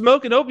 If you're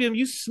smoking opium,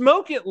 you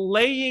smoke it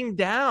laying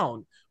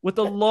down with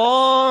a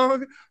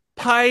long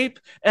pipe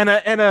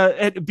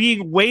and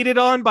being waited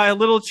on by a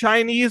little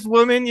Chinese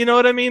woman. You know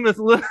what I mean? With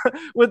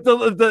with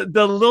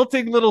the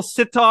lilting little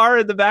sitar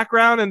in the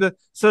background and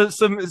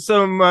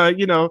some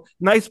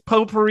nice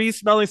potpourri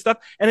smelling stuff.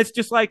 And it's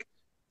just like,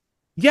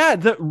 yeah,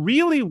 the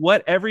really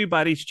what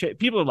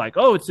people are like,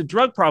 oh, it's a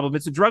drug problem,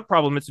 it's a drug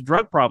problem, it's a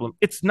drug problem.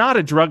 It's not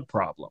a drug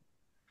problem.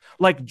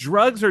 Like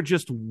drugs are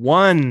just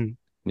one,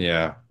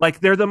 yeah, like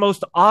they're the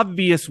most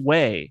obvious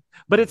way.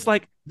 But it's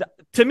like,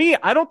 to me,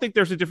 I don't think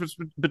there's a difference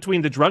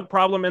between the drug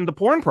problem and the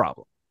porn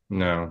problem.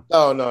 no,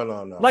 No, no,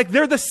 no, no. Like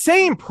they're the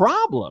same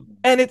problem.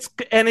 And it's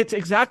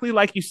exactly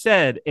like you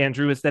said,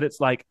 Andrew, is that it's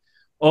like,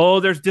 oh,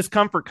 there's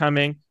discomfort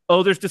coming.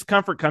 Oh, there's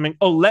discomfort coming.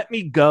 Oh, let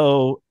me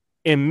go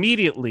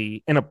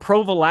immediately in a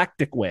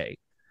prophylactic way.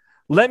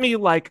 Let me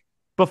like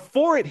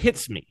before it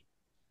hits me,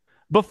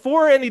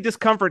 before any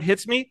discomfort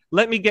hits me,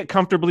 let me get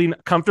comfortably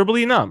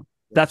numb.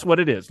 That's what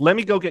it is. Let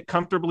me go get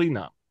comfortably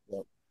numb.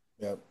 Yep.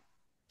 Yep.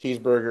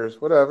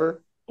 Cheeseburgers,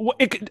 whatever. You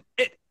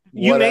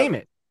name Whatever.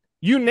 it.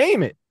 You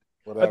name it.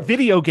 Whatever.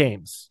 Video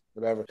games.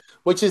 Whatever.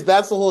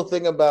 That's the whole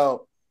thing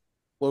about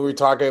when we were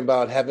talking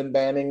about heaven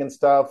banning and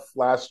stuff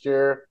last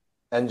year,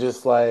 and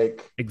just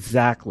like,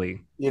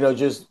 Exactly.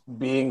 just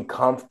being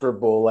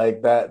comfortable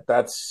like that.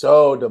 That's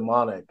so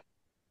demonic.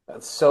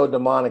 That's so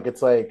demonic.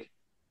 It's like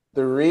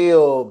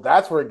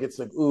that's where it gets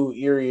like, ooh,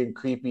 eerie and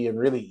creepy and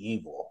really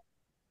evil.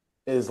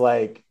 is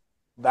like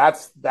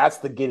that's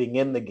the getting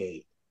in the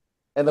gate.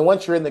 And then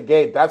once you're in the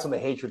gate, that's when the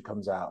hatred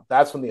comes out.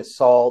 That's when the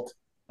assault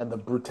and the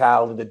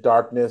brutality, the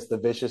darkness, the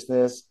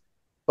viciousness.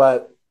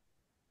 But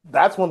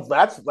that's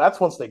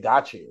once they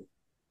got you.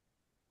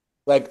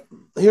 Like,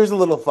 here's a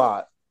little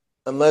thought.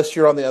 Unless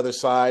you're on the other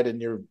side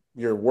and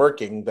you're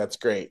working, that's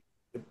great.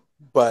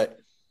 But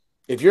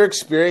if you're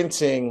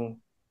experiencing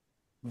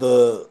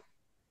the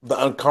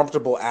the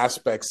uncomfortable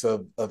aspects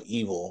of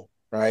evil,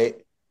 right?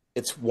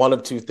 It's one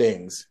of two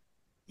things.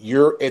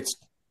 It's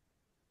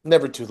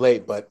never too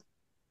late, but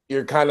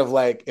you're kind of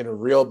like in a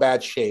real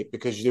bad shape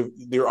because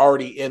you're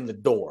already in the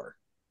door.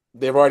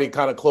 They've already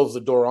kind of closed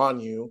the door on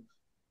you.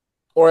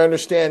 Or I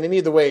understand in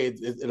either way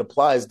it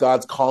applies.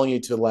 God's calling you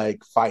to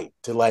like fight,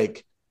 to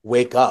like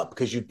wake up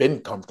because you've been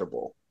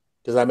comfortable.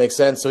 Does that make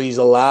sense? So he's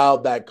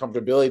allowed that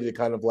comfortability to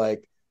kind of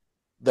like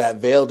that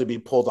veil to be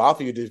pulled off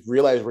of you to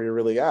realize where you're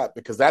really at,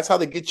 because that's how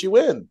they get you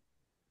in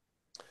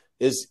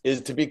is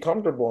to be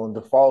comfortable and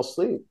to fall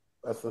asleep.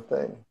 That's the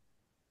thing,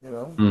 you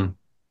know. Mm,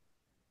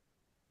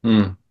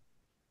 mm,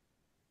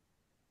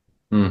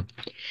 mm.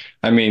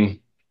 I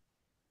mean,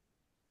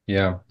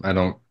 yeah, I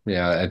don't,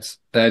 yeah,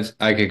 that's,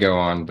 I could go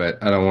on,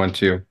 but I don't want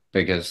to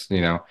because,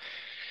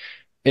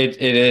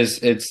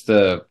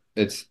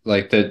 it's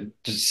like the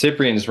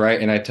Cyprian's right.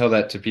 And I tell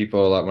that to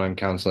people a lot when I'm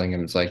counseling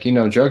them. It's like,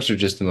 drugs are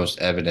just the most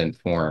evident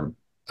form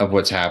of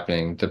what's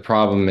happening. The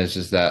problem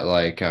is that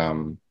like,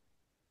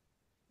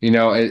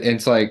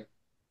 it's like,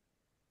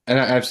 and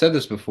I've said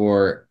this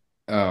before,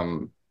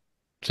 um,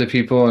 to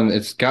people, and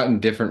it's gotten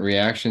different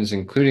reactions,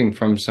 including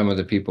from some of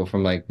the people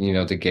from like,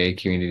 the gay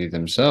community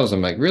themselves.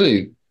 I'm like,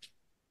 really,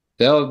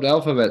 the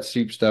alphabet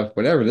soup stuff,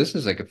 whatever, this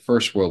is like a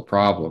first world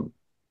problem.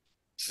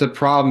 It's the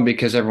problem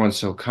because everyone's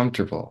so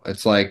comfortable.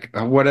 It's like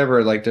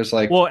whatever, like there's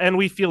like, Well, and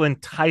we feel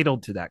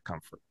entitled to that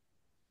comfort.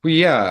 well,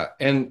 yeah,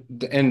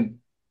 and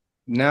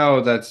now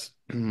that's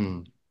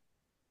it's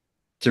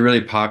a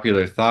really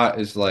popular thought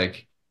is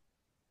like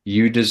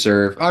you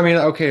deserve. I mean,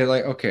 okay,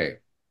 like okay,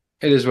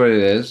 it is what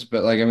it is,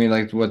 but like I mean,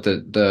 like what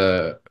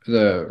the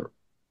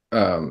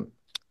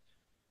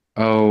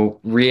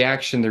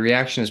reaction. The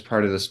reaction is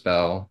part of the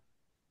spell,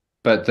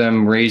 but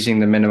them raising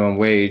the minimum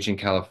wage in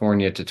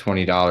California to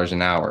 $20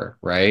 an hour,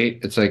 right?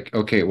 It's like,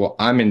 okay, well,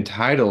 I'm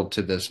entitled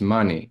to this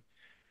money.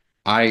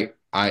 I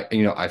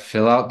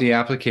fill out the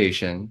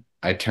application,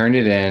 I turned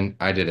it in,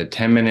 I did a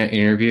 10-minute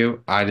interview,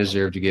 I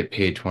deserve to get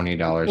paid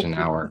 $20 an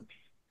hour.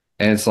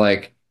 And it's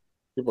like,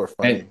 People are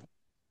and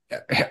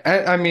funny.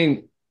 I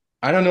mean,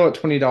 I don't know what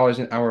 $20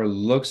 an hour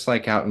looks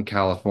like out in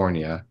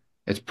California.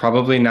 It's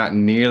probably not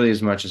nearly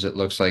as much as it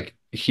looks like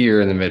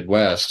here in the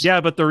Midwest.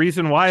 Yeah, but the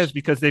reason why is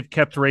because they've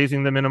kept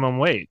raising the minimum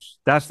wage.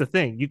 That's the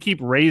thing. You keep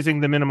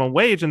raising the minimum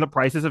wage and the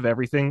prices of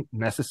everything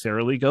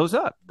necessarily goes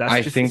up. That's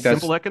I just the think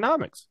that's simple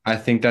economics. I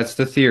think that's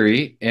the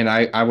theory, and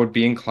I would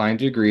be inclined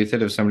to agree with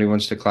it if somebody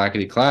wants to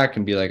clackety clack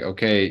and be like,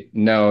 okay,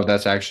 no,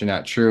 that's actually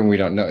not true, and we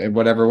don't know,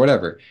 whatever,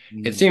 whatever.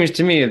 It Mm. seems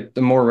to me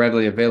the more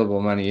readily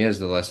available money is,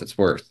 the less it's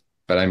worth.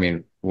 But I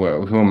mean,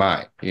 who am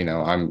I?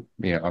 I'm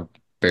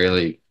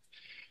barely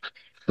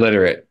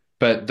literate.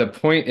 But the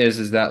point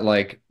is that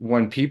like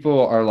when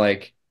people are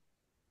like,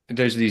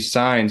 there's these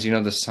signs,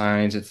 the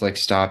signs, it's like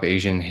stop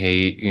Asian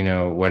hate,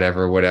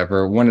 whatever,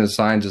 whatever. One of the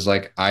signs is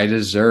like, I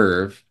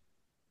deserve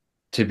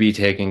to be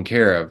taken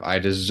care of. I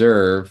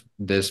deserve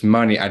this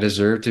money. I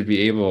deserve to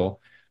be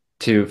able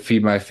to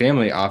feed my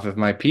family off of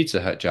my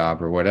Pizza Hut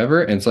job or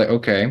whatever. And it's like,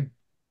 okay,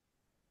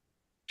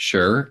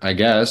 sure, I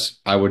guess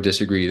I would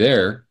disagree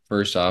there,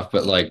 first off,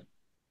 but like,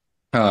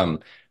 um,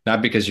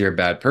 not because you're a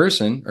bad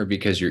person or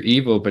because you're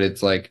evil, but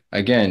it's like,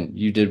 again,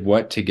 you did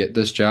what to get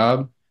this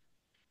job?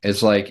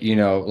 It's like,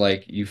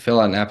 like you fill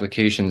out an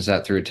application,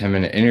 sat through a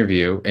 10-minute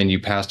interview and you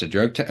passed a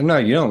drug test. No,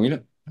 you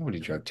don't, nobody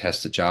drug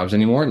tests at jobs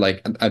anymore,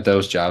 like at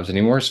those jobs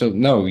anymore. So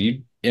no,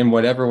 you in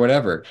whatever,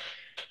 whatever.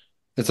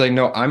 It's like,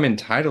 no, I'm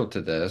entitled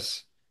to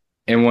this.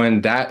 And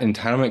when that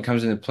entitlement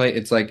comes into play,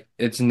 it's like,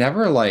 it's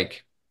never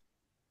like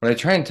what I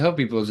try and tell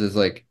people is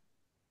like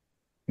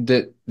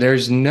that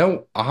there's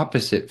no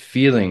opposite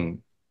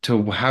feeling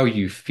to how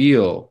you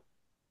feel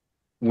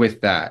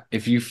with that.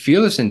 If you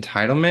feel this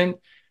entitlement,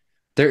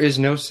 there is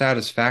no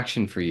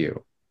satisfaction for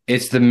you.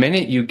 It's the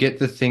minute you get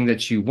the thing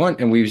that you want,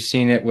 and we've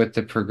seen it with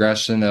the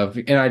progression of,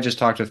 and I just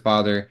talked with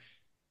Father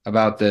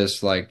about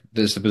this, like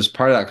this was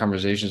part of that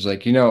conversation. Is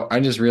like,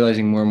 I'm just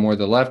realizing more and more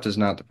the left is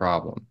not the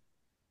problem.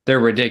 They're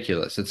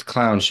ridiculous. It's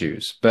clown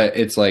shoes, but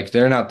it's like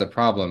they're not the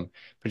problem.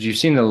 But you've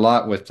seen it a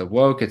lot with the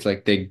woke. It's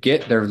like they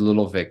get their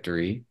little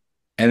victory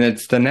and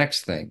it's the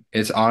next thing.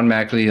 It's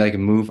automatically like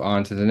move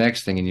on to the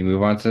next thing and you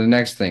move on to the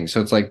next thing.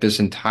 So it's like this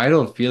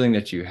entitled feeling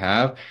that you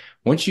have.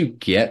 Once you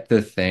get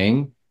the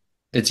thing,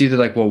 it's either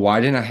like, well,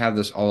 why didn't I have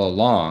this all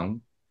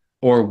along?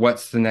 Or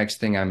what's the next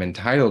thing I'm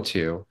entitled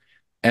to?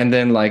 And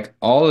then like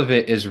all of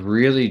it is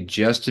really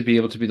just to be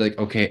able to be like,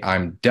 okay,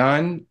 I'm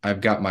done.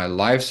 I've got my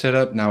life set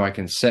up. Now I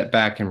can sit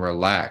back and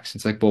relax.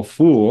 It's like, well,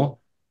 fool,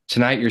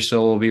 tonight your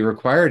soul will be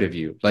required of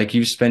you. Like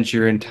you've spent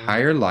your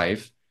entire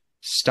life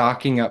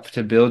stocking up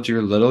to build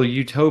your little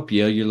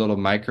utopia, your little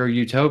micro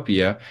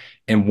utopia.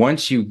 And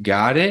once you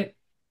got it,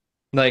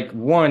 like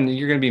one,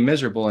 you're going to be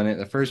miserable in it in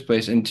the first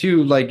place. And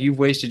two, like you've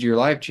wasted your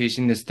life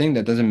chasing this thing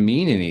that doesn't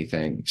mean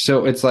anything.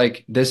 So it's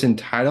like this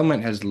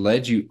entitlement has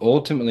led you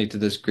ultimately to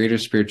this greater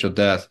spiritual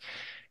death.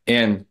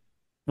 And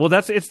Well,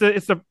 that's it's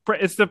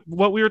the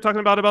what we were talking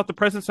about the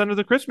presents under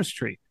the Christmas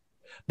tree.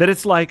 That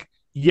it's like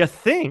you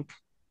think,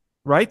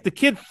 right? The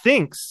kid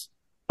thinks,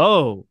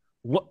 oh,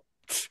 what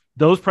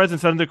those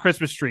presents under the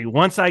Christmas tree.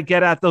 Once I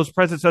get at those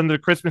presents under the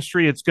Christmas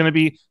tree, it's going to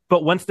be.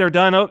 But once they're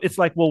done, oh, it's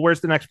like, well,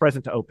 where's the next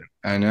present to open?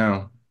 I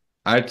know.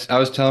 I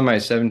was telling my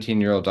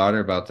 17-year-old daughter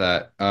about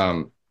that.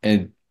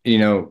 And you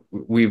know,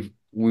 we've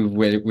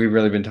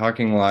really been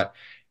talking a lot.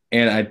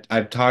 And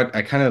I've talked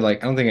I kind of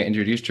like I don't think I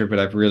introduced her, but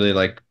I've really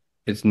like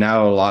it's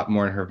now a lot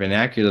more in her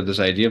vernacular, this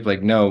idea of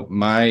like, no,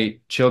 my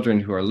children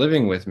who are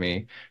living with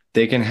me,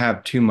 they can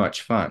have too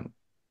much fun.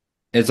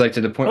 It's like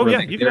to the point Oh where yeah,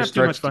 like you can have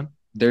too much fun.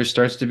 there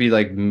starts to be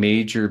like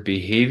major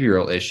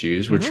behavioral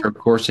issues, which Mm-hmm. are of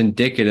course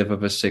indicative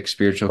of a sick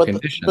spiritual But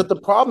condition. the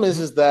problem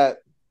is that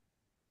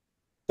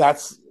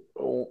that's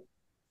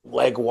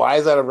like, why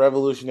is that a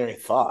revolutionary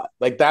thought?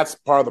 Like, that's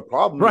part of the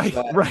problem is Right,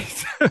 that,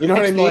 right. you know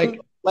what I It's mean?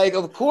 like Like,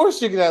 of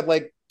course you can have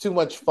like too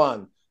much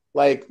fun.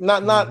 Like,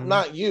 Mm-hmm.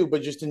 not you,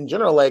 but just in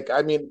general. Like,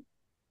 I mean,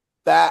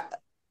 that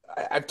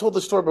I've told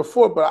the story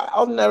before, but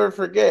I'll never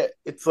forget.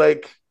 It's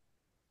like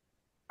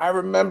I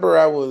remember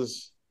I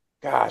was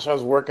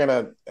working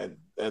at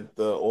the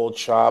old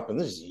shop, and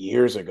this is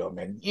years ago,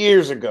 man,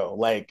 years ago,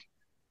 like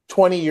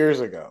 20 years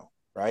ago,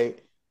 right?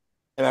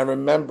 And I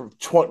remember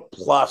 20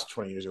 plus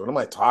 20 years ago. What am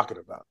I talking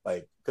about?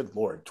 Like, good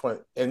Lord,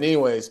 20. And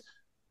anyways,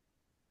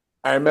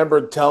 I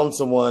remember telling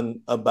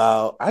someone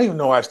about, I don't even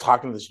know why I was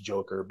talking to this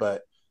joker,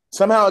 but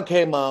somehow it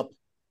came up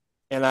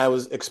and I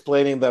was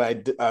explaining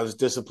that I was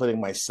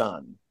disciplining my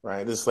son,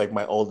 right? This is like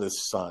my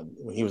oldest son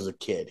when he was a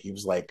kid. He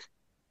was like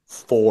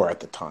 4 at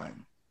the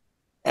time.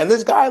 And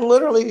this guy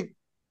literally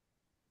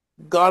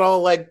got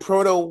all like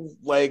proto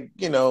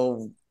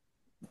gentle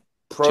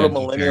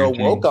millennial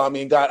woke parenting. on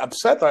me and got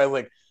upset that I was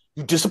like,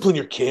 you discipline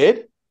your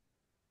kid?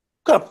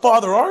 What kind of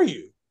father are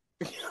you?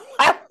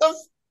 I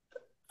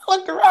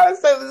looked around and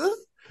said,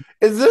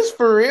 is this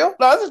for real?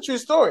 No, that's a true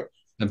story.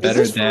 A Is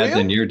better this for dad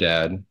than real? your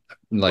dad.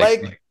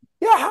 Like,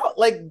 yeah, how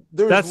like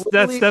there's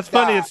literally That's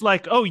funny. yeah, It's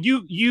like, oh,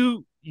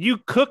 you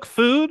cook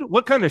food.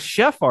 What kind of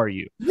chef are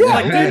you? yeah,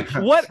 Like, like dude,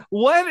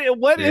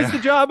 what is Yeah. the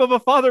job of a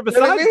father you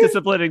know what I besides mean?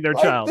 disciplining their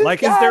Like child? this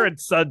Like, is there guy,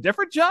 a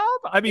different job?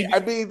 I mean, I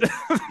mean,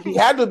 he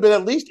had to have been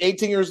at least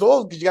 18 years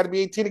old because you got to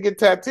be 18 to get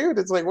tattooed.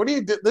 It's like, what do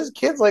you do? This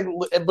kid's like,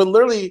 but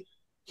literally,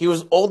 he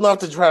was old enough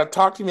to try to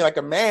talk to me like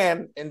a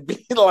man and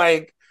be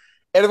like,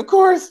 and of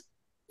course,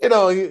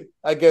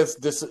 I guess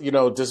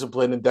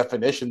discipline and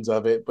definitions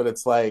of it, but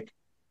it's like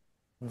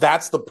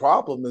that's the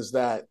problem is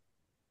that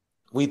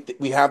we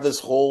have this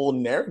whole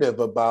narrative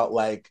about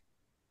like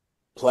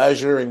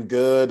pleasure and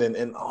good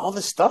and all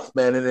this stuff,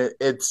 man, and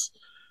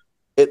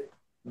it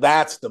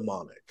that's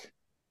demonic.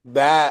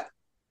 That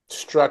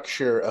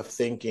structure of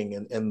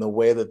thinking and the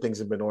way that things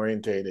have been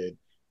orientated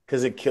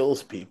because it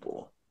kills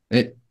people.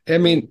 I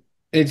mean,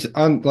 it's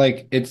on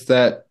like it's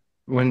that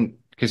when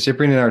because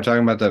Cyprian and I were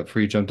talking about that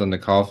before you jumped on the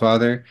call,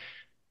 Father.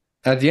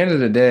 At the end of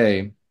the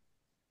day,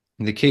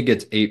 the kid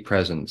gets 8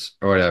 presents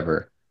or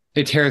whatever.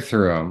 They tear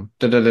through them.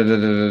 Da, da, da, da,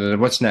 da, da, da.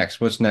 What's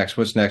next? What's next?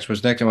 What's next?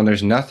 What's next? And when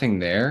there's nothing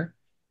there,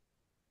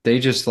 they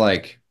just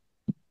like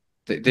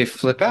they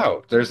flip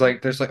out. There's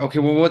like okay,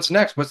 well, what's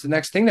next? What's the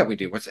next thing that we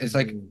do? What's it's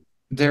like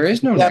there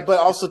is no Yeah, next. but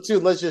also too,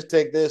 let's just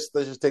take this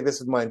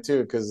in mind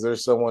too, because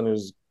there's someone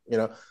who's,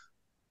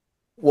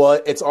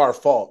 well, it's our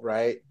fault,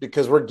 right?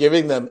 Because we're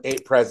giving them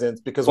 8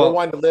 presents because we're Well,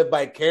 wanting to live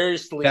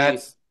vicariously.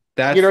 that's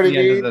You know what I the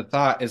end of mean? the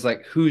thought is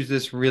like who's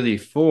this really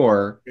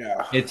for?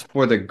 Yeah. It's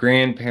for the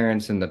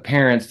grandparents and the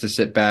parents to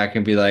sit back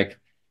and be like,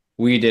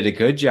 we did a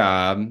good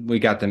job. We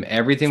got them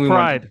everything it's we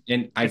wanted. pride.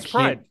 And It's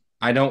pride.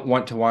 I don't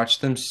want to watch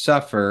them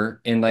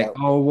suffer and like,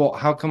 Yeah. oh, well,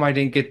 how come I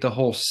didn't get the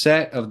whole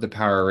set of the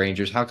Power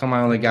Rangers? How come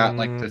I only got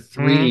like the Mm-hmm.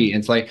 three? And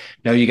it's like,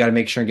 no, you got to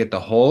make sure and get the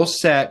whole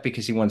set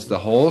because he wants the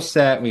whole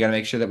set. We got to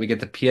make sure that we get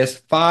the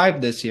PS5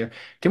 this year.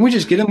 Didn't we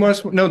just get him one?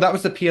 No, that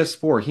was the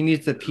PS4. He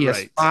needs the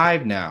Right.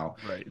 PS5 now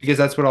Right. because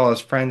that's what all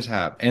his friends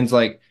have. And it's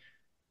like,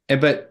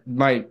 but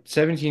my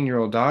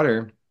 17-year-old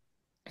daughter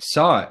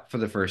saw it for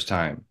the first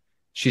time.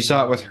 She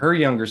saw it with her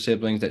younger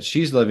siblings that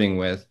she's living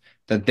with,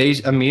 that they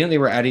immediately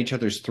were at each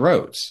other's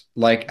throats.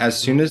 Like as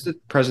soon Mm-hmm. as the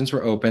presents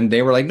were opened,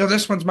 they were like, "No,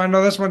 this one's mine.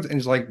 No, this one's." And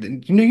it's like,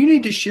 you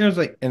need to share. It's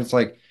like, and it's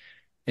like,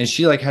 and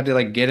she like had to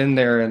like get in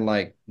there and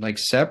like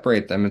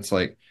separate them. It's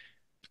like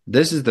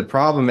this is the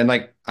problem. And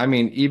like, I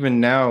mean, even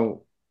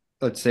now,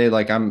 let's say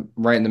like I'm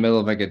right in the middle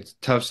of like a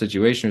tough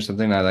situation or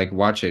something. I like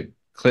watch a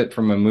clip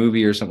from a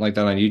movie or something like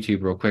that on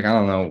YouTube real quick. I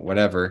don't know,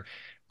 whatever.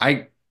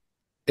 I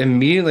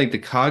immediately the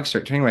cogs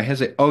start turning in my head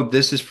like, oh,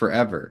 this is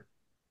forever.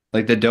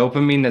 Like the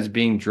dopamine that's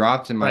being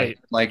dropped in my head. Right.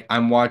 Like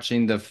I'm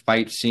watching the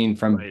fight scene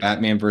from Right.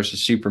 Batman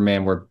versus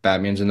Superman where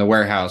Batman's in the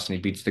warehouse and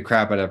he beats the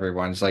crap out of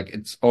everyone. It's like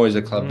it's always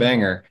a club Mm-hmm.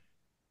 banger.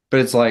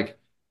 But it's like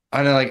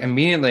And then, like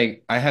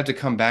immediately I had to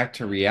come back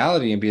to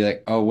reality and be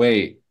like, oh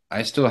wait,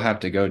 I still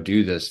have to go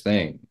do this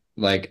thing.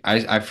 Like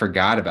I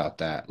forgot about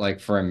that like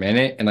for a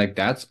minute, and like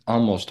that's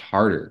almost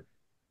harder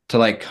to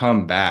like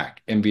come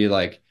back and be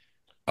like,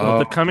 Well, oh,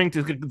 the coming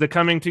to the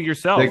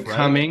yourself,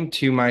 right? coming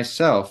to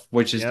myself,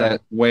 which is Yeah.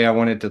 that way I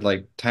wanted to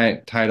like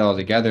tie it all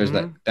together, is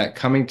that Hmm. that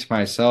coming to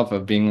myself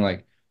of being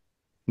like,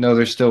 no,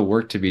 there's still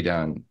work to be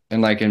done.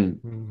 And like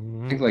in I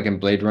Hmm. think like in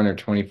Blade Runner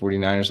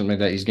 2049 or something like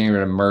that, he's getting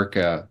rid of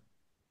Merca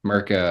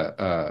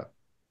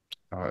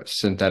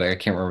synthetic. I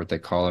can't remember what they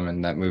call him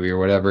in that movie or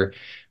whatever.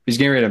 He's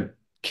getting ready to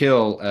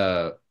kill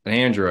an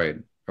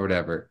android or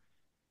whatever.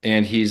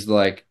 And he's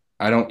like,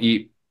 I don't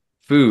eat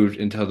food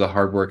until the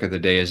hard work of the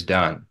day is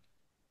done.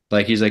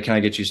 Like he's like, can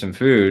I get you some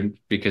food?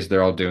 Because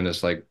they're all doing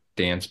this like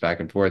dance back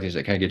and forth. He's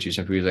like, can I get you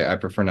some food? He's like, I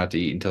prefer not to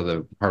eat until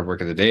the hard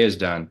work of the day is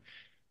done.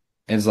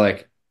 And it's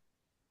like,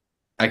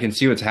 I can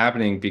see what's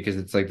happening because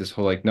it's like this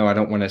whole like, no, I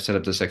don't want to set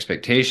up this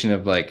expectation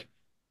of like,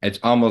 it's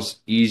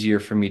almost easier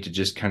for me to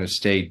just kind of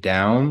stay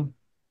down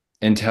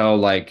until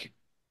like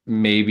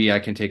maybe I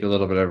can take a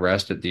little bit of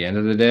rest at the end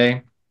of the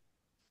day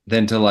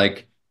than to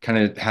like kind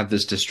of have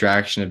this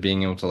distraction of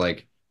being able to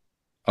like,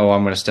 oh,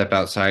 I'm going to step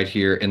outside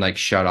here and like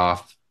shut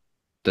off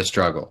the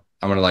struggle.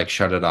 I'm going to like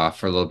shut it off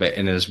for a little bit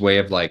in this way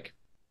of like,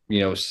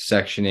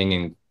 sectioning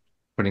and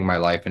putting my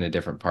life into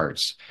different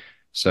parts.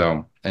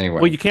 So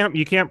Well, anyway, you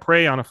can't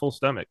pray on a full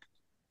stomach,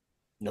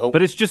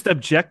 but Nope. it's just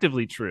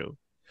objectively true.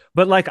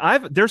 But like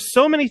there's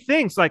so many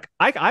things. Like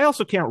I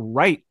also can't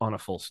write on a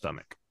full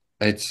stomach.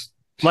 it's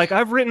Like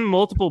I've written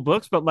multiple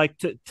books, but like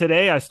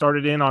today I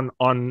started in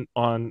on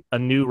a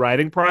new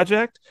writing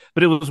project.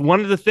 But it was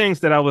one of the things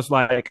that I was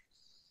like,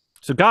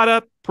 so got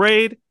up,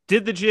 prayed,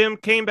 did the gym,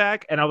 came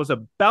back, and I was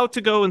about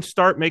to go and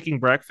start making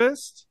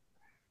breakfast.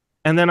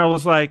 And then I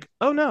was like,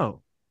 oh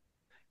no,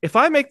 if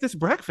I make this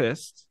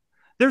breakfast,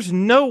 there's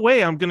no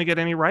way I'm going to get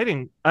any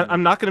writing.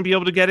 I'm not going to be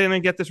able to get in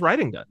and get this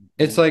writing done.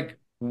 it's like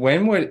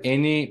when would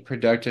any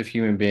productive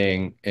human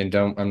being, and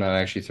don't I'm not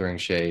actually throwing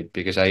shade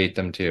because I eat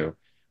them too.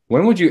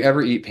 When would you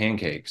ever eat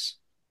pancakes?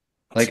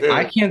 Like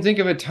I Dude, can't think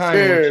of a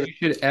time when dude. you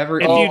should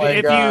ever If eat Oh you my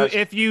if you gosh.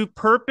 if you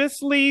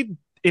purposely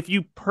if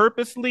you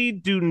purposely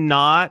do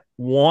not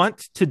want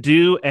to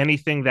do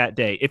anything that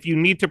day, if you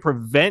need to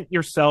prevent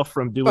yourself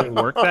from doing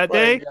work Oh that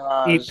my day,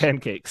 eat gosh.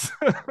 pancakes.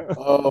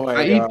 Oh my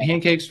I eat god.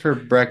 pancakes for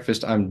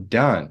breakfast, I'm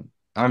done.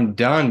 I'm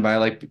done by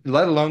like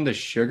let alone the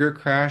sugar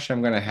crash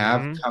I'm gonna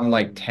have Hmm. come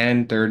like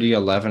 10:30,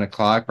 11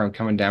 o'clock where I'm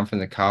coming down from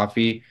the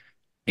coffee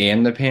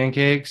and the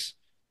pancakes.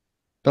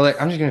 But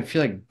like I'm just gonna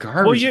feel like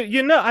Well, garbage.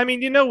 I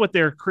mean, you know what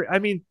I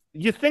mean,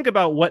 you think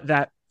about what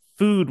that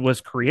food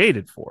was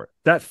created for.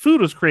 That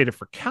food was created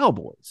for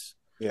cowboys.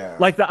 Yeah.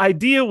 Like the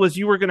idea was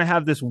you were going to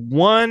have this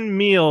one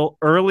meal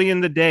early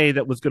in the day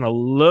that was going to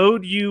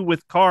load you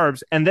with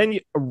carbs, and then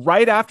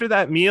right after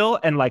that meal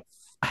and like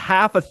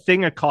half a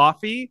thing of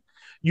coffee,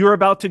 you're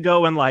about to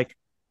go and like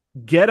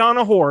get on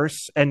a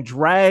horse and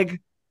drag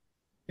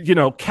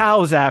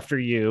cows after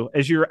you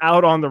as you're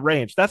out on the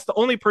range. That's the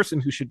only person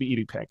who should be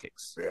eating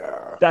pancakes.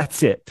 Yeah.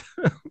 That's it.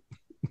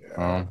 Yeah.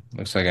 Oh,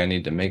 looks like I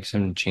need to make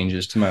some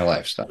changes to my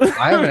lifestyle.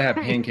 I haven't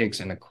had pancakes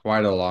in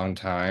quite a long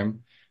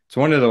time. It's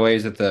one of the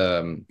ways that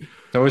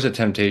it's always a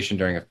temptation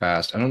during a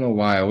fast. I don't know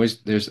why.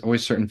 There's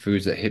always certain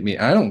foods that hit me.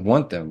 I don't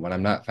want them when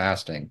I'm not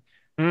fasting.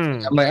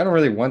 Mm. I'm like, I don't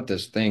really want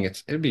this thing.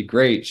 It'd be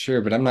great,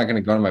 sure, but I'm not going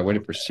to go out of my way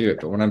to pursue it.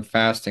 But when I'm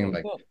fasting, I'm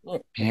like,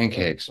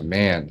 pancakes,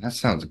 man, that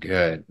sounds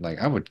good. Like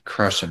I would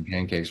crush some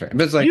pancakes, right?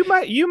 But it's like,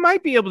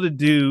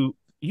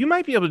 You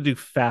might be able to do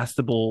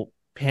fastable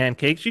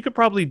pancakes. You could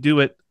probably do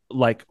it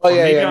like Oh or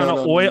yeah, maybe yeah, no,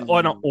 no, no, no,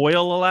 on an no,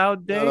 oil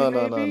allowed no, day, no,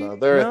 no, no, no. maybe?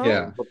 There, No?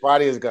 yeah, the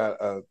body has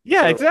got a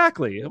Yeah, sort of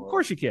exactly. Of more,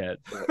 course you can.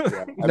 but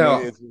yeah. I mean,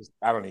 no, it's just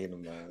I don't eat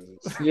them, man.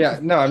 yeah,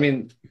 no. I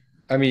mean,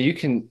 you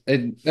can,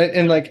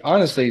 and like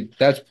honestly,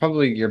 that's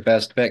probably your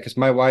best bet because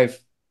my wife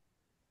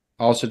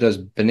also does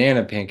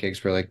banana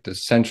pancakes where like the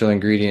central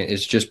ingredient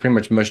is just pretty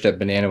much mushed up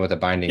banana with a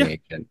binding Yeah,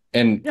 agent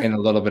and yeah, and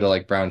a little bit of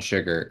like brown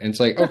sugar. And it's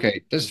like, yeah.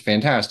 okay, this is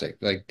fantastic.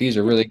 Like these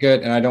are really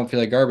good and I don't feel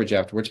like garbage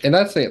afterwards. And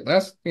that's it.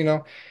 That's,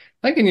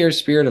 like in your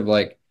spirit of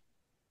like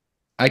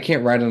I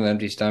can't ride on an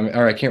empty stomach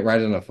or I can't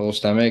ride on a full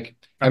stomach.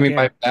 I I mean,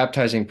 my can't.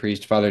 baptizing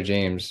priest, Father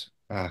James,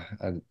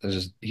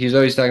 he's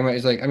always talking about,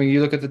 he's like, I mean,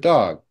 you look at the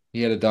dog.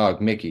 He had a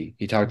dog, Mickey.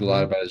 He talked a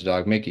lot Hmm. about his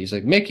dog, Mickey. He's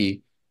like,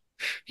 Mickey,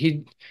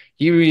 he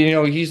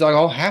he's like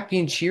all happy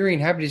and cheery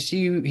and happy to see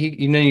you.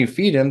 Then you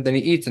feed him, then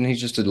he eats, and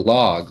he's just a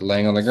log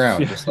laying on the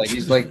ground. Yeah, Just it like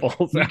he's just like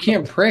falls you out.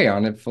 can't pray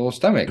on it full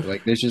stomach.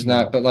 Like there's just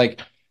not, No. but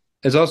like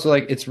it's also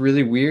like it's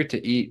really weird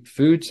to eat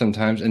food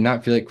sometimes and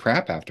not feel like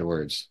crap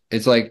afterwards.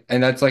 It's like,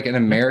 and that's like an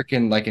Yeah.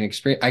 American like an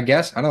experience. I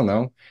guess I don't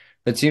know.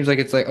 It seems like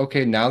it's like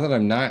okay, now that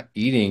I'm not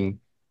eating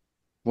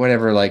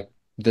whatever like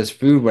this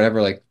food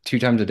whatever like 2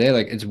 times a day,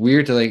 like it's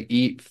weird to like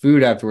eat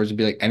food afterwards and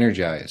be like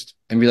energized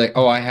and be like,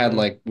 oh, I had Hmm.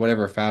 like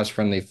whatever fast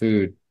friendly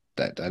food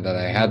that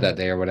I had Hmm. that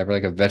day or whatever,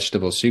 like a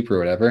vegetable soup or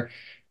whatever,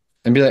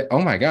 and be like,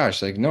 oh my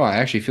gosh, like no, I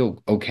actually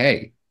feel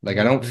okay. Like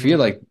I don't Hmm. feel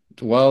like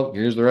well,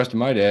 here's the rest of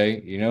my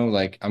day.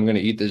 Like I'm gonna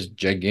eat this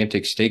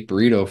gigantic steak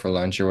burrito for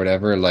lunch or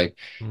whatever. Like,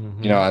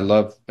 Mm-hmm. I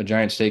love a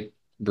giant steak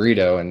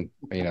burrito, and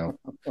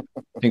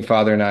I think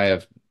Father and I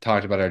have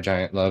talked about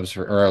our loves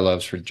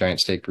for giant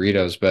steak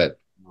burritos, but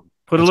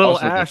Put a it's little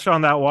also ash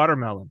on that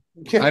watermelon.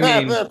 I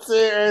mean, That's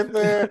it right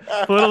there.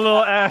 Put a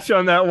little ash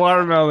on that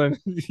watermelon.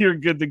 You're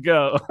good to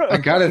go. I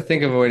gotta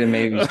think of a way to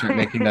maybe start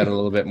making that a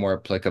little bit more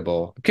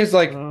applicable. Because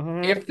like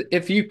Uh-huh.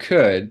 if you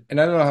could, and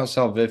I don't know how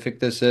salvific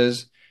this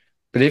is,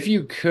 but if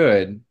you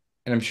could,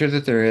 and I'm sure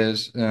that there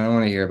is, and I don't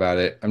want to hear about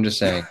it. I'm just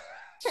saying,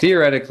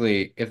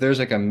 theoretically, if there's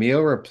like a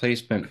meal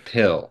replacement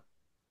pill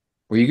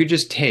where you could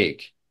just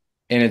take,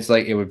 and it's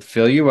like it would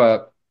fill you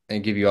up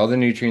and give you all the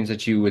nutrients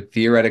that you would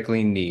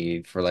theoretically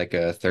need for like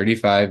a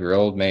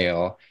 35-year-old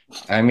male.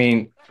 I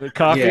mean, The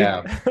coffee.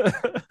 yeah,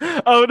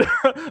 Oh,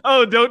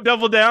 oh, don't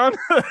double down.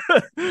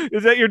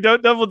 Is that your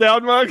don't double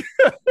down mug?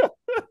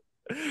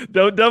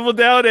 Don't double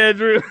down,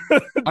 Andrew.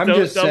 I'm Don't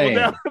just double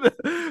down.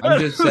 saying. I'm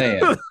just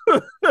saying.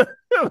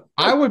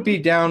 I would be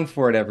down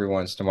for it every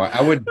once in a while.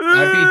 I'd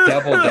be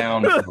double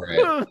down for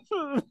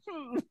it.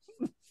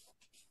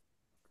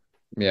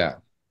 Yeah.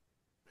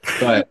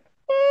 But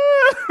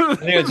I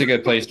think it's a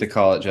good place to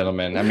call it,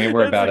 gentlemen. I mean,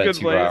 we're It's a about at good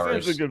two place.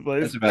 It's a hours. good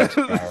place. It's about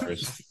 2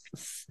 hours.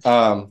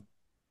 Um,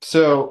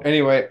 so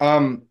anyway,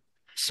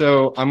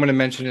 so I'm gonna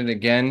mention it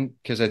again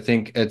because I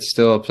think it's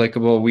still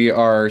applicable. We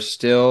are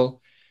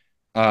still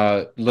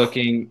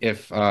looking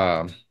if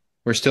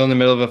we're still in the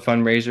middle of a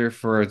fundraiser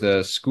for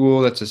the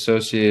school that's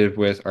associated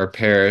with our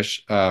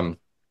parish, the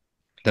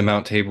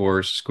Mount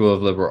Tabor School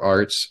of Liberal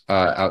Arts,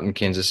 out in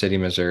Kansas City,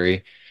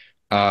 Missouri.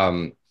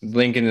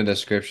 Link in the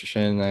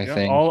description, I Yeah,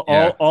 think.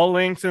 Yeah. all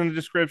links in the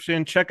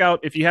description. Check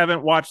out if you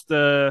haven't watched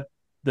the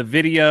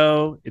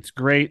video. It's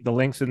great. The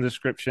links in the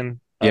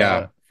description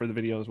Yeah. for the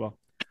video as well.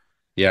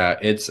 Yeah,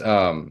 it's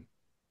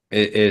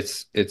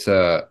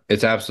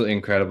absolutely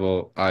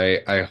incredible.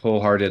 I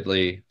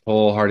wholeheartedly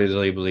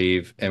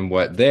believe in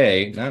what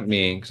they, not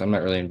me, because I'm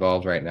not really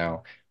involved right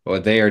now, but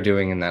what they are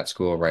doing in that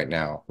school right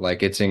now.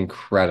 Like it's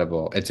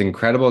incredible. It's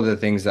incredible the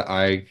things that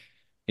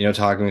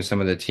talking with some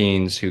of the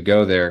teens who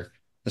go there,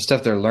 the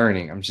stuff they're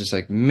learning. I'm just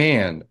like,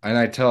 man. And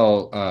I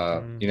tell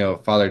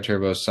Mm. Father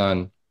Turbo's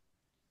son,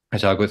 I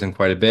talk with him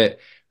quite a bit.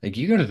 Like,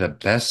 you go to the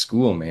best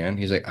school, man.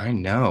 He's like, I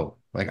know.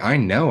 Like, I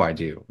know I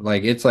do.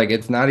 Like it's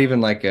not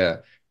even like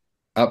a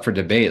up for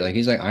debate. Like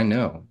he's like, I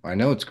know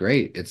it's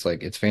great. It's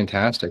like it's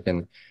fantastic.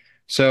 And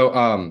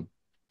so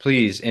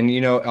please,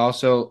 and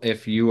also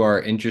if you are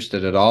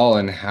interested at all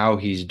in how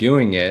he's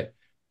doing it,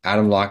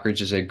 Adam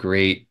Lockridge is a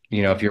great,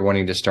 if you're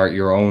wanting to start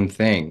your own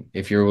thing,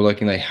 if you're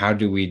looking like how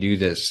do we do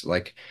this?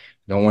 Like,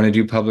 I don't want to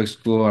do public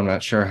school. I'm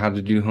not sure how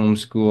to do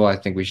homeschool. I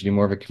think we should do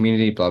more of a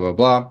community, blah, blah,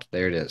 blah.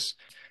 There it is.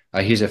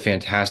 He's a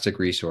fantastic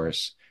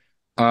resource.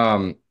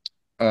 Um,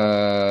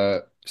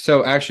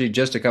 so actually,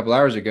 just a couple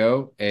hours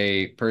ago,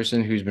 a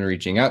person who's been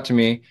reaching out to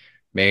me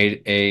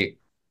made a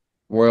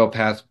Royal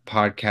Path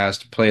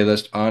podcast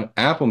playlist on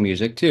Apple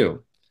Music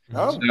too. Mhm.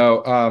 Oh,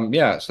 So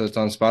yeah, so it's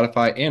on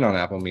Spotify and on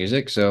Apple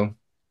Music. So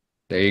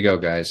there you go,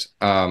 guys.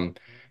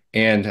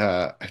 And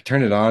I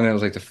turned it on, and it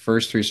was like the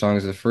first three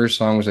songs. The first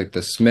song was like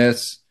the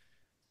Smiths,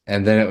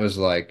 and then it was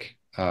like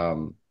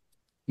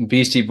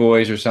Beastie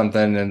Boys or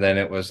something, and then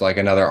it was like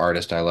another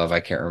artist I love. I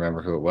can't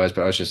remember who it was,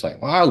 but I was just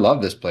like, "Well, I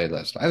love this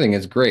playlist. I think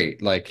it's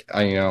great." Like,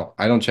 I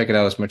don't check it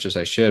out as much as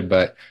I should,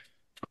 but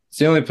it's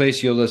the only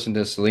place you'll listen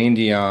to Celine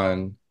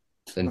Dion,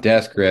 then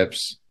Death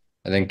Grips,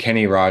 and then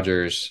Kenny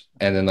Rogers,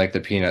 and then like the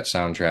Peanut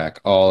soundtrack,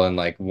 all in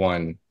like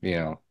one,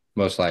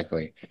 most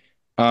likely.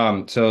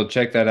 So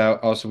check that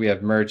out. Also, we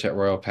have merch at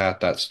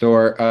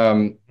royalpath.store.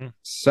 Mhm.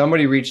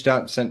 Somebody reached out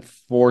and sent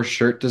 4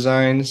 shirt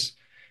designs.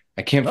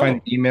 I can't find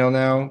Oh, the email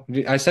now.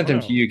 I sent them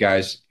to wow. you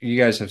guys. You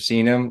guys have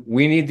seen them.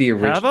 We need the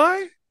Have original.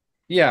 I?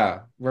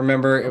 Yeah,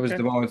 remember it was Okay.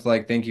 the one with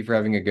like, "Thank you for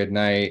having a good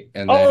night,"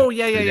 and then Oh,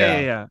 yeah, yeah, yeah, yeah,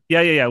 yeah, yeah,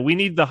 yeah, yeah, yeah. We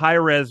need the high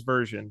res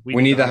version. We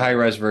we need need the the high high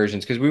res. res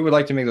versions because we would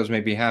like to make those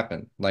maybe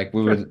happen. Like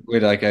Sure.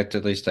 we'd like to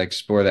at least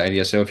explore the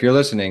idea. So if you're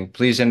listening,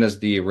 please send us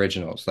the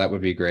originals. That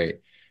would be great.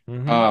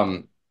 Hmm.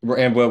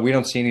 And well, we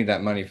don't see any of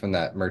that money from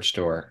that merch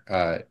store.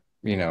 It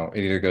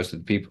either goes to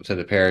the people, to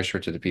the parish, or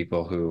to the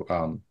people who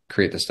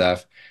create the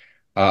stuff.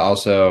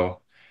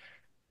 Also,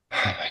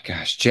 oh my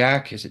gosh,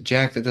 Jack, is it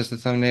Jack that does the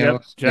Yep,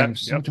 thumbnails? Yeah, Jack. I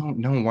so Yep. don't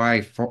know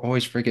why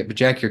always forget, but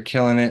Jack, you're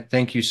killing it.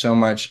 Thank you so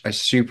much. I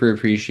super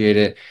appreciate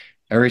it.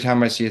 Every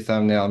time I see a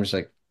thumbnail, I'm just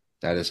like,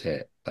 that is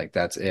it. Like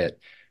that's it.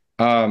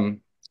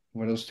 Um,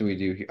 what else do we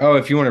do here? Oh,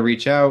 if you want to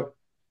reach out,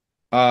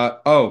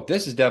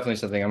 this is definitely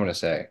something I'm gonna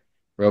say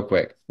real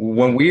quick.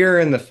 When Okay. we are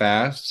in the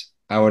fast,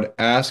 I would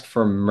ask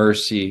for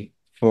mercy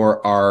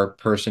for our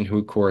person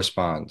who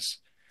corresponds.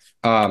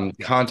 Yeah.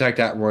 Contact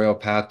at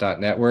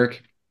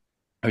royalpath.network.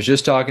 I was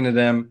just talking to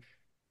them,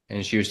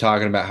 and she was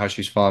talking about how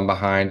she's falling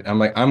behind. I'm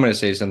like, I'm going to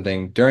say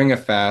something during a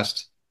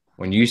fast.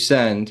 When you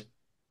send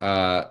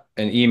an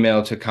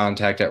email to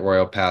contact at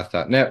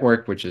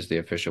royalpath.network, which is the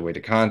official way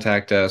to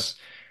contact us,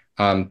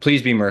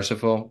 Please be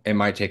merciful. It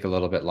might take a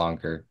little bit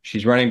longer.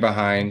 She's running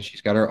behind.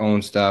 She's got her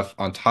own stuff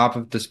on top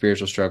of the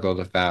spiritual struggle of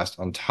the fast,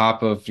 on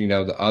top of,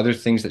 the other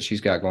things that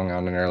she's got going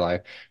on in her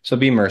life. So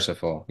be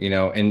merciful,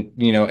 and,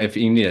 if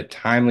you need a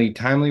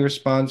timely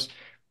response,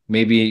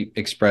 maybe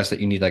express that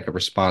you need like a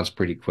response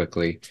pretty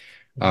quickly.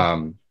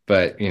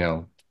 But,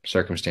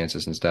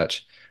 circumstances and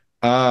such.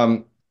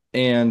 And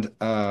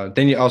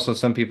then you also,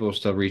 some people will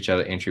still reach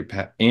out to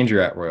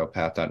Andrew at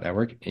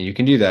royalpath.network, and you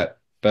can do that.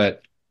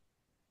 But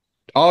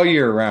all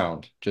year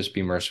round, just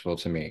be merciful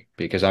to me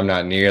because I'm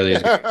not nearly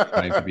as good at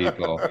responding to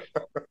people.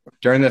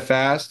 During the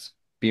fast,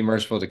 be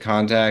merciful to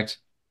contact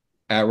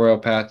at Royal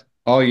Path.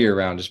 All year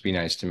round, just be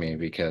nice to me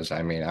because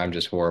I'm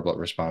just horrible at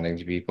responding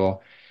to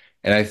people.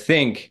 And I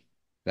think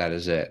that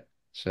is it.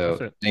 That's So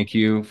it. thank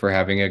you for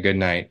having a good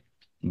night.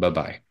 Bye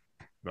bye.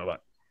 Bye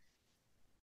bye.